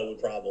show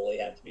would probably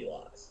have to be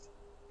live.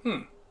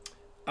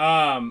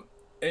 Man,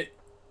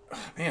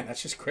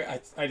 that's just crazy.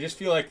 I just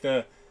feel like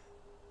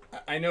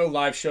I know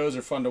live shows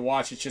are fun to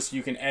watch. It's just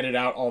you can edit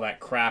out all that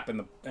crap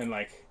and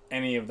like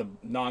any of the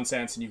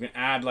nonsense, and you can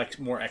add like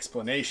more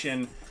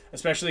explanation,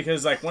 especially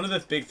because like one of the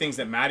big things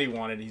that Matty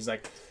wanted, he's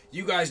like,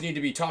 you guys need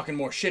to be talking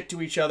more shit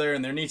to each other,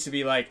 and there needs to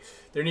be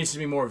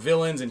more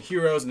villains and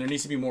heroes, and there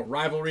needs to be more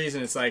rivalries.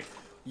 And it's like,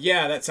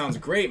 yeah, that sounds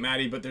great,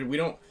 Matty, but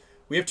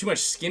we have too much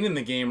skin in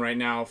the game right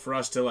now for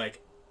us to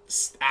like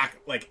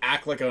act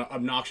like an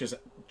obnoxious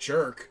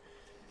jerk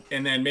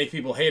and then make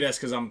people hate us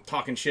because I'm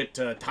talking shit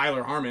to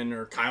Tyler Harmon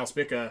or Kyle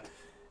Spick.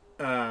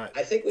 I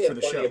think we have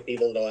plenty of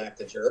people that'll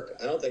act a jerk.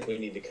 I don't think we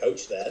need to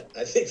coach that.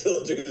 I think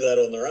they'll do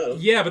that on their own.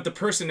 Yeah, but the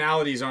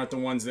personalities aren't the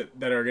ones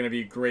that are going to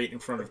be great in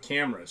front of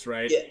cameras,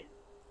 right? Yeah.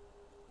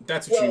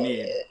 That's what you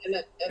need. And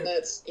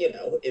that's,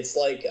 it's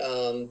like,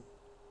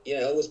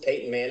 was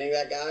Peyton Manning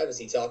that guy? Was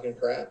he talking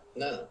crap?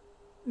 No.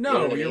 No, you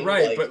know what you're I mean?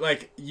 right, Like, but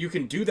like you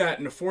can do that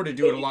and afford to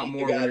do it a lot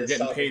more when you're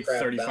getting paid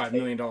 $35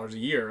 million a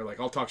year. Like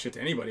I'll talk shit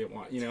to anybody I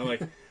want,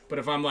 like. But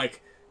if I'm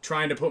like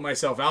trying to put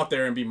myself out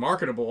there and be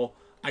marketable,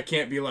 I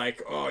can't be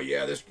like, oh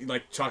yeah, this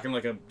like talking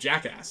like a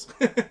jackass.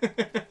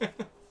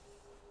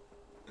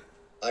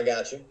 I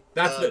got you.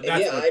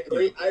 I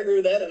agree. I agree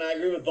with that, and I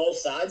agree with both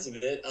sides of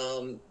it.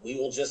 We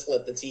will just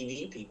let the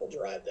TV people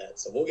drive that,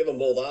 so we'll give them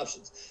both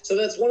options. So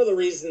that's one of the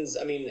reasons.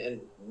 I mean, and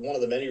one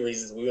of the many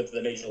reasons we went to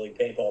the Major League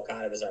Paintball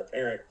kind of as our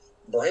parent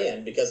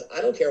brand, because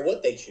I don't care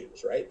what they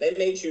choose. Right? They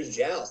may choose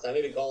Joust. I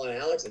may be calling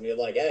Alex and be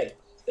like, hey,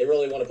 they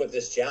really want to put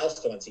this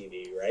Joust on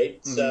TV,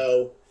 right? Mm-hmm.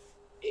 So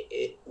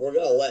we're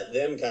gonna let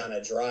them kind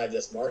of drive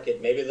this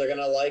market. Maybe they're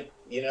gonna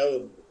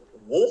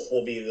Wolf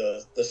will be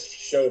the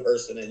show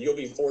person, and you'll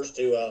be forced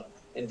to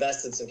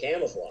invest in some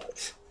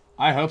camouflage.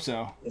 I hope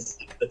so. It's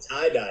the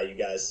tie-dye you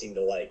guys seem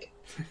to like.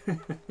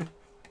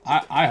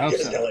 I hope so.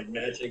 You guys got like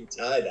matching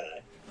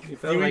tie-dye.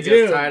 We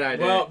do.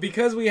 Well,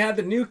 because we had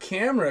the new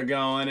camera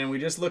going and we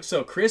just look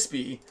so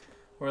crispy,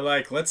 we're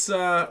like, let's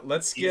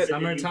get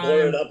summertime.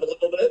 Blur it up a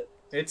little bit.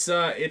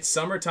 It's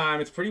summertime.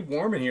 It's pretty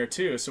warm in here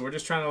too, so we're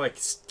just trying to like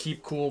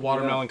keep cool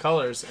watermelon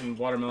colors and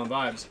watermelon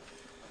vibes.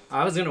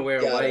 I was gonna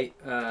wear a white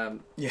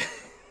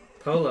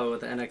polo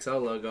with the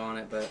NXO logo on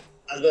it, but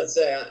I was about to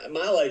say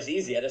my life's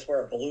easy. I just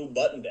wear a blue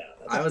button down.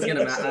 I was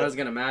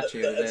gonna match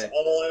you. That's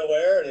all I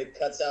wear, and it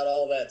cuts out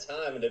all that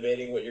time in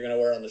debating what you're gonna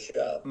wear on the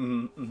show.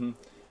 Mm-hmm.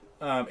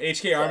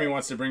 HK Army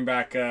wants to bring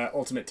back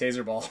Ultimate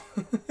Taser Ball.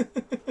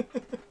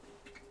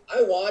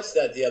 I watched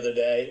that the other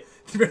day.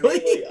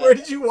 Really? Where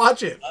did you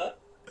watch it?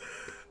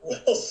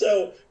 Well,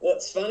 so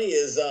what's funny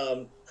is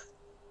I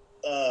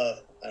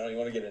don't even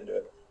want to get into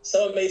it.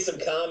 Someone made some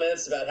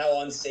comments about how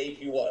unsafe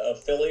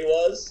Philly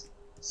was,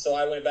 so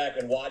I went back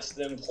and watched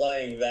them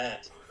playing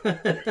that.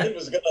 It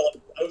was going to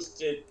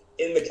post it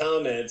in the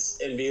comments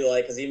and be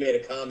like, because he made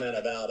a comment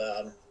about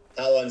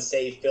how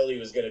unsafe Philly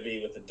was going to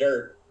be with the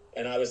dirt,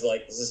 and I was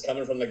like, this is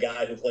coming from the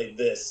guy who played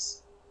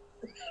this.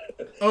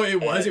 Oh,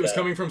 it was? It was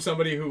coming from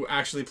somebody who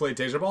actually played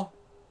Taser Ball?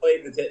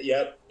 Played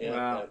Yep.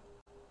 Wow. Yep.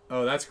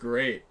 Oh, that's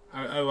great.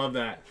 I love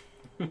that.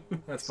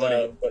 That's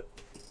funny. But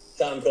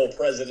Tom Cole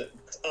president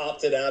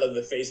opted out of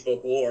the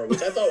Facebook war,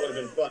 which I thought would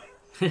have been fun.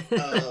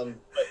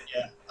 But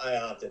yeah, I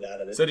opted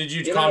out of it. So did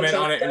you comment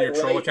on it in your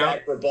troll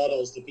account?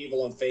 Rebuttals to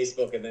people on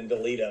Facebook and then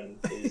delete them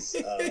is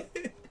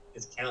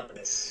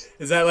countless.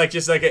 Is that like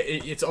just like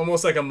it's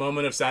almost like a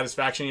moment of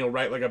satisfaction? You'll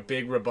write like a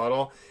big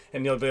rebuttal,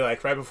 and you'll be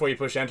like, right before you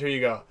push enter,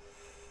 you go,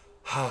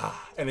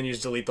 and then you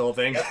just delete the whole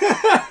thing.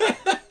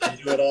 I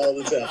do it all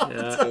the time.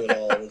 Yeah. I do it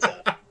all the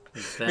time.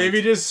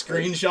 Maybe just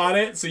screenshot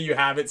it so you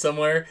have it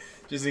somewhere,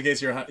 just in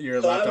case your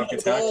laptop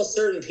gets hacked. I will call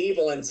certain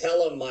people and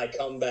tell them my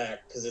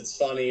comeback because it's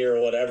funny or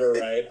whatever,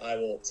 right? I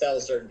will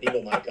tell certain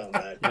people my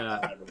comeback. Yeah.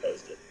 I never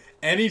post it.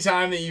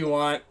 Anytime that you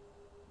want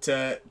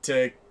to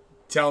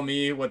tell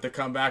me what the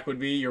comeback would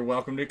be, you're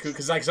welcome to.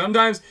 Because like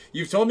sometimes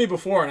you've told me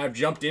before, and I've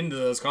jumped into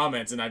those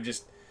comments, and I've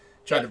just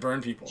tried to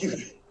burn people.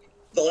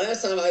 The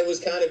last time I was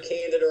kind of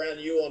candid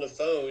around you on the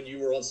phone, you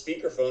were on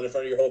speakerphone in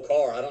front of your whole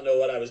car. I don't know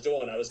what I was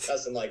doing. I was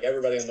cussing like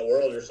everybody in the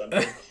world or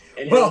something.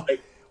 And well,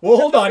 like,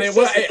 hold on. I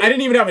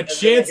didn't even have a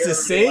chance to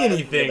say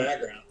anything.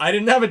 I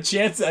didn't have a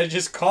chance. I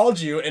just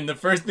called you, and the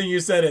first thing you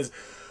said is,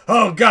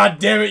 "Oh God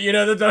damn it!" You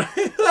know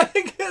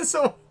like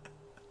so.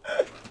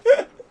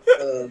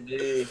 Oh,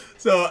 dude.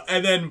 So,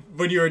 and then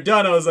when you were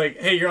done, I was like,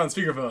 "Hey, you're on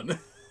speakerphone."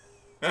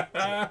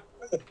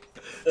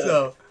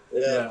 So,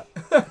 yeah.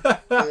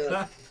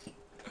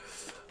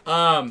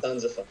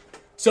 Tons of fun.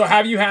 So,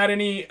 have you had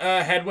any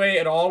headway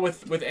at all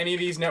with any of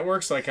these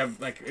networks?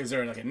 Is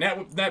there like a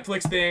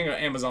Netflix thing or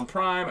Amazon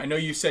Prime? I know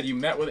you said you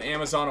met with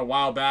Amazon a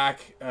while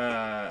back.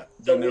 Then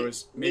there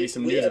was maybe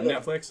some news of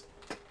Netflix.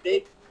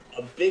 A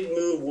big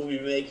move we'll be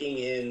making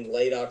in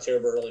late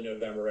October, early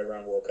November, right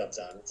around World Cup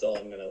time. That's all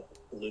I'm going to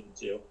allude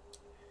to.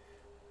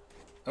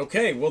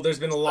 Okay, well, there's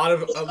been a lot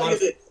of.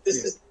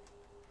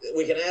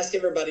 We can ask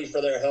everybody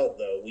for their help,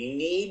 though. We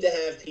need to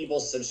have people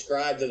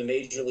subscribe to the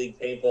Major League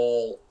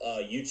Paintball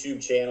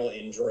YouTube channel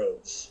in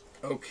droves.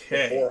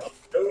 Okay. Before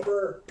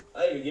October,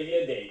 I can give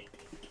you a date.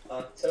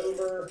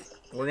 October.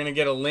 We're gonna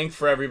get a link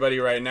for everybody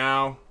right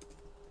now.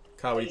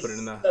 Kyle, will you put it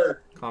in the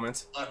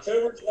comments?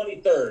 October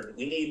 23rd.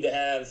 We need to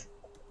have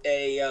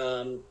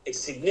a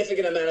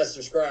significant amount of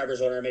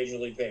subscribers on our Major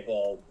League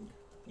Paintball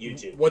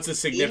YouTube. What's a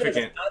significant?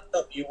 Even if it's not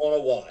something you want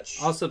to watch.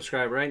 I'll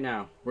subscribe right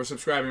now. We're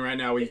subscribing right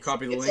now. Will you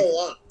copy the link? It's a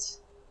lot.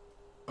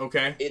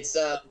 Okay. It's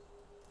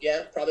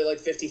probably like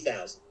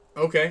 50,000.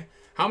 Okay.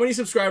 How many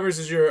subscribers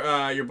does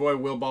your boy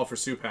Will Ball for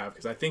Soup have?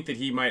 Because I think that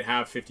he might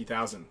have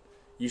 50,000.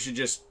 You should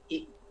just.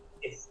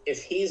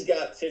 If he's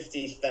got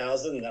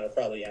 50,000, that'll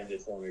probably end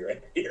it for me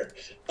right here.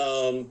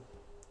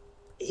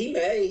 He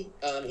may.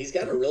 He's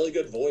got a really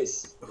good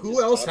voice.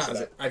 Who else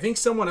has it? I think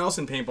someone else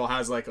in paintball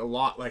has like a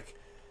lot. Like.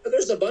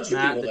 There's a bunch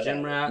of people that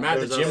have Rat. Matt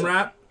the Gym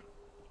Rat.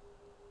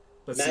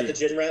 Matt the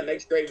Gym Rat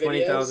makes great videos.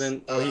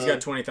 20,000. Oh, he's got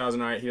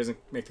 20,000. All right, he doesn't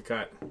make the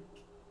cut.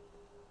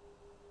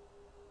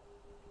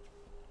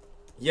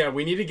 Yeah,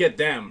 we need to get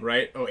them,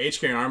 right? Oh,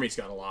 HK Army's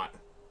got a lot.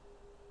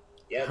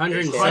 Yeah,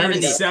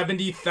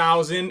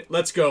 170,000.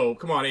 Let's go.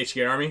 Come on,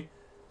 HK Army.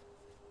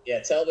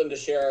 Yeah, tell them to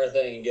share our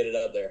thing and get it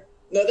up there.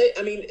 No,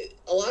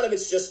 a lot of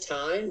it's just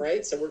time,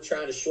 right? So we're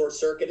trying to short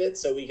circuit it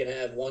so we can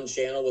have one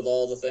channel with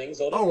all the things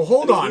on it. Oh,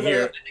 hold on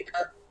here.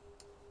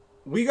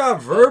 We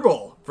got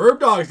Verbal.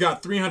 Verb Dog's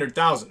got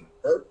 300,000.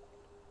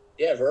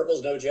 Yeah,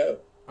 Verbal's no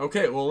joke.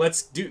 Okay, well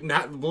let's get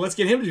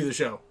him to do the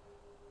show.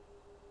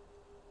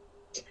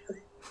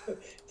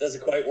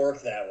 Doesn't quite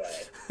work that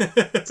way.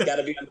 It's got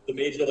to be under the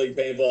Major League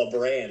Paintball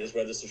brand is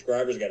where the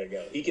subscribers got to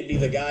go. He could be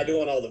the guy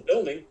doing all the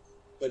filming,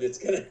 but it's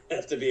gonna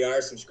have to be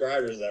our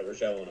subscribers that we're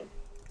showing them.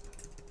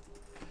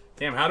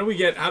 Damn, how do we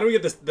get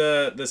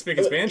the Spick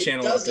and Span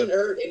channel? It doesn't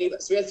hurt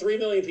anybody. So we had 3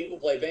 million people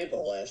play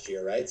paintball last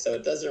year, right? So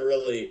it doesn't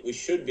really. We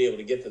should be able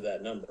to get to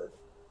that number.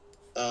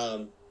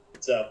 But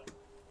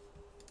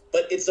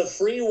it's a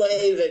free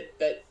way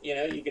that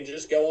you can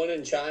just go on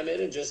and chime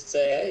in and just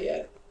say, hey,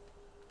 yeah,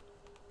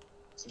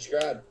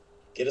 subscribe,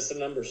 get us some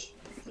numbers.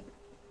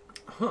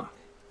 Huh.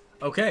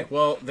 Okay,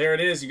 well there it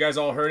is. You guys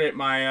all heard it.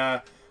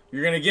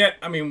 You're gonna get.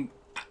 I mean,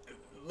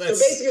 so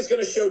basically, it's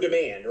going to show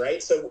demand,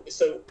 right? So.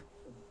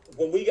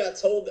 When I got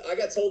told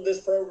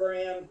this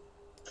program,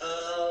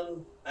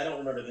 I don't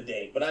remember the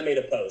date, but I made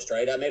a post,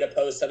 right? I made a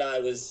post that I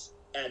was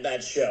at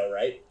that show,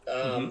 right?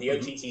 The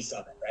OTT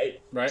Summit, right?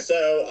 Right.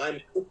 So I'll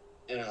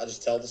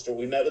just tell the story.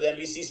 We met with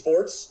NBC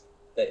Sports.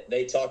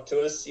 They talked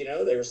to us,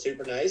 they were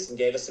super nice and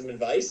gave us some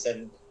advice,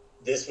 and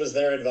this was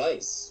their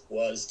advice,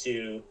 was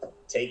to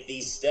take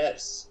these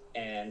steps,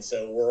 and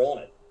so we're on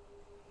it.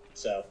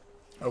 So.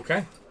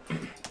 Okay.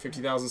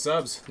 50,000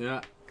 subs.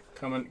 Yeah.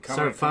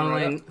 Start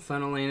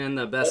funneling in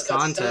the best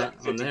content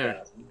on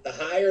there. The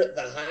higher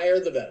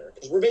the better.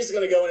 Because we're basically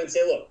going to go in and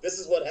say, look, this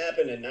is what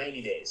happened in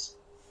 90 days,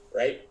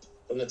 right?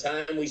 From the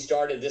time we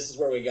started, this is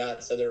where we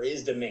got. So there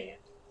is demand.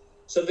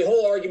 So the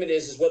whole argument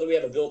is whether we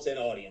have a built-in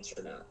audience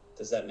or not.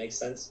 Does that make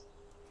sense?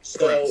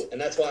 So,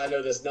 and that's why I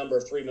know this number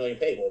of 3 million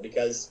people,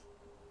 because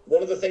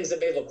one of the things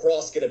that made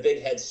lacrosse get a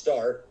big head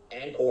start,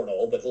 and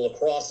cornhole, but the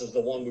lacrosse is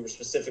the one we were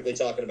specifically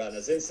talking about in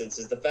this instance,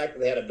 is the fact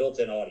that they had a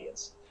built-in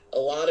audience. A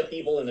lot of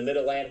people in the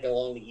Mid-Atlantic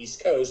along the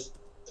East Coast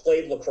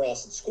played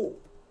lacrosse at school.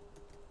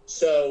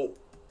 So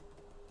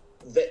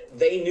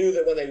they knew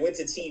that when they went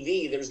to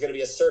TV, there was going to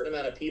be a certain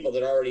amount of people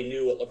that already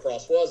knew what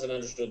lacrosse was and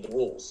understood the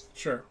rules.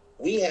 Sure.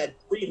 We had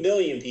 3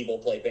 million people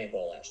play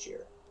paintball last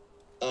year.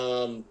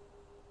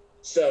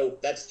 So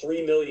that's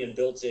 3 million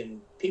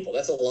built-in people.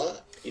 That's a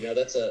lot.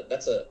 That's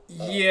a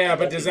yeah,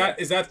 but is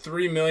that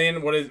 3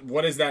 million?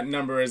 What is that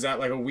number? Is that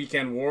like a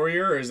weekend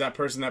warrior, or is that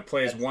person that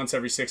plays once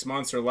every 6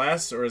 months or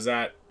less, or is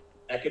that?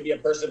 That could be a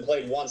person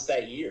played once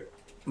that year.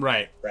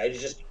 Right. Right.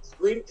 It's just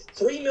 3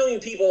 million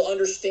people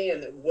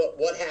understand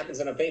what happens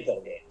in a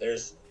paintball game.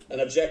 There's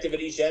an objective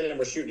at each end, and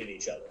we're shooting at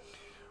each other.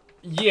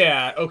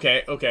 Yeah.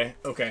 Okay.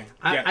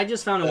 Yeah. I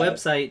just found a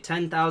website,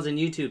 10,000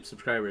 YouTube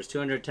subscribers,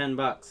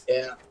 $210.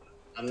 Yeah.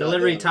 I'm not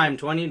Delivery doing time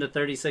 20 to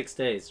 36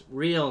 days.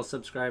 Real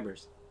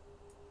subscribers.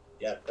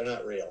 Yeah, they're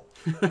not real.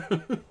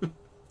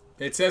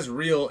 It says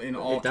real in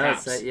all It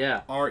does caps. say,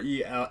 yeah.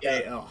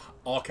 REAL,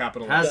 all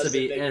capital. It has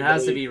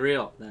to be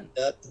real then.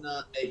 That's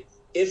not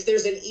if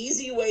there's an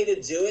easy way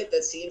to do it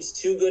that seems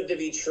too good to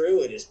be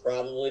true, it is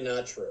probably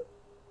not true.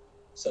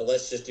 So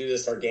let's just do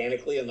this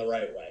organically in the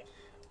right way.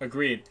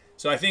 Agreed.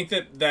 So I think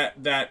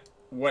that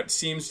what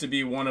seems to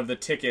be one of the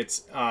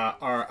tickets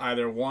are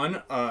either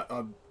one,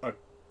 a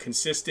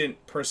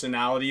consistent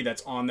personality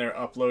that's on there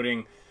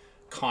uploading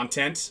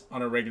content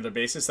on a regular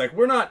basis. Like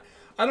we're not.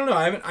 I don't know.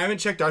 I haven't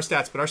checked our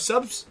stats, but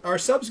our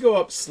subs go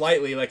up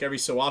slightly, like every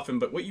so often.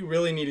 But what you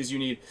really need is you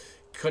need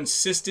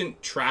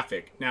consistent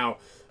traffic. Now,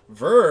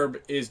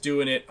 Verb is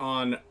doing it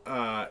on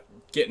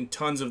getting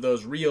tons of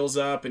those reels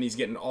up, and he's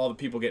getting all the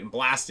people getting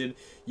blasted.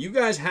 You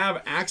guys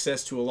have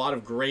access to a lot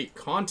of great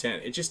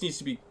content. It just needs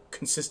to be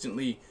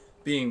consistently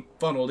being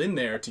funneled in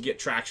there to get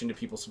traction to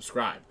people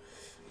subscribe.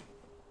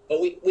 But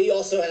we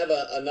also have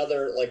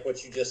another, like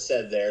what you just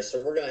said there.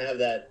 So we're gonna have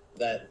that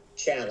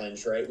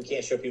challenge, right? We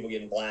can't show people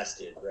getting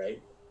blasted, right?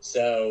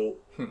 So,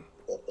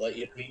 like,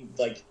 you know, I mean,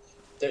 like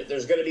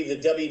there's going to be the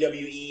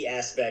WWE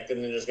aspect,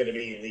 and then there's going to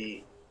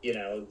be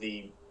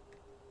the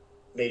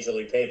Major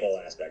League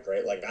Paintball aspect,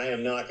 right? Like, I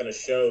am not going to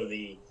show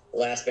the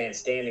Last Man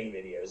Standing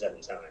videos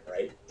every time,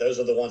 right? Those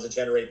are the ones that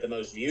generate the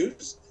most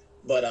views,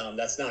 but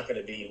that's not going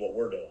to be what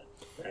we're doing,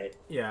 right?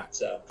 Yeah.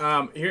 So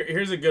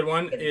here's a good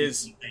one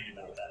is.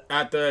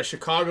 At the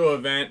Chicago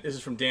event, this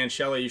is from Dan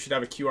Shelley, you should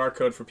have a QR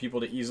code for people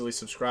to easily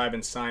subscribe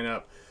and sign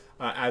up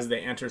as they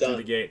enter through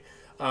the gate.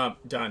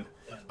 Done.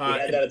 We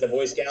had that at the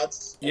Boy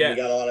Scouts. And we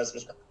got a lot of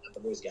subscribers at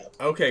the Boy Scouts.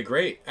 Okay,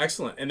 great.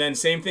 Excellent. And then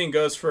same thing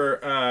goes for,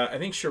 I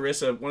think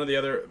Sharissa, one of the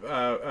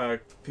other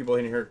people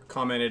in here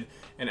commented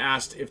and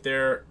asked if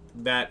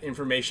that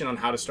information on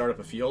how to start up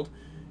a field,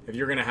 if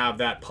you're going to have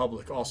that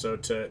public also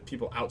to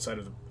people outside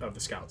of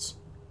the Scouts.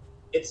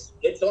 It's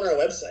on our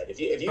website.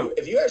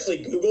 If you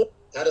actually Google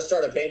how to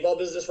start a paintball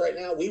business right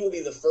now, we will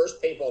be the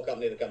first paintball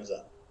company that comes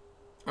up.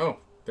 Oh,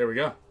 there we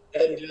go. Go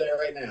ahead and do that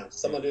right now.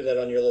 Someone do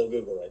that on your little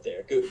Google right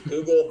there.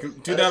 Google.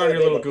 Do that on your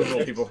little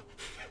Google, people.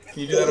 Can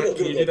you do that?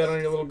 Can you do that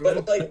on your little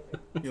Google? But, like,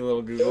 your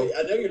little Google.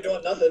 I know you're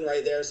doing nothing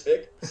right there,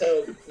 Spick.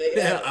 So make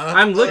it happen.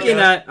 I'm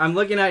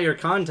looking at your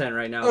content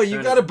right now. Oh,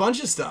 you got a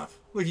bunch of stuff.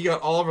 Look, you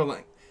got all of our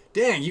link.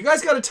 Dang, you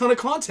guys got a ton of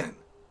content.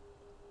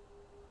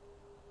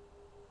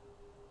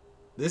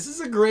 This is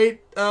a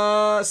great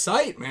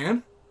site,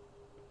 man.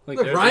 Like,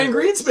 look, Ryan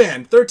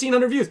Greenspan,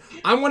 1,300 views.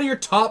 I'm one of your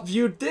top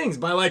viewed things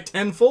by like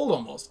 10-fold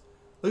almost.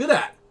 Look at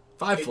that.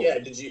 5-fold. Yeah,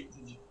 did you?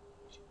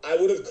 I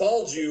would have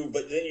called you,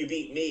 but then you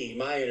beat me,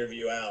 my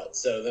interview out.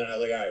 So then I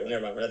was like, all right, well,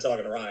 never mind. We're not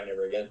talking to Ryan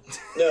ever again.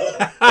 No.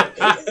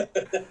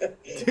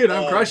 Dude,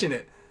 I'm crushing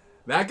it.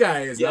 That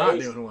guy is not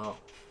doing well.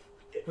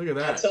 Look at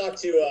that.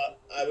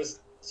 I was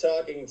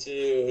talking to,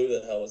 who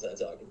the hell was I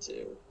talking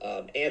to?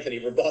 Anthony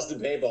from Boston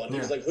Paintball. And he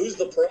was like, who's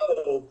the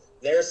pro?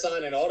 They're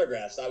signing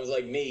autographs. I was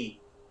like, me.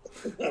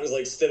 I was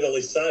like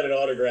steadily signing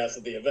autographs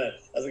at the event.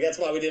 I was like, that's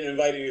why we didn't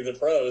invite any of the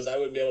pros. I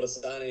wouldn't be able to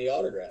sign any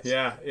autographs.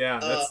 Yeah,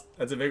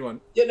 that's a big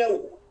one. You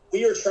know,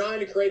 we are trying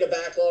to create a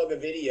backlog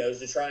of videos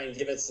to try and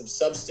give it some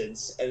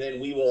substance, and then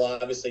we will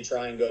obviously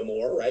try and go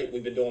more, right?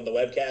 We've been doing the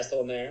webcast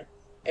on there.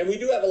 And we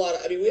do have a lot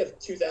of, we have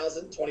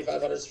 2,000,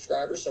 2,500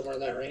 subscribers, somewhere in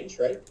that range,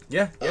 right?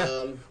 Yeah.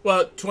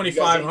 Well,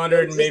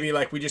 2,500, and maybe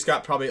like we just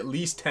got probably at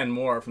least 10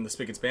 more from the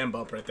Spick and Spam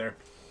bump right there.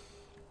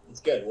 It's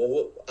good.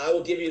 Well, I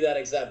will give you that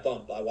exact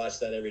bump. I watch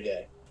that every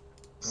day.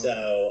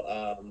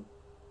 So,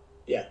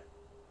 yeah.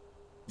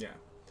 Yeah.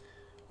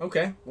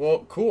 Okay.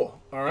 Well,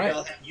 cool. All right.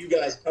 I'll have you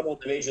guys come on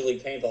the Major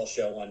League Paintball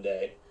show one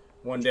day.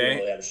 One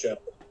day. We'll have a show.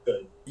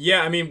 Good.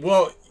 Yeah. I mean,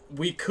 well,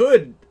 we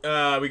could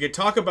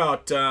talk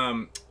about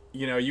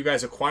you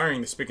guys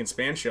acquiring the Spick and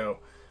Span show,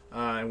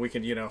 and we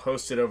could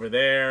host it over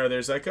there.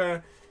 There's like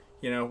a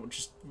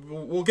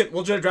we'll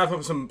try to draft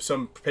up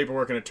some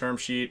paperwork and a term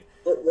sheet.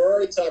 We're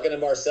already talking to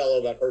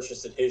Marcelo about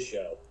purchasing his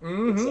show.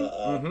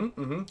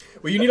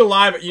 Well, you need a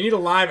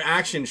live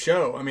action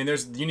show. I mean,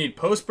 you need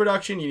post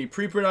production, you need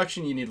pre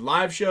production, you need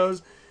live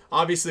shows.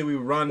 Obviously, we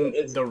run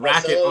the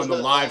racket on the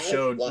live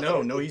show.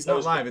 No, he's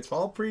not live. It's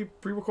all pre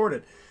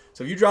recorded.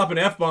 So if you drop an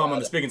F-bomb on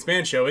the Spick and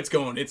Span show, it's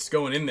going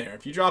in there.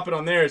 If you drop it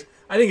on theirs,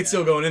 I think it's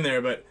still going in there,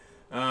 but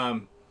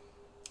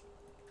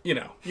you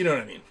know what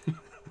I mean.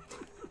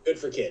 Good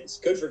for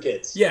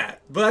kids. Yeah,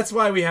 but that's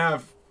why we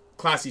have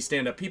classy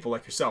stand-up people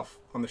like yourself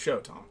on the show,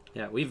 Tom.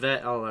 Yeah, we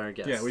vet all our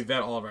guests. Yeah, we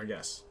vet all of our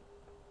guests.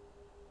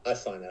 I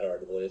find that hard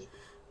to believe.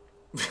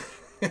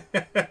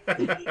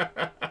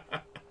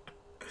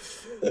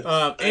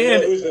 I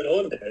know who's been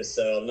on there,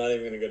 so I'm not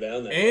even going to go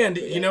down there. And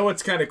you know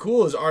what's kind of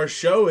cool is our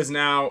show is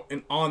now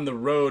an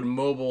on-the-road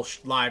mobile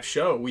live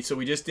show. We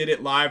just did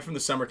it live from the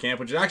summer camp,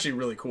 which is actually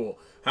really cool.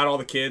 Had all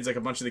the kids, like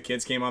a bunch of the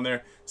kids came on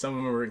there. Some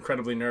of them were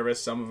incredibly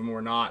nervous, some of them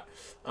were not.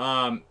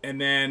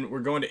 And then we're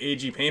going to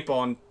AG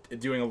Paintball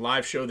and doing a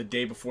live show the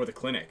day before the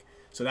clinic.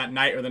 So that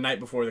night or the night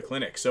before the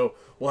clinic. So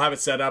we'll have it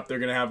set up. They're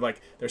going to have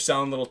like, they're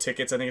selling little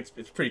tickets. I think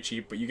it's pretty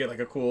cheap, but you get like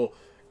a cool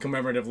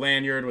commemorative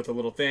lanyard with a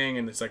little thing.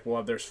 And it's like,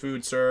 well, there's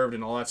food served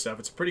and all that stuff.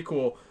 It's a pretty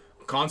cool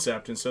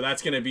concept. And so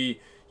that's going to be,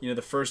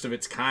 the first of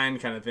its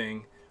kind of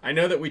thing. I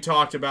know that we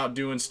talked about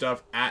doing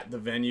stuff at the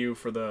venue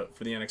for the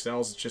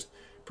NXLs. It's just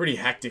pretty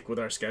hectic with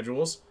our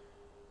schedules,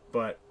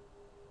 but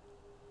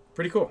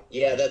pretty cool.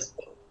 Yeah, that's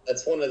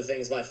one of the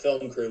things my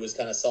film crew was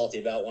kind of salty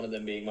about, one of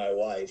them being my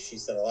wife. She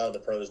said a lot of the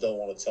pros don't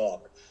want to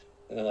talk.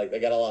 And I'm like, they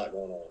got a lot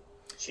going on.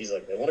 She's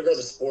like, they want to grow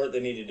the sport, they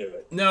need to do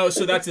it. No,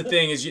 so that's the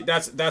thing, is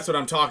that's what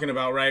I'm talking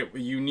about, right?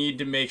 You need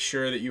to make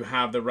sure that you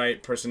have the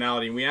right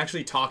personality. And we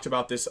actually talked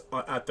about this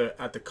at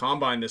the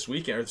combine this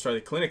weekend, or sorry,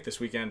 the clinic this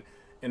weekend.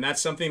 And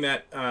that's something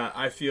that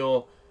I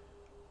feel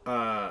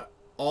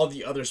all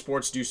the other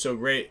sports do so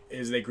great,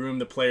 is they groom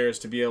the players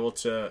to be able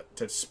to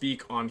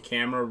speak on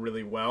camera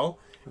really well.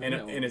 And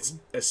it's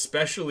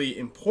especially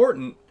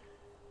important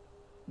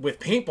with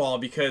paintball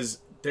because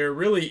there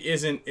really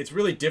isn't, it's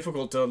really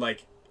difficult to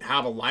like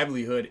have a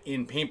livelihood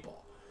in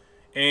paintball.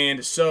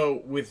 And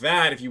so with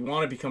that, if you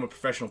want to become a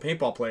professional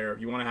paintball player, if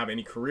you want to have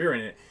any career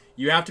in it,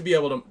 you have to be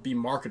able to be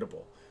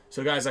marketable.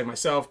 So guys like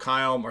myself,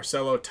 Kyle,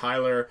 Marcelo,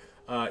 Tyler,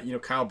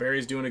 Kyle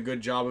Berry's doing a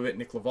good job of it.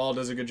 Nick Laval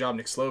does a good job.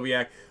 Nick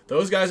Sloviak.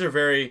 Those guys are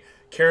very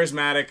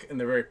charismatic and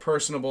they're very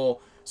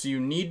personable. So you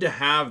need to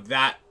have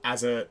that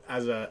as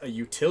a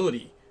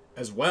utility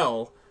as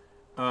well,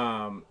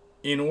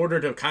 in order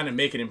to kind of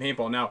make it in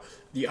paintball. Now,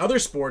 the other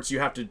sports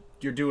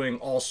you're doing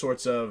all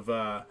sorts of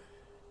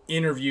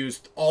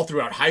interviews all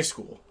throughout high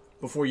school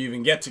before you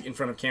even get to in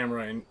front of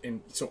camera,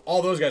 and so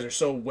all those guys are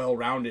so well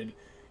rounded.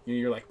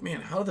 You're like,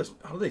 man, how do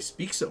they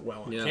speak so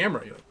well on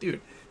camera? You're like,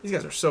 dude, these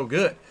guys are so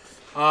good.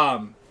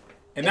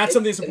 And that's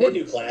something that's important.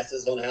 And they do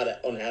classes on how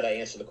to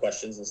answer the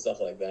questions and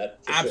stuff like that.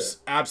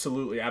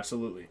 Absolutely.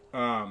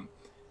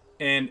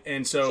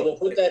 And so we'll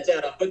put that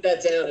down. I'll put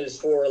that down as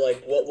for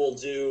like what we'll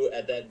do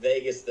at that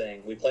Vegas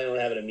thing. We plan on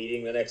having a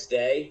meeting the next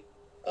day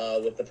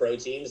with the pro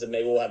teams, and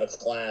maybe we'll have a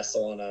class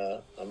on.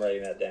 I'm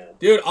writing that down.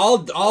 Dude,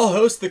 I'll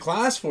host the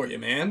class for you,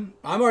 man.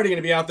 I'm already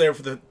gonna be out there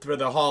for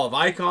the Hall of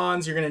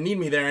Icons. You're gonna need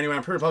me there anyway.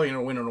 I'm probably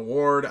gonna win an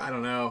award. I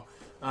don't know.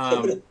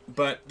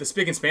 But the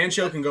Spick and Span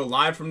show can go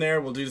live from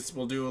there. We'll do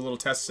a little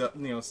test,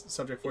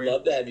 subject for you.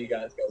 Love to have you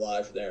guys go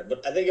live from there.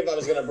 But I think if I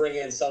was going to bring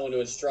in someone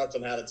to instruct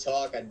them how to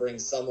talk, I'd bring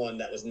someone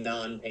that was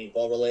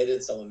non-paintball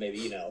related, someone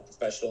maybe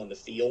professional in the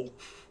field.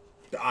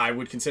 I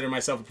would consider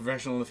myself a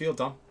professional in the field,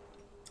 Tom.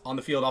 On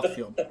the field, off the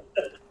field.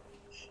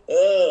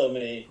 Oh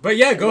man. But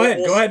yeah, go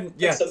ahead.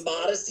 Yeah. Some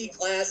modesty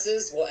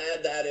classes. We'll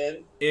add that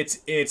in.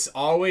 It's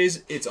always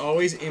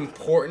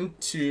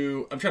important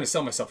to. I'm trying to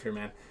sell myself here,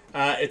 man.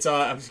 I'm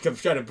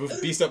trying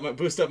to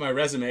boost up my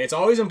resume. It's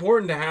always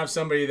important to have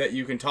somebody that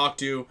you can talk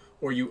to,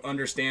 or you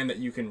understand that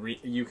you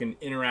can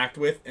interact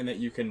with, and that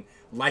you can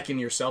liken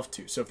yourself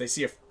to. So if they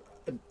see a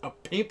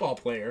paintball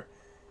player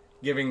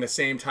giving the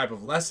same type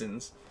of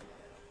lessons,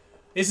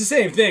 it's the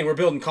same thing. We're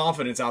building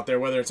confidence out there,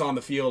 whether it's on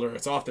the field or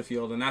it's off the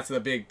field, and that's the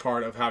big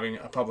part of having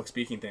a public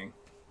speaking thing.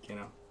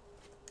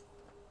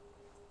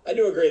 I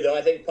do agree, though.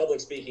 I think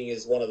public speaking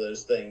is one of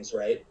those things,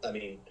 right? I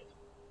mean,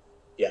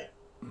 yeah.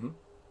 Mm-hmm.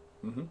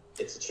 Mm-hmm.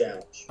 It's a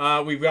challenge.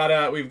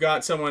 We've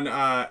got someone,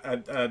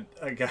 a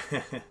guy,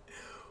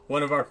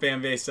 one of our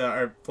fan base,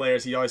 our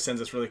players. He always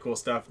sends us really cool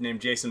stuff. Named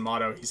Jason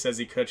Motto. He says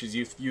he coaches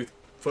youth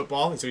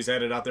football, and so he's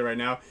headed out there right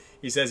now.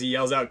 He says he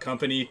yells out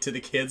company to the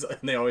kids,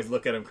 and they always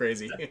look at him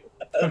crazy.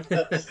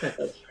 That's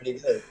pretty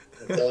good.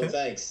 Tell him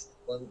thanks.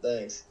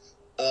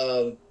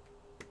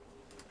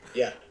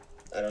 Yeah,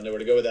 I don't know where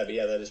to go with that, but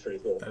yeah, that is pretty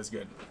cool. That is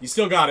good. You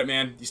still got it,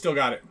 man. You still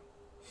got it.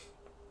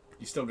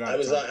 I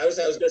was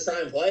going to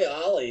try and play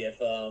Ollie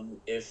if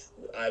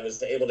I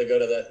was able to go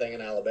to that thing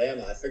in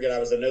Alabama. I figured I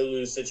was a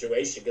no-lose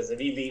situation because if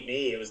he beat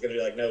me, it was going to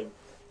be like no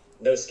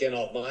skin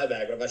off my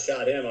back. But if I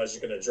shot him, I was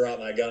just going to drop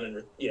my gun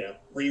and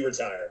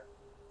re-retire.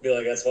 Be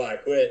like, that's why I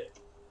quit.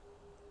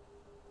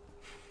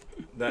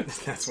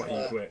 That's why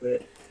you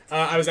quit.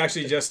 I was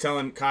actually just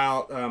telling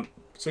Kyle.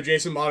 So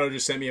Jason Motto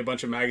just sent me a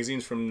bunch of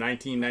magazines from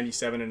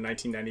 1997 and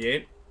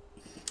 1998.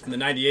 And the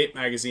 98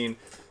 magazine.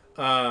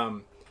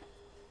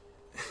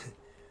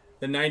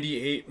 The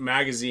 98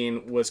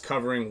 magazine was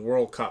covering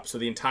World Cup. So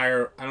the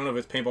entire, I don't know if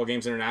it's Paintball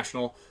Games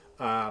International,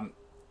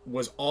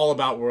 was all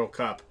about World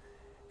Cup.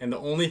 And the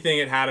only thing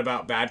it had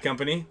about Bad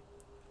Company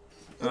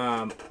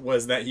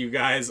was that you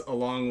guys,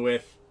 along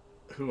with,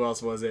 who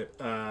else was it?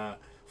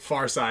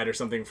 Farside or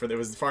something. It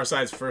was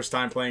Farside's first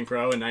time playing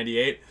pro in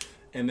 98.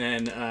 And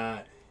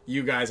then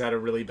you guys had a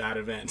really bad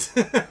event.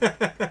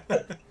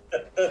 The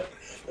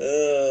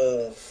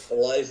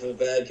life of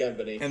Bad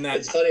Company. And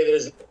it's funny,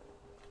 there's...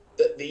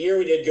 The year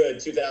we did good,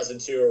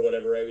 2002 or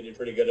whatever, right? We did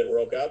pretty good at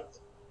World Cup.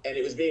 And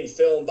it was being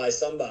filmed by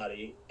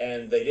somebody,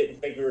 and they didn't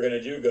think we were going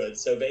to do good.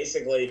 So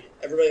basically,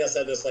 everybody else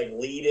had this,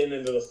 lead-in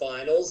into the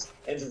finals.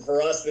 And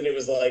for us, then it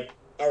was,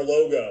 our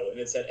logo. And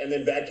it said, and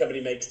then Bad Company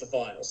makes the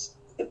finals.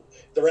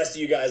 The rest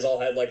of you guys all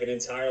had, an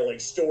entire,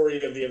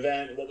 story of the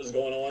event and what was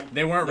going on.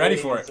 They weren't ready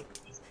for it.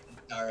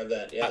 entire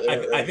event. Yeah,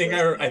 I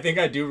think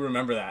I do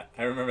remember that.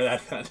 I remember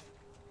that event.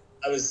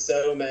 I was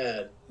so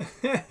mad.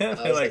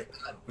 They're like,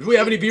 do we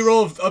have any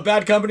B-roll of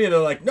Bad Company? And they're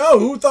like, no,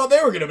 who thought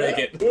they were going to make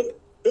it? Who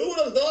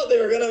would have thought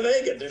they were going to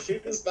make it? They're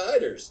shooting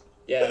spiders.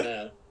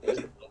 Yeah, no.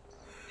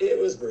 It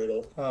was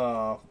brutal.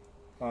 Oh,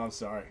 I'm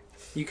sorry.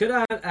 You could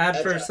add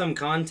for some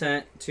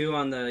content, too,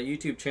 on the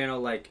YouTube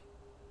channel, like,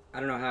 I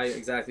don't know how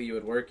exactly you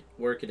would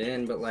work it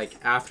in, but, like,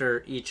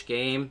 after each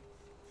game,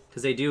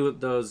 because they do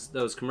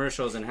those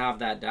commercials and have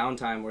that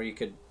downtime where you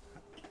could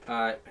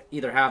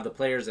either have the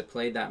players that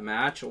played that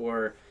match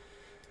or,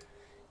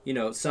 you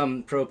know,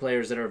 some pro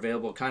players that are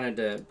available kind of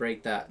to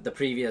break the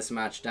previous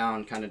match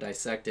down, kind of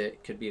dissect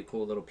it. Could be a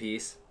cool little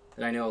piece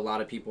that I know a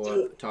lot of people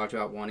have talked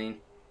about wanting.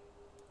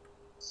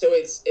 So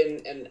it's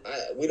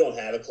we don't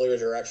have a clear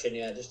direction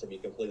yet, just to be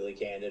completely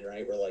candid,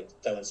 right? We're like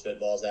throwing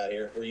spitballs out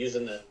here. We're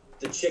using the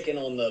chicken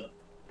on the,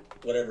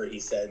 whatever he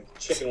said,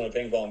 chicken on a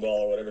ping pong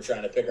ball or whatever,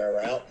 trying to pick our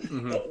route.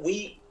 Mm-hmm. But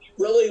we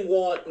really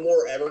want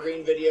more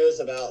evergreen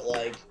videos about,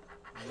 like,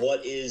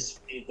 what is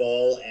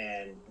paintball,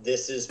 and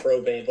this is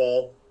pro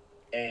paintball,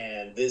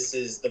 and this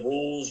is the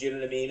rules, you know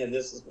what I mean? And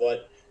this is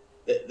what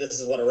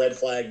a red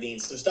flag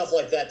means. Some stuff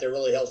like that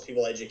really helps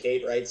people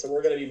educate, right? So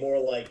we're going to be more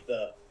like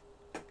the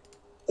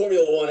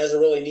Formula One has a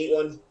really neat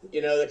one,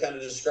 you know, that kind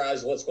of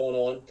describes what's going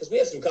on, because we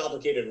have some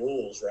complicated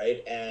rules,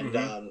 right? And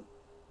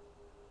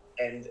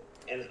and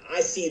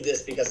I see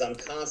this because I'm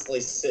constantly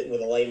sitting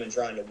with a layman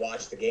trying to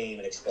watch the game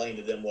and explain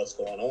to them what's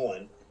going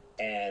on,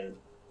 and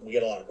we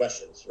get a lot of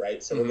questions,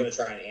 right? So we're going to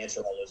try and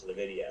answer all those in the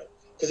video,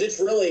 because it's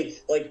really,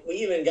 like, we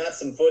even got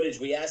some footage.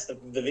 We asked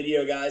the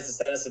video guys to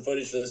send us some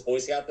footage for this Boy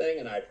Scout thing,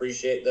 and I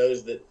appreciate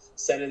those that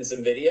send in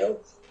some video.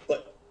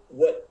 But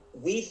what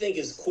we think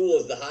is cool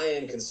as the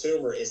high-end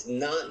consumer is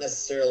not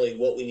necessarily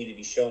what we need to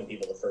be showing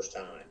people the first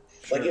time.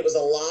 Sure. Like, it was a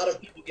lot of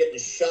people getting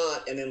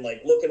shot and then,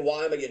 like, looking,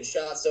 why am I getting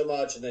shot so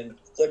much, and then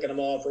flicking them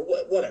off, or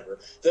whatever.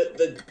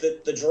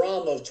 The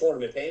drama of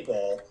tournament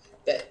paintball,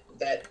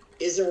 that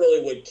isn't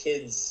really what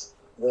kids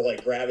were,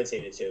 like,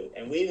 gravitated to.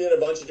 And we did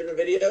a bunch of different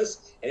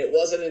videos, and it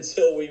wasn't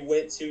until we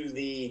went to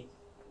the,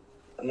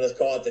 I'm going to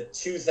call it the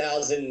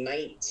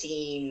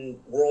 2019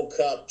 World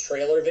Cup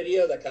trailer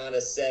video that kind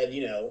of said,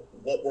 you know,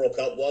 what World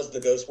Cup was, the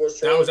Go Sports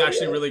trailer. That was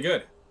actually really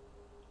good.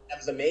 That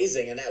was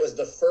amazing, and that was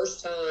the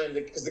first time,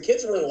 because the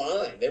kids were in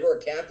line. They were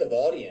a captive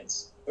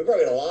audience. We were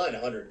probably in a line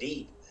 100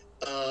 deep,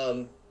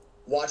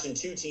 watching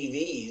two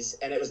TVs,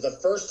 and it was the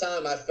first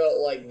time I felt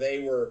like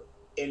they were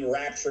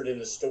enraptured in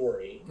the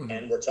story,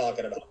 and we're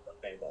talking about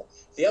paintball.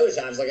 The other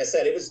times, like I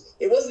said,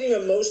 it wasn't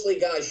even mostly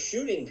guys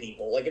shooting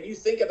people. Like, if you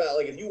think about,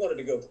 like, if you wanted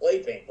to go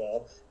play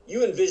paintball,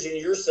 you envision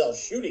yourself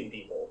shooting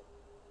people.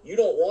 You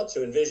don't want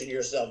to envision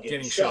yourself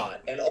getting shot.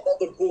 And all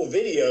the cool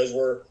videos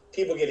were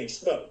people getting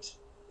smoked,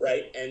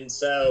 right? And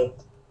so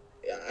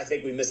I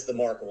think we missed the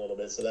mark a little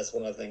bit. So that's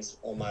one of the things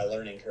on my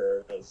learning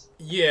curve of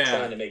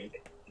trying to make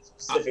it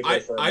specifically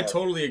for I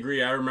totally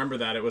agree. I remember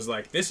that. It was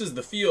like, this is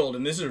the field,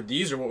 and these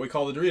are what we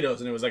call the Doritos.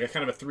 And it was like a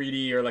kind of a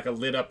 3D or like a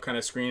lit up kind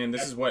of screen. And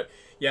this is what,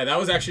 that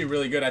was actually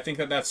really good. I think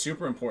that's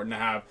super important to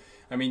have.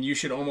 I mean, you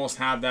should almost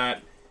have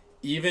that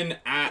even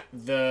at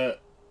the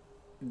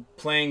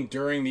playing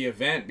during the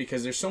event,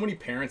 because there's so many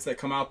parents that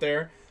come out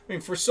there. I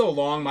mean, for so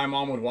long, my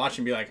mom would watch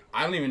and be like,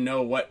 I don't even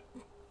know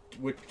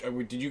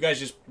did you guys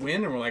just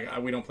win? And we're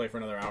like, we don't play for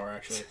another hour,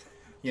 actually.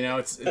 You know,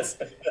 it's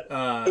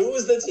who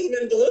was the team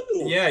in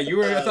blue? Yeah, you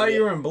were. I thought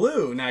you were in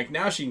blue.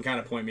 Now she can kind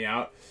of point me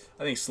out.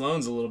 I think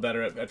Sloane's a little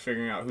better at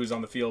figuring out who's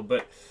on the field,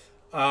 but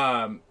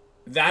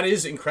that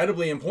is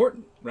incredibly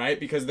important, right?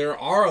 Because there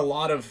are a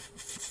lot of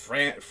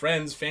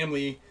friends,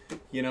 family,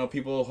 you know,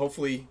 people.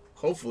 Hopefully,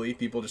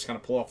 people just kind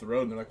of pull off the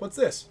road and they're like, "What's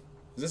this?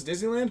 Is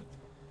this Disneyland?"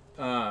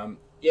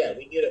 Yeah,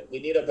 we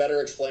need a better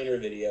explainer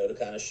video to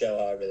kind of show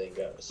how everything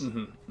goes.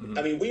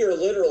 I mean, we are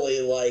literally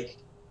like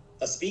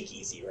a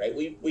speakeasy, right?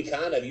 We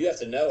kind of, you have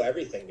to know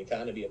everything to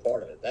kind of be a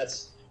part of it.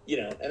 That's, you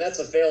know, and that's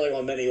a failure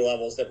on many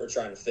levels that we're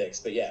trying to fix.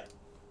 But yeah,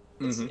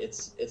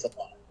 it's a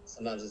lot.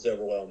 Sometimes it's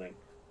overwhelming.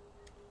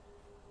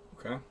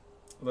 Okay,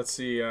 let's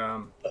see.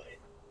 I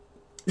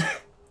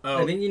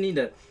think you need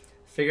to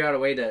figure out a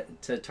way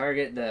to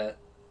target the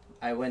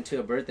I went to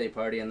a birthday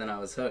party and then I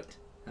was hooked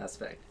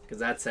aspect, because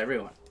that's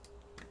everyone.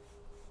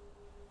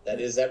 That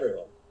is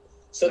everyone.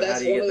 So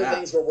that's one of the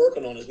things we're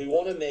working on, is we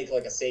want to make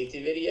like a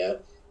safety video.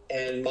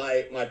 And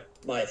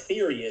my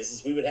theory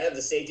is we would have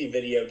the safety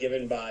video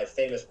given by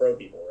famous pro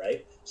people,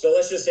 right? So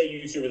let's just say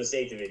YouTube with a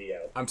safety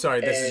video. I'm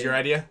sorry, this is your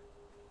idea?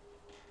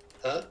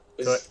 Huh?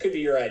 This could be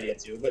your idea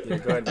too. But yeah,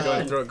 go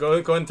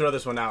ahead and throw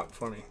this one out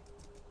for me.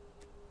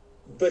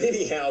 But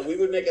anyhow, we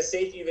would make a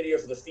safety video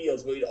for the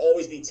fields, but we'd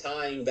always be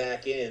tying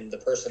back in the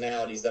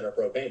personalities that are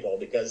pro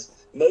paintball, because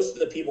most of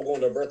the people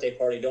going to a birthday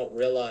party don't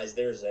realize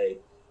there's a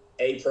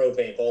pro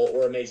paintball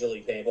or a Major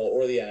League Paintball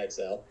or the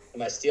NXL.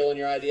 Am I stealing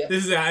your idea?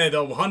 This is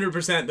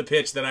 100% the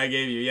pitch that I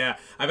gave you. Yeah,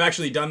 I've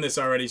actually done this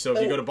already. So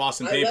if you go to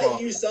Boston Paintball, I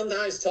let you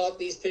sometimes talk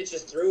these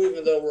pitches through,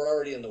 even though we're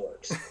already in the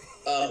works.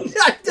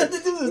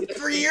 This was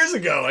 3 years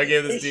ago. I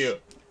gave this to you.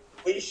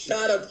 We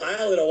shot a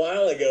pilot a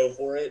while ago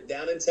for it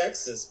down in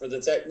Texas for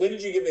the tech. When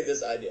did you give me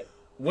this idea?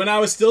 When I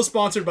was still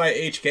sponsored by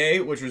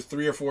HK, which was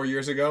 3 or 4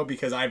 years ago,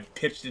 because I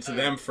pitched it to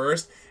them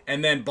first,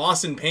 and then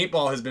Boston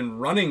Paintball has been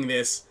running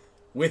this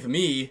with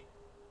me.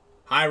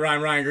 Hi,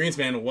 Ryan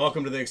Greenspan.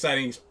 Welcome to the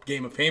exciting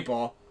game of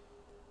paintball.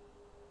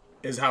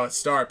 Is how it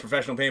starts.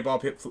 Professional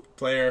paintball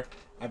player.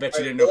 I bet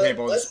you didn't know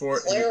paintball was a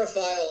sport. Let's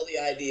clarify all the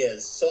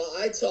ideas. So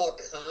I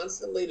talk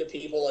constantly to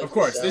people like Of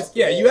course. yourself,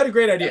 You had a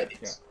great idea.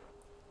 Yeah.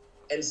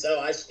 And so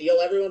I steal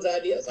everyone's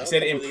ideas. I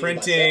said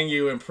imprinting,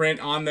 you imprint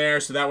on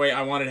there, so that way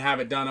I wanted to have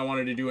it done. I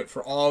wanted to do it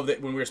for all of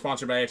it. When we were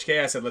sponsored by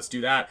HK, I said, let's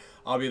do that.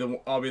 I'll be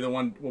the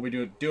one we'll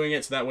be doing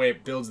it, so that way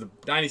it builds the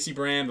Dynasty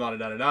brand,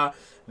 da-da-da-da-da.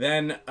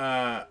 Then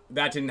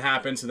that didn't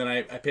happen, so then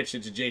I pitched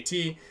it to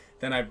JT.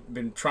 Then I've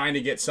been trying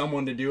to get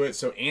someone to do it,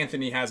 so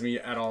Anthony has me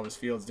at all of his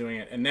fields doing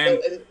it. And then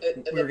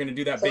we were going to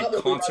do that big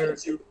concert.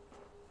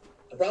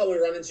 The problem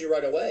we run into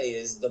right away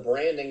is the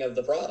branding of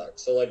the product.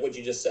 So like what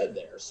you just said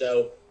there.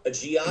 So a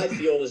GI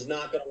field is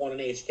not going to want an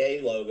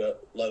HK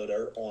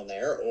loader on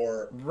there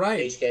or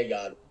HK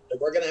God.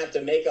 We're going to have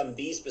to make them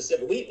be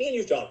specific. Me and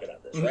you talked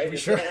about this, right?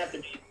 It's Sure. going to have to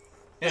be specific.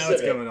 Yeah,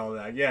 let's go with all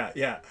that.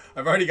 Yeah.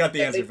 I've already got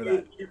the answer for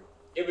that.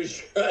 It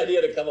was your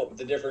idea to come up with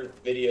the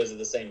different videos of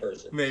the same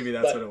person. Maybe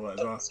that's what it was.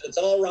 Huh? It's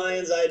all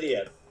Ryan's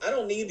idea. I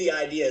don't need the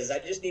ideas. I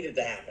just need it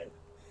to happen.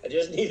 I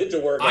just need it to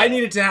work. I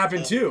need it to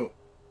happen too.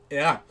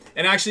 Yeah.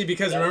 And actually,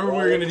 because remember we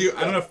were going to do,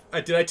 I don't know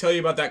if, did I tell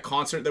you about that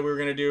concert that we were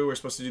going to do? We're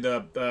supposed to do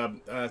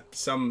the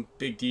some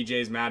big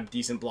DJ's Mad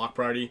Decent Block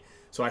Party.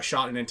 So I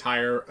shot an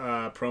entire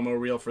promo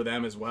reel for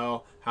them as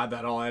well. Had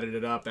that all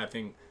edited up. That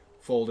thing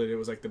folded. It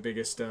was like the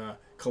biggest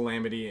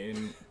calamity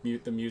in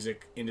the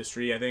music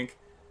industry, I think.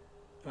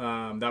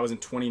 That was in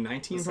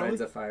 2019. Besides probably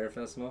the Fire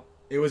Festival.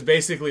 It was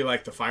basically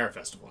like the Fire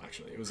Festival.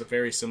 Actually, it was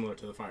very similar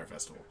to the Fire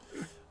Festival.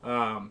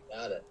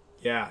 Got it.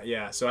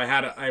 Yeah. So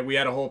we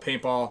had a whole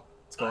paintball.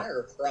 It's called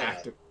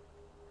active.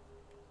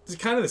 It's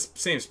kind of the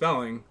same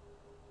spelling.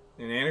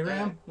 An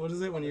anagram. What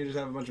is it when you just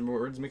have a bunch of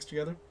words mixed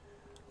together?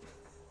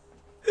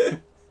 I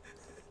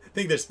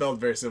think they're spelled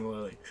very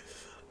similarly.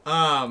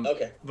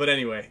 Okay. But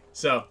anyway,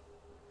 so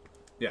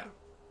yeah,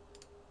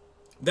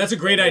 that's a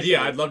great idea.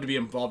 I'd love to be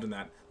involved in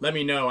that. Let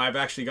me know. I've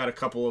actually got a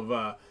couple of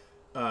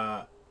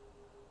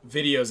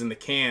videos in the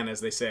can, as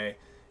they say.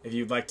 If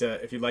you'd like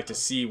to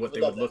see what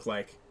they would look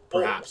like,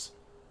 perhaps.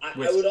 I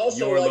would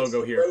also your like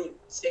logo to here.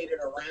 rotate it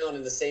around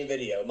in the same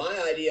video.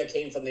 My idea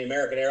came from the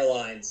American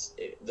Airlines,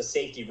 the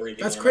safety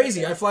briefing. That's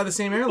crazy. I fly the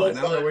same airline.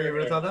 I don't know where you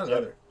would have thought that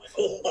either.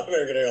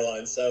 American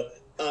Airlines. So,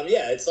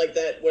 yeah, it's like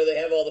that where they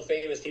have all the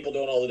famous people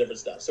doing all the different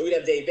stuff. So we'd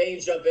have Dave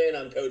Baines jump in.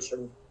 I'm coach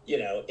from,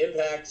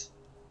 Impact.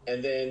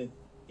 And then,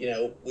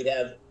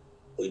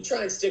 we'd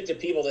try and stick to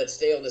people that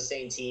stay on the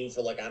same team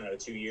for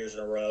 2 years in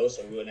a row,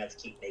 so we wouldn't have to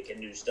keep making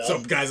new stuff.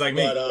 Some guys like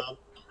me. But,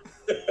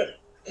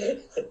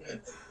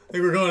 I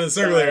think we're going in a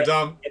circle here,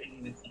 Tom.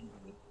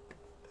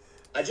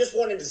 I just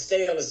wanted to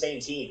stay on the same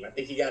team. I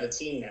think you got a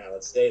team now.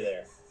 Let's stay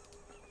there.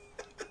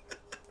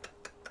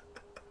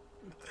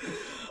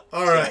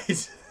 All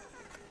right.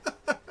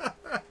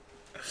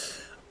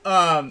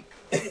 So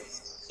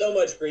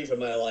much grief in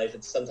my life.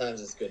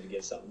 Sometimes it's good to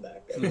give something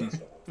back. I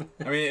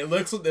mean, it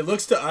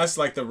looks to us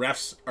like the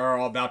refs are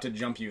all about to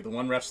jump you. The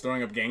one ref's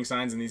throwing up gang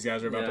signs, and these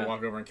guys are about to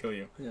walk over and kill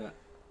you. Yeah.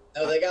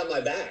 No, they got my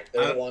back.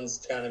 They're the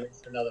ones trying to make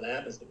sure nothing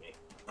happens to me.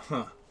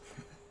 Huh.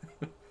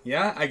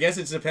 Yeah, I guess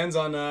it depends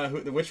on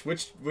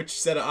which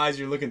set of eyes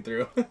you're looking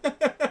through.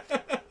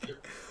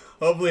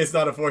 Hopefully, it's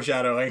not a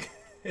foreshadowing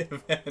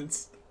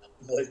event.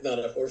 Hopefully, it's not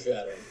a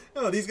foreshadowing.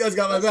 Oh, these guys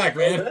got my back,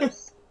 man.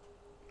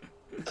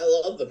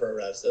 I love the pro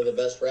refs. They're the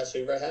best refs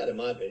we've ever had, in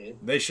my opinion.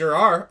 They sure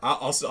are.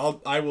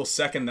 I will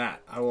second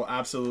that. I will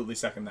absolutely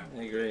second that.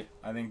 I agree.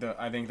 I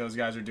think those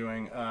guys are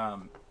doing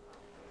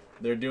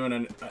they're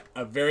doing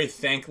a very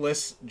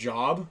thankless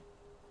job,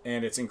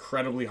 and it's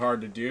incredibly hard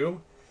to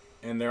do,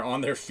 and they're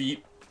on their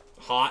feet,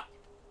 hot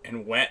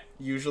and wet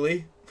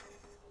usually,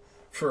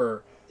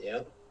 for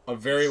a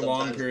very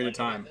long period of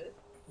time.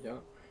 Yeah.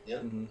 Yeah.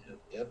 Mm-hmm.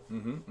 Yep.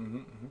 Mm-hmm. Mm-hmm.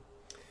 Mm-hmm.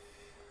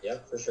 Yeah,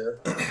 for sure.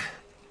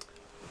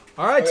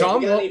 All right,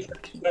 Tom. You got any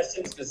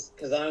questions?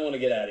 Because I want to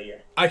get out of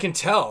here. I can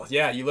tell.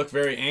 Yeah, you look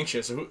very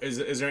anxious.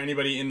 Is there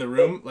anybody in the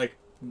room,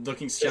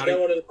 looking, shouting? There's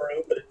no one in the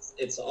room, but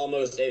it's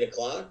almost 8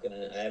 o'clock, and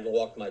I have to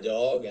walk my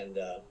dog, and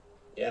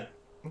yeah.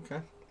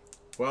 Okay.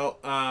 Well,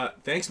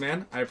 thanks,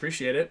 man. I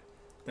appreciate it.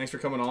 Thanks for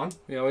coming on.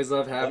 We always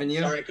love having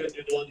you. Sorry I couldn't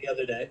do the one the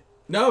other day.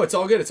 No, it's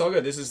all good. It's all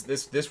good.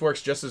 This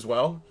works just as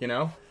well.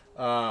 Next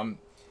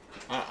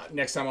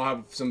time I'll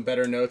have some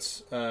better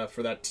notes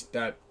for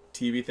that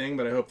TV thing,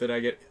 but I hope that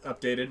I get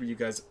updated. You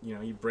guys,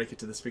 you break it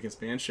to the Spick and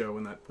Span show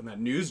when that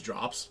news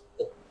drops.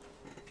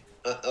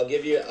 I'll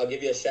give you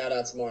a shout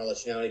out tomorrow.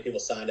 Let you know how many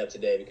people signed up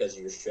today because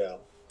of your show.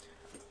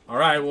 All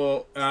right.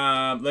 Well,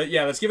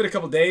 let's give it a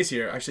couple days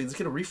here. Actually, let's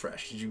get a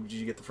refresh. Did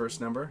you get the first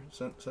number?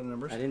 Set of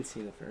numbers. I didn't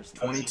see the first.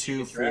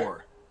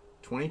 22.4.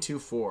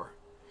 22.4.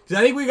 Because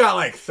I think we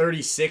got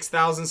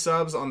 36,000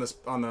 subs on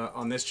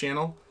this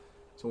channel.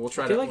 So we'll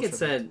try. I feel like it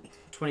said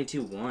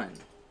 22.1.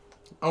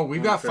 Oh,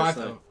 we've got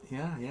 5,000.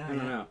 Yeah. I don't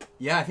know.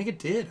 Yeah, I think it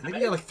did. I think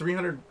we got like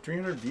 300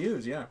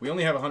 views. Yeah, we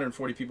only have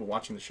 140 people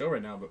watching the show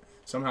right now, but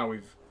somehow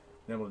we've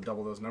been able to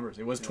double those numbers.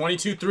 It was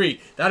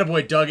 22-3. That a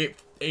boy, Doug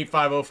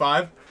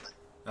 8505.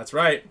 That's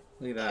right.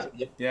 Look at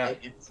that. Yeah.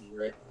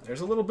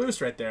 There's a little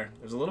boost right there.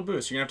 There's a little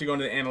boost. You're gonna have to go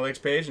into the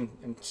analytics page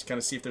and just kind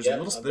of see if there's a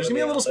little. There's gonna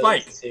be a little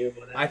spike.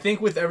 I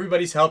think with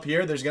everybody's help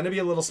here, there's gonna be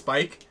a little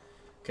spike.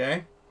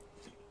 Okay.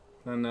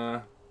 And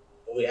well,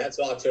 yeah, it's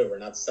October,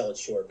 not to sell it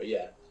short, but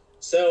yeah.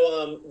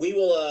 So we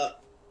will.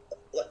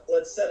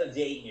 Let's set a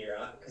date here,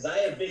 because I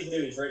have big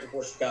news right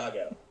before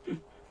Chicago.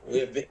 We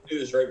have big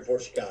news right before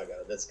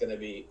Chicago. That's going to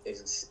be.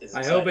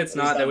 I hope it's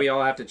not that we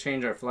all have to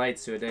change our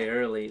flights to a day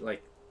early,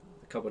 like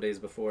a couple days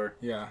before.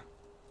 Yeah.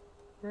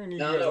 No, I'm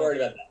not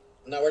worried about that.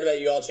 I'm not worried about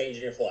you all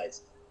changing your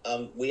flights.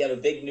 We have a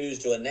big news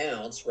to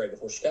announce right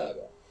before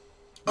Chicago.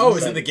 Oh,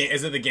 is it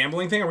the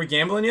gambling thing? Are we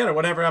gambling yet, or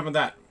whatever happened with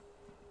that?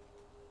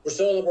 We're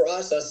still in the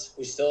process.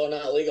 We still are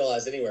not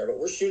legalized anywhere, but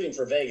we're shooting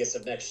for Vegas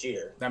of next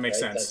year. That makes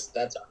sense.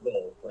 That's our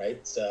goal, right?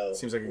 So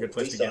seems like a good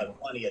place to gamble. We still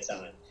have plenty of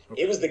time.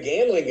 Okay. It was the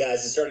gambling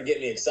guys that started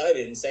getting me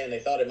excited and saying they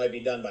thought it might be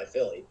done by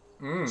Philly.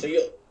 So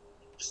you'll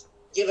just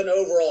give an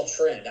overall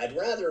trend. I'd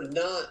rather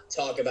not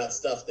talk about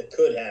stuff that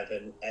could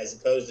happen as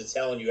opposed to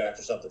telling you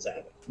after something's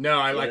happened. No,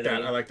 I like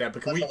that. I like that.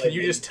 But can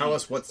you just tell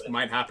us what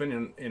might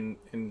happen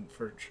in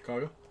for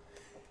Chicago?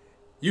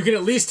 You can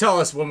at least tell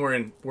us when we're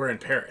in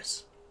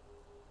Paris.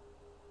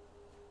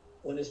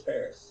 When is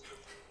Paris?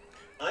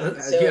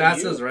 You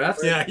asked those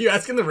refs? Yeah, you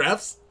asking the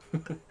refs?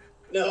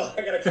 No,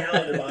 I got a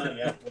calendar behind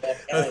me.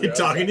 Are they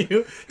talking to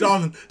you?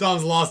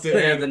 Dom's lost it.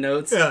 They have the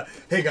notes. Yeah.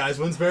 Hey guys,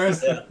 when's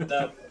Paris? Yeah,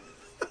 no.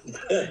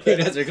 You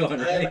guys are going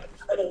right.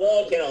 I have a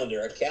wall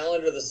calendar, a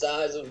calendar the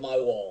size of my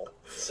wall.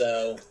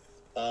 So,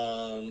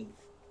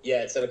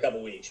 yeah, it's in a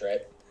couple weeks,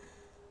 right?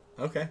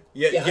 Okay.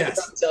 Yeah. Yeah, Yes.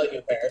 I can tell you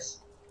in Paris.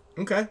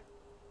 Okay.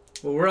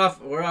 Well,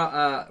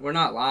 we're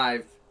not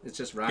live. It's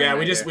just Ryan. Yeah,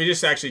 we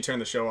just actually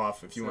turned the show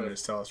off. If you want to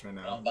just tell us right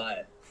now. I'll buy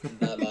it. I'm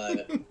not buying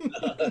it.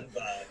 Not buying it.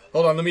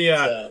 Hold on, let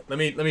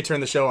me turn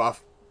the show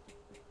off.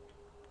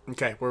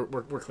 Okay, we're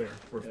clear.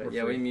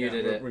 We're we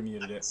muted it. We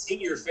muted it. See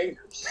your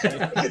fingers.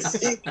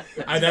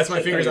 That's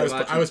my fingers.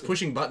 I was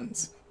pushing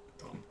buttons.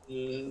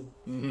 If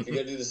you're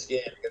gonna do the scan,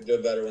 you're gonna do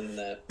a better one than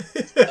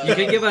that. You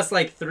could give us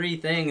like 3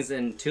 things,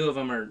 and 2 of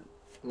them are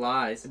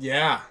lies.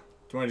 Yeah.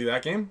 Do you want to do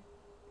that game?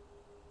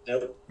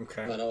 Nope.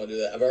 Okay. I don't want to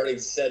do that. I've already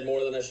said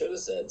more than I should have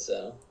said,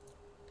 so.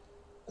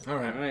 All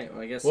right.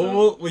 Well, I guess.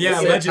 Well, yeah,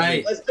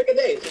 allegedly. Let's pick a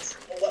date.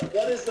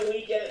 What is the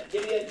weekend?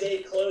 Give me a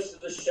date close to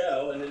the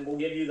show, and then we'll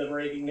give you the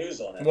breaking news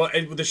on it. Well,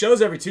 the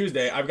show's every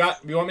Tuesday.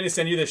 You want me to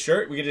send you this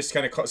shirt? We could just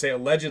kind of say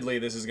allegedly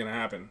this is going to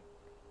happen.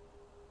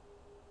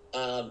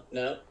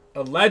 No.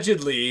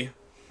 Allegedly,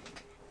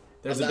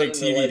 there's a big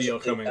TV deal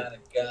coming. Kind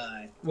of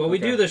guy. Well, we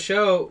do the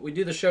show. We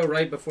do the show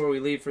right before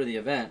we leave for the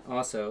event.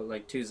 Also,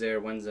 like Tuesday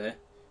or Wednesday.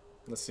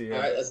 Let's see. All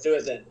right, let's do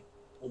it then.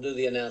 We'll do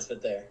the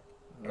announcement there.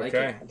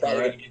 Okay. I'm probably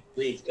going to get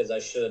briefed because I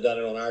should have done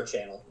it on our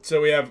channel. So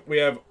we have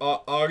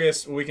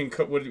August. We can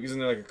isn't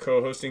there like a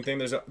co-hosting thing?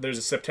 There's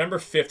a September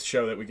 5th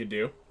show that we could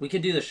do. We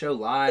could do the show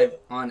live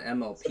on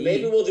MLP. So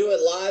maybe we'll do it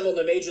live on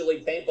the Major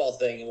League Paintball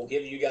thing, and we'll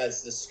give you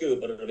guys the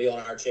scoop, but it'll be on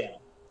our channel.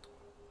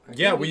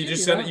 Yeah, you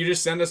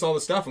just send us all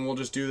the stuff, and we'll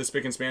just do the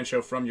Spick and Span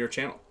show from your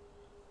channel.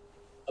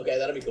 Okay,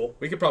 that'll be cool.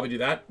 We could probably do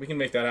that. We can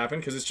make that happen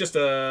because it's just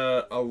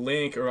a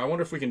link, or I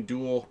wonder if we can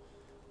dual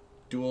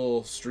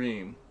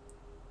stream.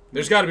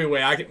 There's got to be a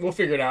way. We'll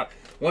figure it out.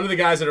 One of the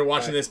guys that are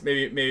watching this,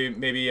 maybe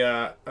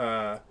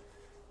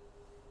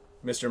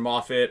Mr.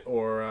 Moffitt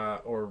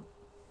or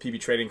PB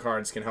Trading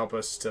Cards can help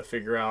us to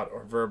figure out,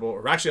 or Verbal,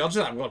 or actually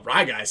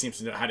Rye Guy seems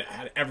to know how to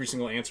had every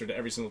single answer to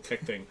every single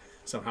tech thing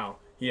somehow.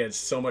 He has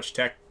so much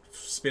tech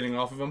spinning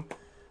off of him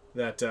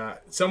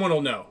that someone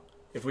will know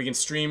if we can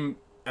stream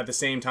at the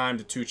same time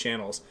to 2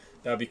 channels.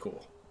 That would be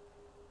cool.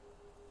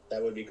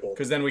 That would be cool.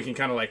 Because then we can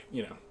kind of I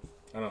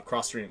don't know,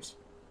 cross streams.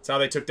 It's how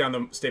they took down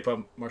the Stay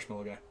Puft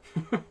Marshmallow guy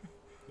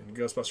in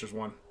Ghostbusters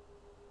 1.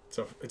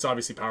 So it's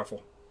obviously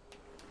powerful.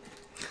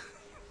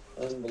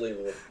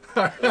 Unbelievable.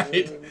 All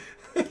right.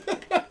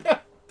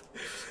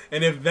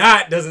 And if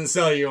that doesn't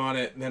sell you on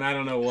it, then I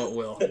don't know what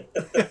will.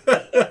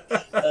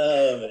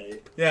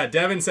 Yeah,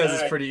 Devin says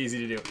it's pretty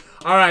easy to do.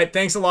 All right,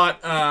 thanks a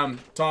lot, Tom.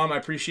 I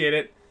appreciate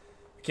it.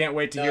 Can't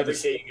wait to hear the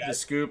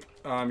scoop.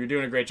 You're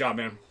doing a great job,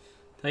 man.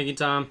 Thank you,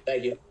 Tom.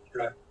 Thank you.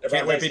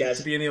 Can't wait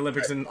to be in the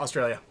Olympics in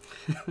Australia.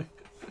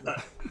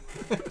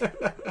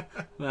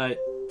 Right.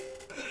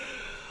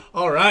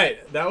 All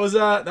right, that was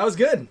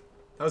good.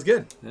 That was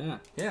good.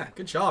 Yeah.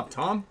 Good job,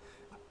 Tom.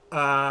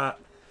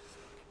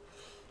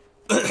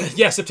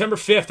 Yeah, September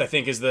 5th I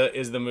think is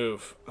the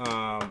move.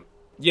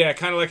 Yeah,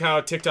 kind of like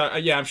how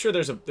TikTok. Yeah, I'm sure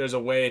there's a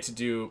way to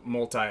do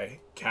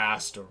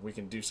multicast, or we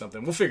can do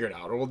something. We'll figure it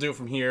out, or we'll do it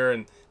from here,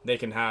 and they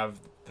can have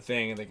the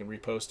thing, and they can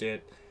repost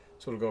it,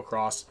 so it'll go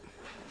across.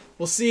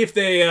 We'll see if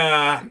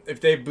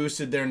they've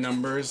boosted their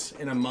numbers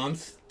in a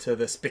month to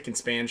the Spick and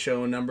Span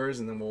show numbers,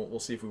 and then we'll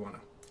see if we want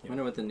to. I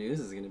wonder what the news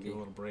is going to be. Do a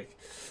little break.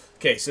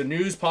 Okay, so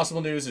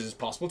possible news is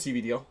possible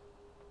TV deal.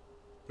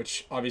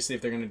 which obviously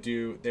if they're going to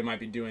do, they might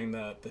be doing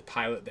the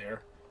pilot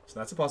there. So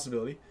that's a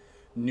possibility.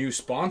 New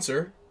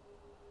sponsor,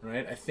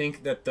 right? I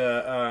think that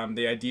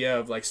the idea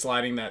of like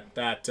sliding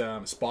that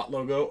Spot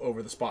logo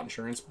over the Spot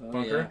Insurance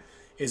bunker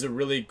is a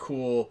really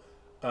cool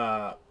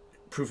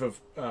proof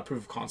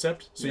of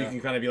concept. So you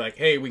can kind of be like,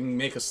 hey, we can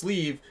make a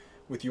sleeve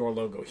with your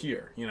logo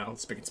here. You know,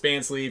 Spick and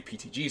Span sleeve,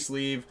 PTG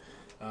sleeve,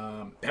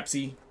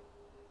 Pepsi.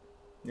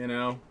 You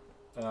know.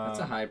 That's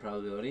a high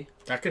probability.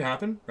 That could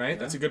happen, right? Yeah.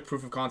 That's a good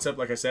proof of concept.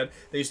 Like I said,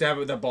 they used to have it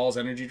with that Balls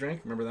energy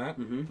drink. Remember that?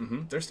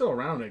 Mm-hmm. They're still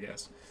around, I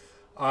guess.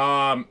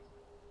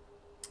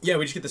 Yeah,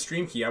 we just get the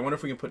stream key. I wonder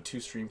if we can put 2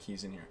 stream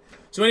keys in here.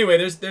 So anyway,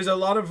 there's a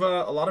lot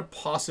of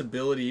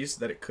possibilities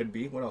that it could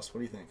be. What else? What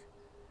do you think?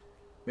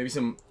 Maybe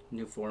some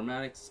new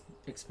format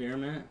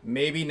experiment.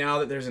 Maybe now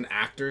that there's an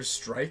actors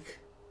strike,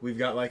 we've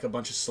got like a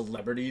bunch of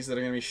celebrities that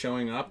are going to be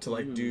showing up to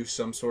like do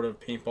some sort of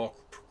paintball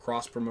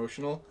cross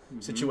promotional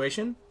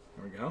situation.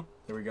 There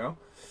we go.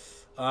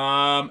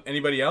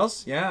 Anybody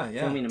else? Yeah.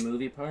 Filming a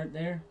movie part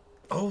there.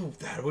 Oh,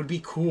 that would be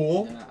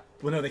cool. Yeah.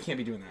 Well, no, they can't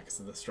be doing that because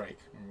of the strike.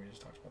 Remember we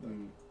just talked about that.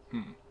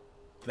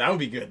 That would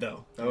be good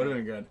though. That would have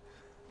been good.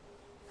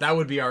 That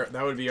would be our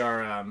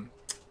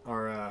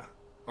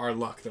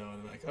luck though.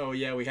 Like, oh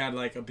yeah, we had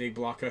like a big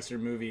blockbuster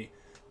movie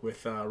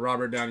with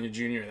Robert Downey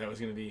Jr. that was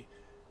going to be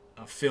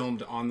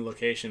filmed on the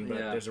location, but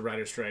there's a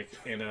writer's strike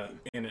and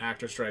an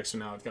actor strike, so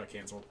now it got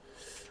canceled.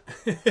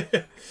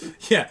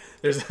 Yeah,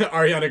 there's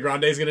Ariana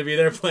Grande's going to be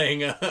there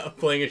playing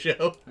a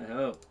show.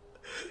 I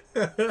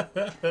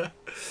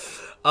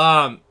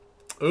hope.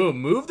 Ooh,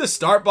 move the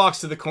start box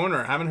to the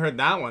corner. I haven't heard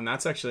that one.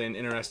 That's actually an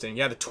interesting.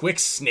 Yeah, the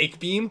Twix snake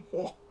beam.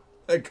 Oh,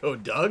 go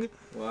Doug.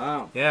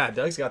 Wow. Yeah,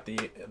 Doug's got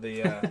the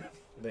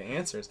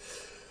answers.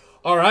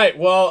 All right.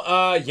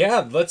 Well,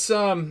 yeah, let's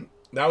that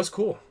was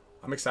cool.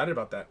 I'm excited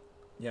about that.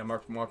 Yeah,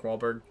 Mark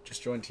Wahlberg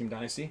just joined Team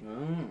Dynasty.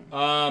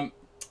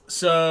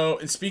 So,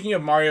 and speaking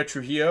of Mario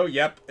Trujillo,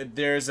 yep,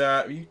 there's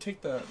you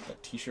take the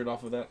t-shirt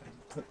off of that.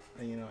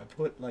 I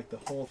put like the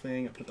whole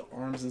thing. I put the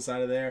arms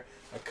inside of there.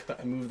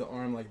 I move the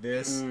arm like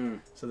this.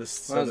 So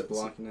this. I was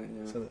blocking it.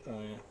 Yeah.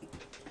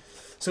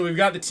 So we've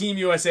got the Team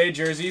USA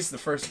jerseys. The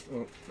first.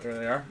 Oh, there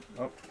they are.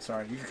 Oh,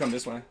 sorry. You can come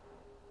this way.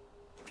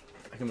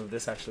 I can move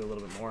this actually a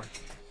little bit more.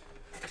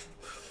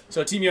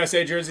 So Team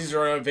USA jerseys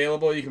are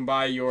available. You can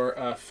buy your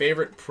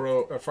favorite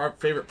pro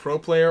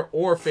player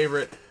or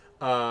favorite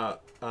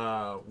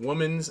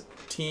women's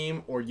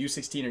team or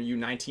U16 or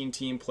U19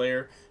 team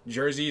player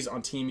jerseys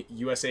on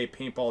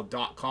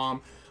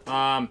TeamUSAPaintball.com.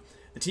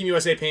 The Team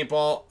USA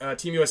Paintball,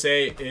 Team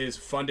USA is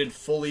funded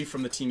fully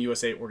from the Team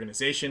USA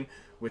organization,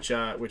 which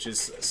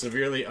is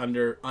severely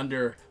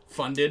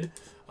underfunded.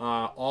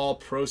 All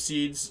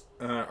proceeds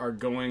are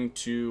going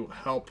to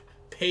help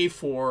pay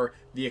for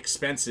the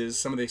expenses,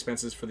 some of the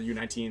expenses for the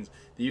U19s,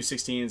 the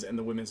U16s, and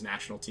the women's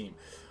national team.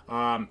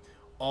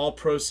 All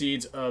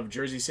proceeds of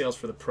jersey sales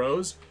for the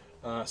pros,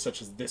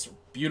 such as this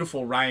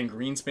beautiful Ryan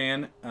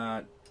Greenspan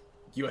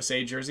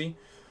USA jersey,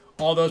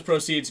 all those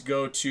proceeds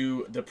go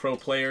to the pro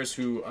players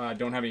who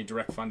don't have any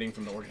direct funding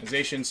from the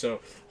organization. So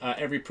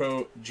every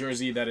pro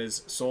jersey that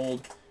is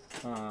sold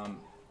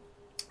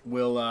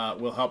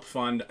will help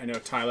fund. I know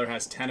Tyler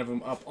has 10 of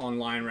them up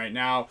online right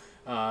now.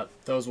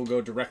 Those will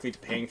go directly to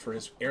paying for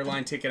his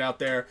airline ticket out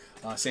there.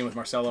 Same with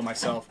Marcelo,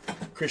 myself,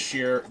 Chris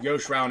Shear,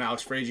 Yosh Rao, and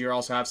Alex Frazier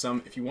also have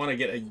some. If you want to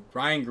get a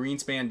Ryan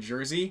Greenspan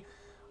jersey,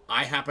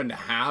 I happen to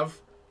have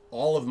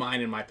all of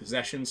mine in my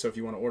possession. So if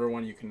you want to order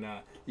one, you can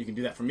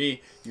do that for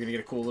me. You're gonna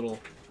get a cool little.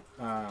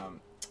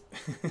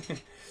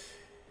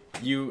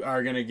 You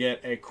are gonna get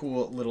a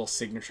cool little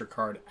signature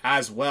card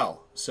as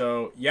well.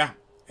 So yeah.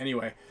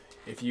 Anyway.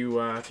 If you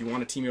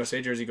want a Team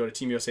USA jersey, go to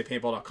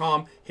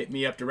TeamUSAPaintball.com. Hit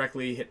me up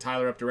directly. Hit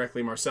Tyler up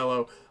directly.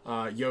 Marcelo,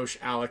 Yosh,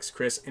 Alex,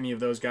 Chris, any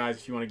of those guys.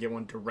 If you want to get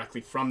one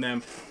directly from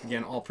them,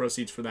 again, all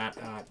proceeds for that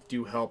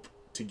do help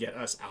to get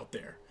us out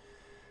there,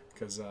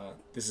 because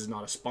this is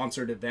not a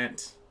sponsored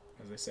event,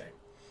 as I say.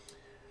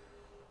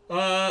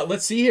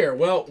 Let's see here.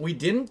 Well, we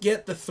didn't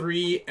get the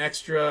 3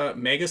 extra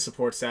Mega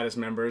Support Status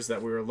members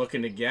that we were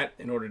looking to get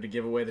in order to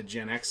give away the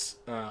Gen X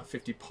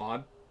 50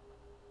 pod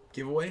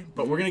giveaway,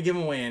 but we're gonna give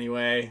them away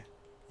anyway.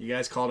 You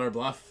guys called our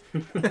bluff.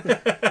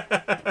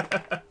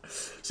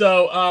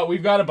 So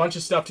we've got a bunch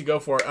of stuff to go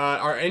for.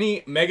 Are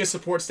any Mega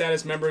Support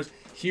Status members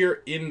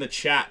here in the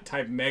chat?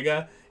 Type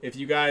Mega. If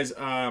you guys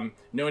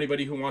know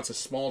anybody who wants a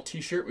small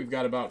t-shirt, we've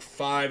got about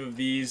 5 of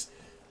these.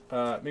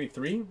 Maybe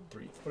 3?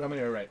 3. How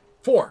many are right?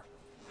 4.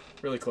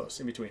 Really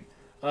close, in between.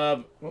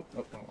 Hold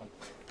on.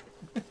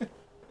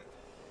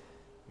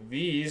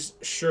 These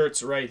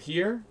shirts right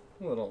here.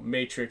 A little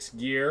Matrix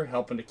gear,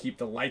 helping to keep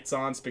the lights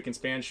on. Spick and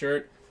Span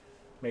shirt.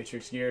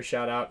 Matrix gear,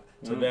 shout out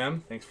to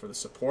them. Thanks for the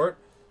support.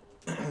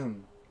 I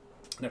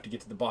have to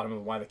get to the bottom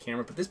of why the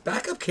camera, but this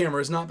backup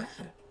camera is not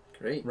bad.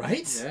 Great.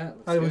 Right? Yeah.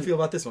 How do we feel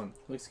about this one?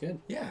 Looks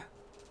good. Yeah.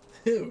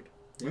 Dude.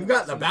 We've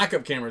got the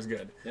backup camera's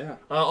good. Yeah.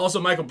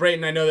 Also, Michael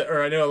Brayton, I know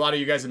a lot of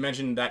you guys have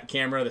mentioned that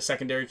camera, the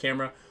secondary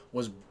camera,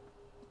 was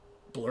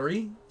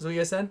blurry, is what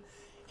you guys said.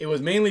 it was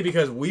mainly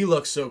because we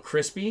look so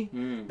crispy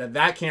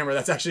that camera,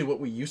 that's actually what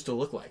we used to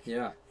look like.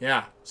 Yeah.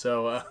 Yeah.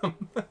 So,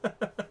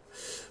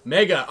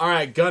 Mega. All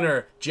right.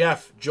 Gunner,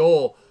 Jeff,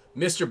 Joel,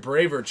 Mr.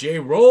 Braver, Jay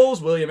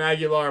Rolls, William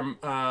Aguilar,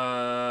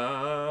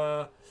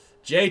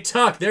 Jay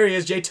Tuck. There he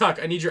is. Jay Tuck.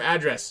 I need your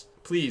address,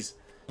 please.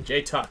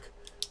 Jay Tuck.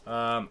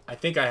 I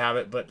think I have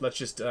it, but let's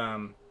just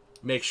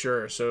make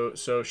sure.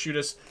 So shoot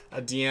us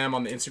a DM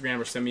on the Instagram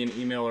or send me an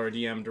email or a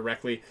DM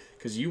directly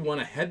because you won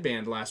a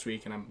headband last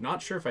week, and I'm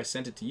not sure if I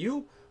sent it to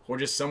you or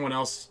just someone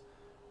else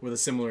with a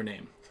similar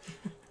name.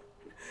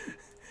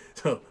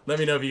 So let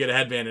me know if you get a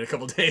headband in a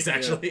couple days,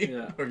 actually,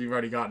 or if you've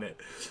already gotten it.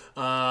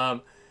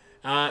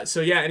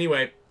 So yeah,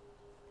 anyway,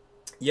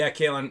 yeah,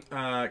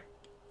 Kaylin,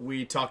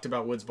 we talked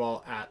about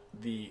Woodsball at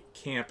the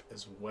camp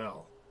as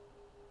well.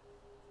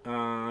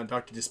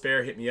 Dr.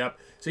 Despair hit me up.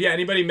 So yeah,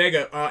 anybody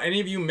Mega, any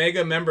of you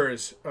Mega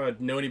members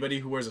know anybody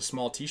who wears a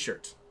small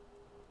T-shirt?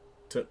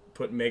 To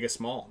put Mega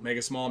Small,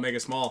 Mega Small, Mega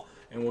Small,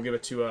 and we'll give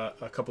it to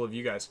a couple of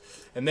you guys.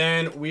 And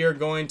then we are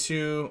going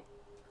to.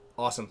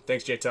 Awesome,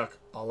 thanks J Tuck.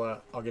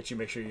 I'll get you.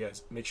 Make sure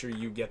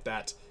you get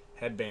that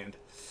headband.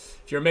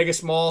 If you're a Mega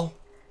Small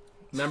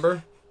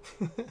member,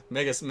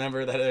 Mega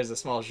member that there's a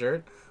small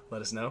shirt,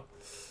 let us know.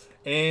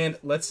 And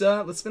let's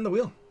spin the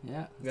wheel.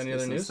 Yeah. Got any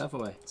other news? Stuff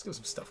away. Let's give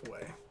some stuff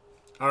away.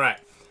 All right.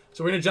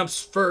 So we're going to jump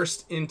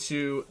first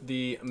into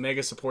the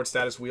Mega Support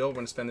Status Wheel. We're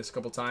going to spend this a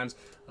couple times.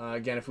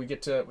 Again, if we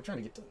get to... We're trying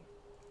to get to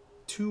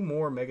 2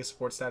 more Mega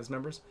Support Status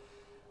members.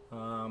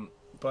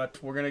 But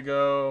we're going to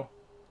go...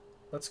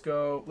 Let's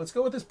go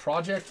with this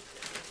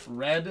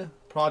Red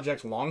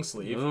Project Long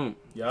Sleeve. Boom.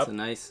 Yep.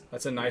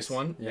 That's a nice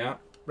one. Yeah.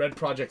 Red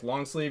Project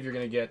Long Sleeve. You're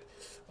going to get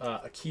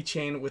a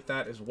keychain with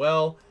that as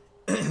well.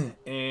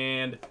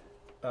 And...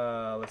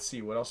 let's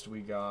see, what else do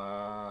we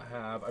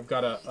have? I've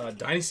got a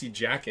Dynasty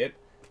jacket.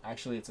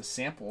 Actually, it's a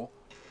sample,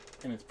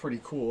 and it's pretty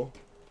cool.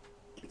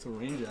 It's a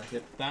rain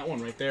jacket. That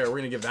one right there. We're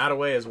going to give that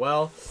away as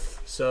well.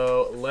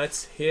 So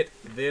let's hit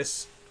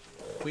this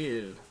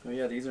wheel. Oh,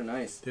 yeah, these are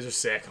nice. These are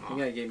sick, huh? I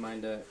think I gave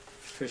mine to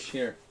Chris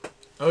here.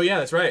 Oh, yeah,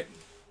 that's right.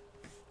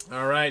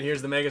 All right,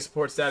 here's the Mega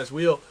Support Status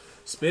Wheel.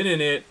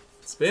 Spinning it.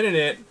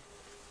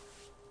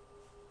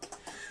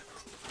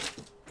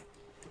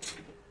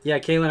 Yeah,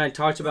 Kaylin, I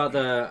talked about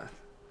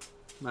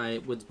my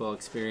Woodsball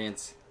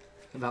experience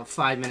about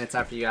 5 minutes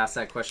after you asked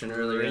that question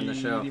earlier in the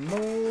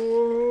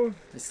show.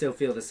 I still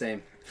feel the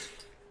same.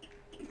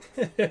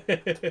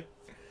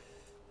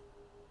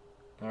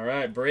 All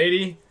right,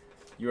 Brady,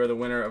 you are the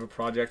winner of a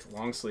Project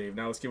Long Sleeve.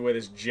 Now let's give away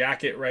this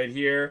jacket right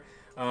here.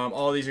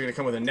 All of these are going to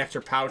come with a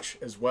Nectar pouch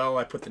as well.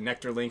 I put the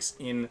Nectar links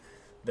in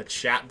the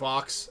chat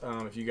box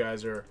if you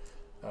guys are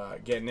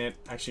getting it.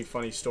 Actually,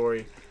 funny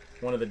story.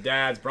 One of the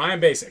dads, Brian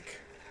Basic,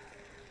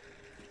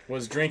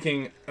 was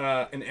drinking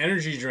an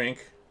energy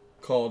drink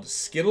called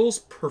Skittles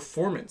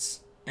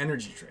Performance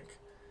Energy Drink.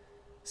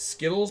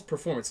 Skittles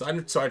Performance.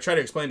 So I try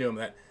to explain to him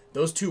that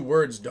those two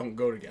words don't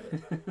go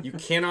together. You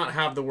cannot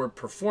have the word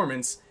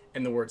performance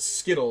and the word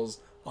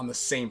Skittles on the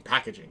same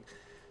packaging.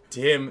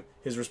 To him,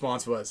 his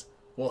response was,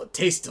 well, it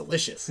tastes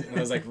delicious. And I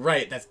was like,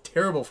 right, that's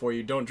terrible for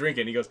you. Don't drink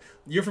it. And he goes,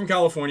 you're from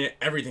California.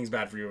 Everything's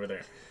bad for you over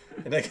there.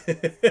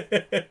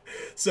 And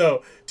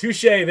so,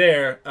 touche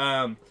there.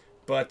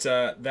 But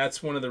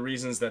that's one of the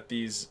reasons that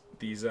these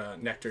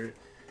Nectar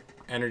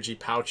energy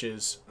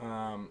pouches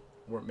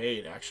were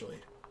made, actually.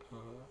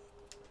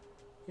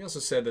 He also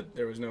said that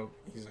there was no...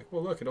 He's like,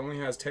 well, look, it only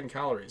has 10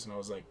 calories. And I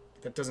was like,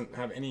 that doesn't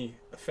have any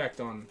effect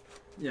on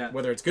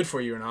whether it's good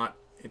for you or not.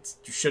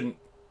 You shouldn't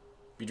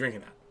be drinking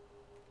that.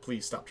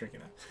 Please stop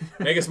drinking that.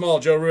 Mega Small,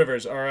 Joe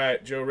Rivers. All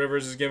right, Joe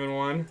Rivers is giving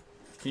one.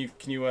 Can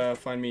you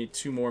find me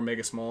 2 more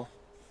Mega Small?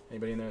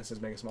 Anybody in there that says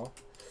Mega Small?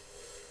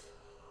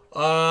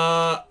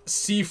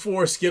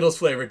 C4 Skittles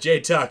flavor.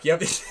 J Tuck.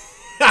 Yep.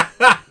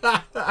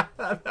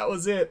 That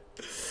was it.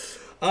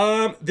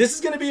 This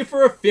is going to be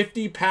for a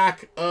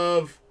 50-pack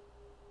of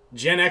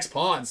Gen X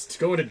pods to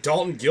go into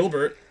Dalton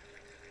Gilbert.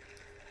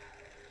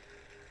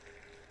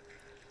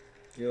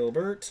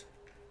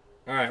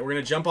 All right, we're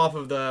going to jump off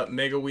of the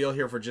Mega Wheel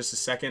here for just a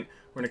second.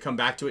 We're going to come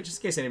back to it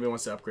just in case anybody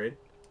wants to upgrade.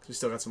 We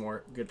still got some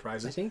more good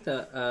prizes. I think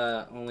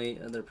the only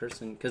other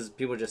person, because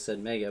people just said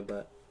Mega,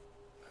 but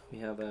we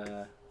have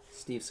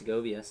Steve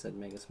Segovia said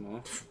Mega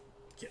Small.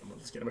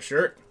 Let's get him a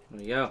shirt.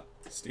 There you go.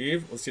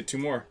 Steve, let's get 2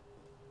 more.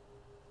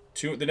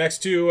 The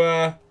next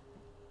 2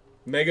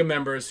 Mega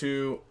members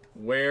who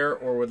wear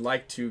or would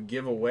like to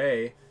give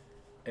away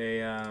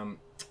a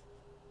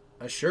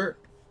shirt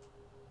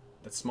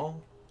that's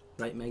small.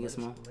 Right, Mega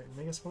Small.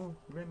 Mega Small.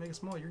 Right, Mega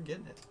Small. You're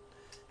getting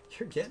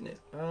it.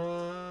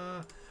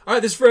 All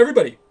right, this is for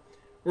everybody.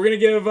 We're gonna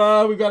give.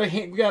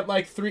 We got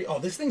like 3. Oh,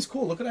 this thing's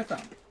cool. Look what I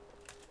found.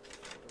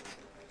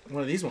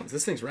 One of these ones.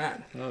 This thing's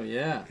rad. Oh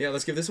yeah. Yeah,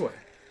 let's give this away.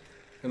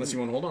 Unless you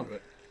want to hold on to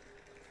it.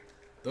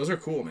 Those are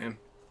cool, man.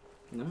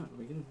 No,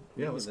 we can.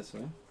 Let's this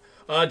way.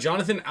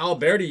 Jonathan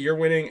Alberti, you're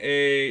winning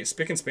a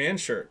Spick and Span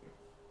shirt.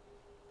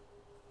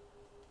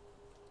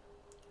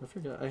 I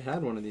forgot I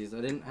had one of these.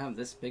 I didn't have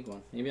this big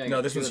one. Maybe I.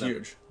 No, this one's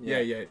huge.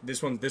 Yeah.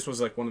 This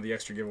was like one of the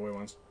extra giveaway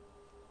ones.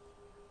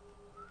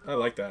 I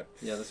like that.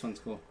 Yeah, this one's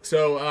cool.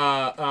 So,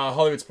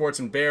 Hollywood Sports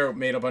and Bear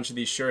made a bunch of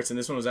these shirts, and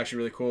this one was actually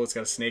really cool. It's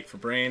got a snake for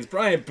brains.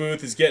 Brian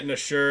Booth is getting a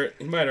shirt.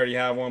 He might already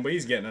have one, but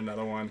he's getting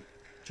another one.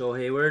 Joel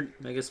Hayward,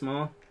 Mega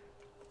Small.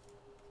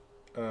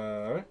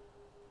 All right.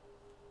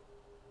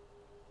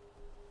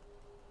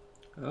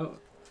 Oh.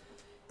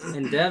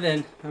 And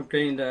Devin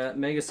upgrading to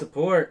Mega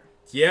Support.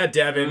 Yeah,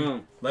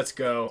 Devin. Let's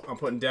go. I'm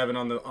putting Devin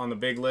on the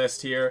big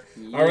list here.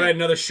 Yeah. All right,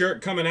 another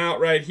shirt coming out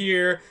right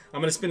here. I'm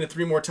going to spin it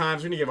 3 more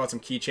times. We're going to give out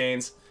some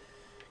keychains.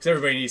 Because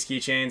everybody needs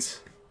keychains.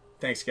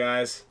 Thanks,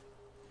 guys.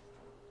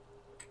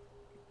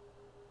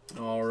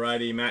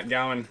 Alrighty, Matt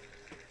Gowan.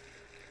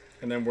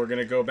 And then we're going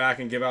to go back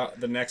and give out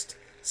the next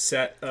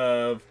set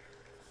of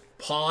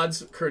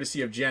pods,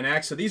 courtesy of Gen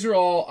X. So these are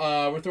all,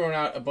 we're throwing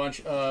out a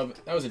bunch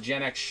of, that was a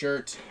Gen X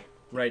shirt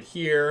right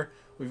here.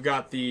 We've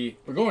got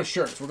we're going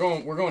shirts. We're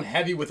going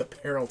heavy with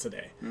apparel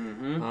today.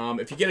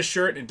 Mm-hmm. If you get a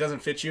shirt and it doesn't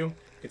fit you,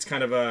 it's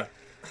kind of a,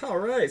 all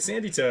right,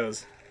 Sandy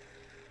Toes.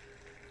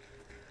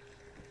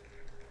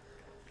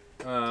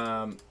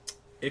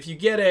 If you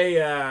get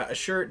a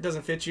shirt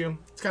doesn't fit you,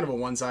 it's kind of a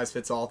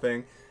one-size-fits-all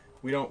thing.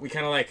 We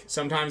kind of like,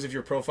 sometimes if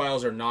your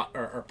profiles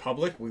are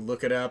public, we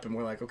look it up and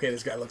we're like, okay,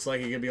 this guy looks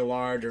like he could be a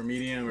large or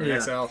medium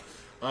or XL.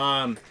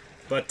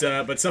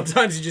 But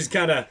sometimes you just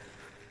kind of,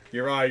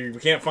 we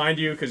can't find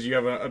you because you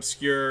have an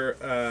obscure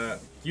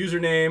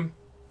username.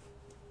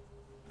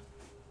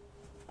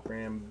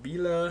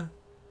 Brambila.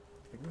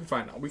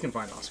 We can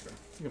find Oscar.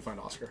 We can find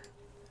Oscar.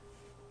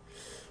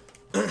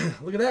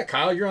 Look at that,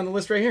 Kyle. You're on the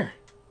list right here.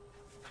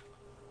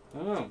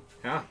 Oh.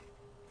 Yeah.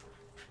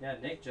 Yeah,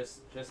 Nick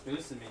just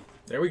boosted me.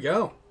 There we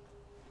go.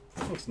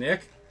 Thanks,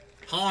 Nick.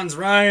 Hans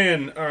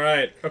Ryan. All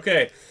right.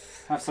 Okay.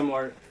 Have some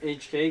more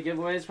HK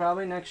giveaways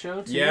probably next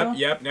show too.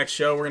 Yep. Next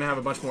show we're gonna have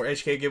a bunch more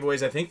HK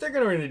giveaways. I think they're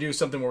gonna do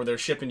something where they're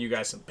shipping you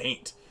guys some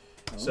paint.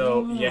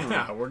 So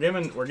yeah, we're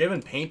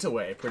giving paint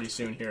away pretty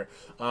soon here.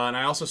 And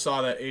I also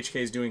saw that HK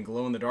is doing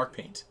glow in the dark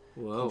paint.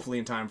 Whoa. Hopefully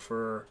in time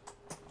for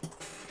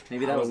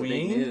maybe Halloween. That was the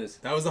big news.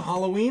 That was the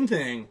Halloween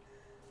thing,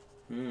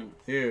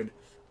 dude.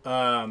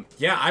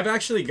 Yeah, I've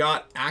actually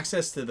got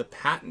access to the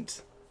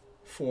patent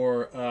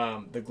for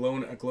the glow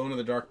in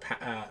the dark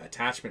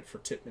attachment for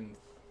Tippmann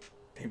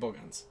paintball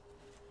guns.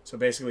 So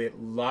basically,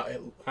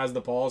 as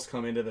the balls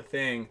come into the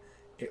thing,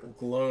 it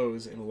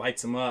glows and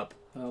lights them up.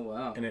 Oh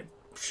wow! And it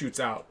shoots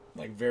out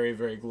like very,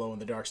 very glow in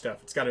the dark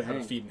stuff. It's got to have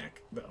a feed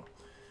neck though,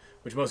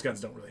 which most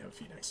guns don't really have a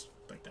feed neck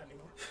like that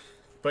anymore.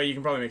 But you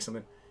can probably make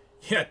something.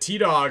 Yeah,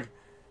 T-Dog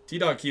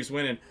keeps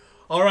winning.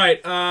 All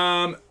right,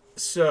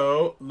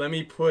 so let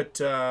me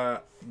put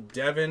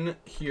Devin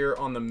here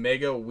on the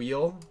mega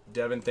wheel.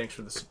 Devin, thanks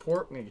for the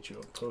support. I'm gonna get you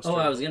a poster. Oh,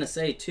 I was gonna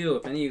say too,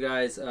 if any of you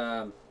guys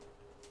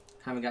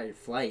haven't got your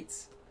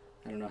flights,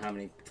 I don't know how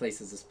many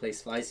places this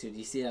place flies to. Do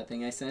you see that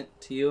thing I sent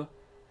to you?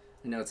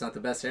 I know it's not the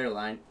best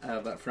airline,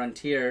 but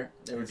Frontier,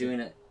 they were doing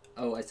it.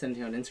 Oh, I sent it to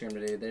you on Instagram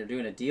today. They're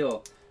doing a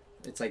deal.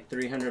 It's like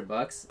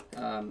 $300.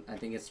 I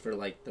think it's for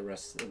like the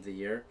rest of the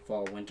year,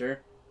 fall,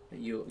 winter.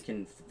 You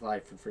can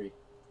fly for free.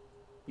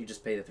 You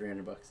just pay the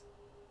 $300.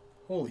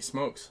 Holy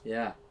smokes!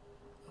 Yeah.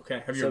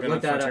 Okay. Have you ever been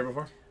on Frontier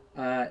before?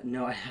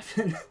 No, I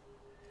haven't.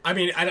 I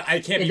mean,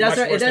 it can't be much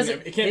worse.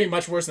 It can't be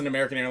much worse than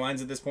American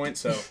Airlines at this point.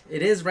 So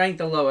it is ranked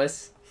the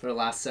lowest for the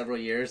last several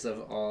years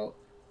of all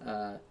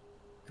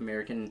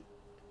American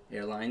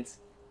airlines.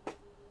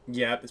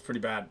 Yeah, it's pretty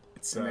bad.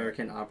 It's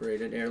American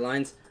operated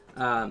airlines.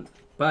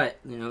 But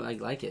you know, I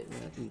like it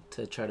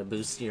to try to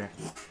boost your.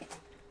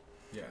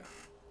 Yeah.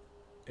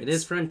 It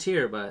is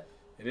Frontier, but.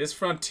 It is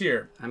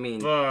Frontier. I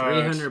mean,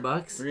 $300.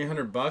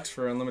 $300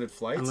 for unlimited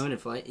flights.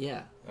 Unlimited flight,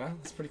 yeah. Yeah,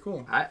 that's pretty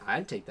cool.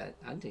 I'd take that.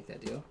 I'd take that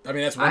deal. I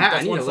mean, that's one.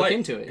 I need to look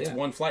into it. It's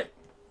one flight.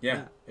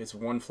 Yeah, it's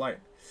one flight.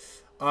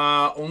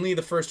 Only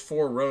the first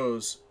 4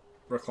 rows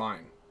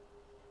recline.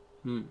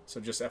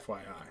 So just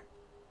FYI.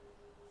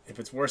 If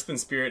it's worse than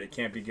Spirit, it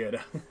can't be good.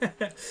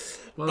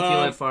 Well, if you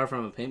live far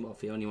from a paintball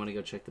field and you want to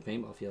go check the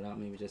paintball field out,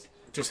 maybe just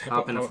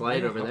hop in a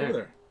flight over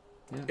there.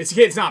 Yeah.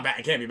 It's not bad.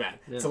 It can't be bad.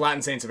 Yeah. It's the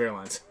Latin Saints of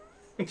Airlines.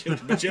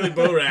 Chili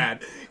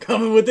Borad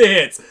coming with the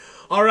hits.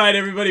 All right,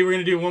 everybody, we're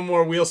going to do one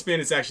more wheel spin.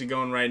 It's actually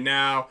going right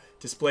now.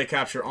 Display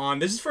capture on.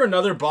 This is for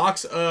another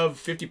box of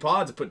 50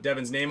 pods. I put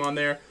Devin's name on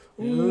there.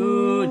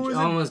 Ooh,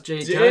 almost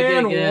Jay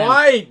Dan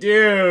White,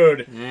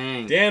 dude.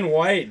 Dang. Dan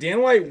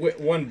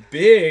White won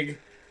big.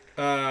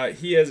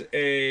 He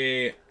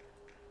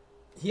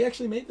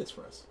actually made this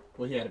for us.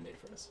 Well, he had it made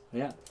for us.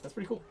 Yeah. That's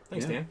pretty cool.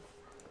 Thanks, Dan.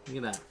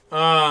 Look at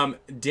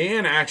that.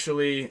 Dan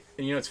actually,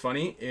 and you know what's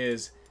funny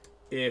is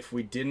if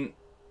we didn't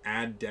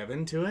add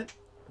Devin to it,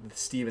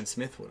 Steven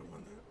Smith would have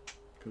won that.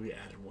 Because we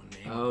added one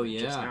name. Oh,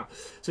 yeah. Just now.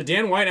 So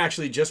Dan White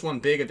actually just won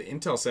big at the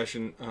Intel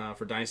session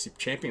for Dynasty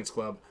Champions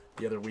Club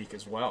the other week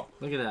as well.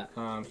 Look at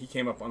that. He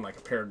came up on like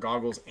a pair of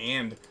goggles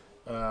and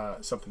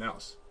something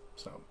else.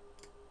 So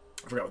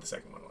I forgot what the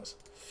second one was.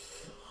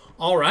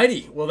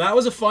 Alrighty. Well, that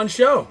was a fun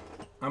show.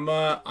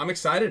 I'm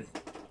excited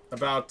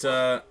about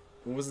what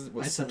was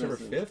it? September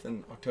 5th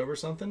and October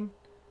something?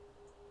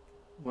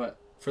 What?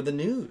 For the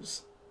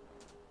news.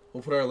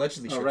 We'll put our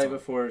allegedly shirts right on.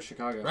 before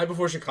Chicago. Right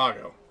before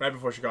Chicago. Right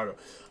before Chicago.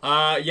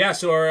 Yeah,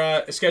 so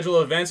our schedule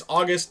of events,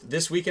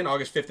 this weekend,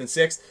 August 5th and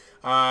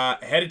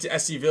 6th. Headed to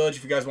SC Village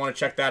if you guys want to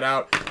check that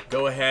out.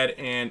 Go ahead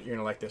and you're going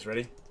to like this.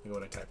 Ready? Look at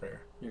what I type right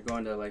here. You're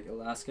going to, like,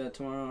 Alaska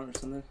tomorrow or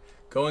something?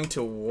 Going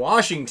to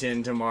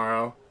Washington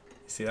tomorrow.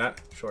 See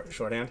that?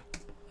 Shorthand?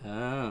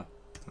 Oh.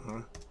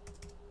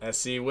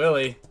 SC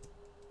Willie.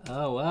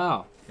 Oh,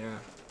 wow. Yeah.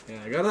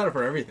 Yeah, I got that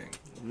for everything.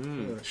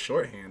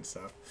 Shorthand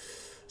stuff.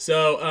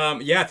 So,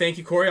 yeah, thank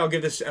you, Corey. I'll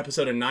give this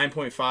episode a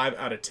 9.5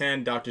 out of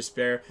 10. Dr.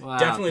 Spare. Wow,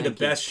 Definitely the thank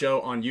you. best show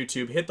on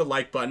YouTube. Hit the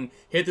like button.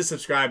 Hit the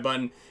subscribe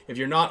button. If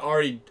you're not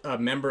already a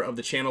member of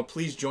the channel,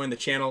 please join the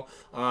channel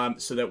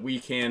so that we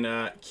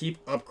can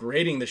keep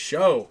upgrading the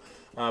show.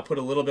 Put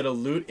a little bit of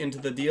loot into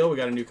the deal. We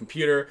got a new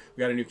computer.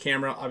 We got a new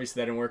camera.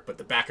 Obviously, that didn't work, but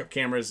the backup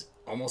camera is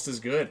almost as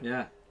good.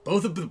 Yeah.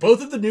 Both of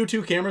the new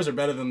 2 cameras are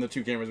better than the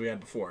 2 cameras we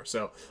had before.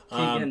 So Keep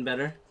getting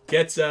better.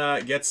 Gets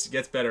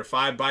better.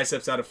 5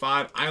 biceps out of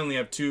 5. I only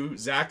have 2.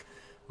 Zach,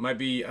 might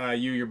be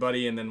you, your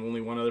buddy, and then only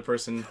one other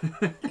person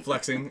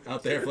flexing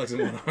out there, flexing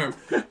one arm.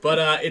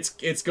 But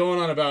it's going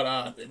on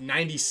about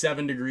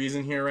 97 degrees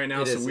in here right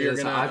now, so we are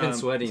gonna. I've been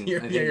sweating.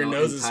 Your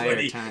nose is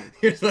sweaty. Time.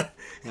 Your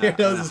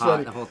nose is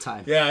sweaty the whole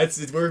time. Yeah,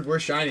 we're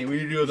shiny. We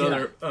need to do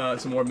another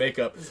some more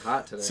makeup. It's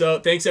hot today. So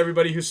thanks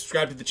everybody who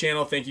subscribed to the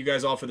channel. Thank you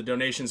guys all for the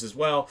donations as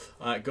well.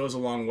 It goes a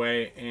long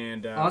way.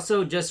 And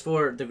also, just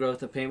for the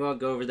growth of paintball,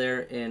 go over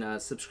there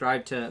and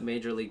subscribe to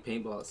Major League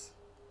Paintball's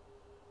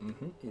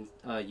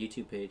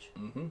YouTube page.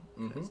 You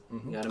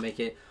gotta make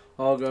it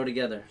all grow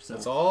together. So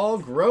let's all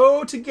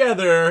grow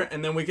together,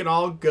 and then we can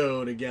all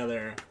go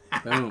together.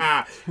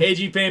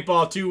 AG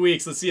Paintball, 2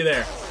 weeks. Let's see you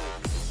there.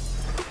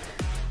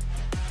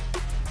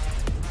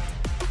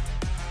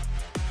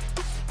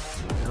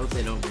 I hope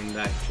they don't bring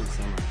back True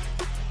Summer.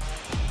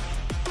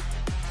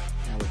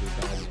 That would be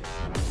bad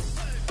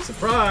news.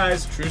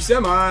 Surprise! True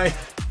Semi.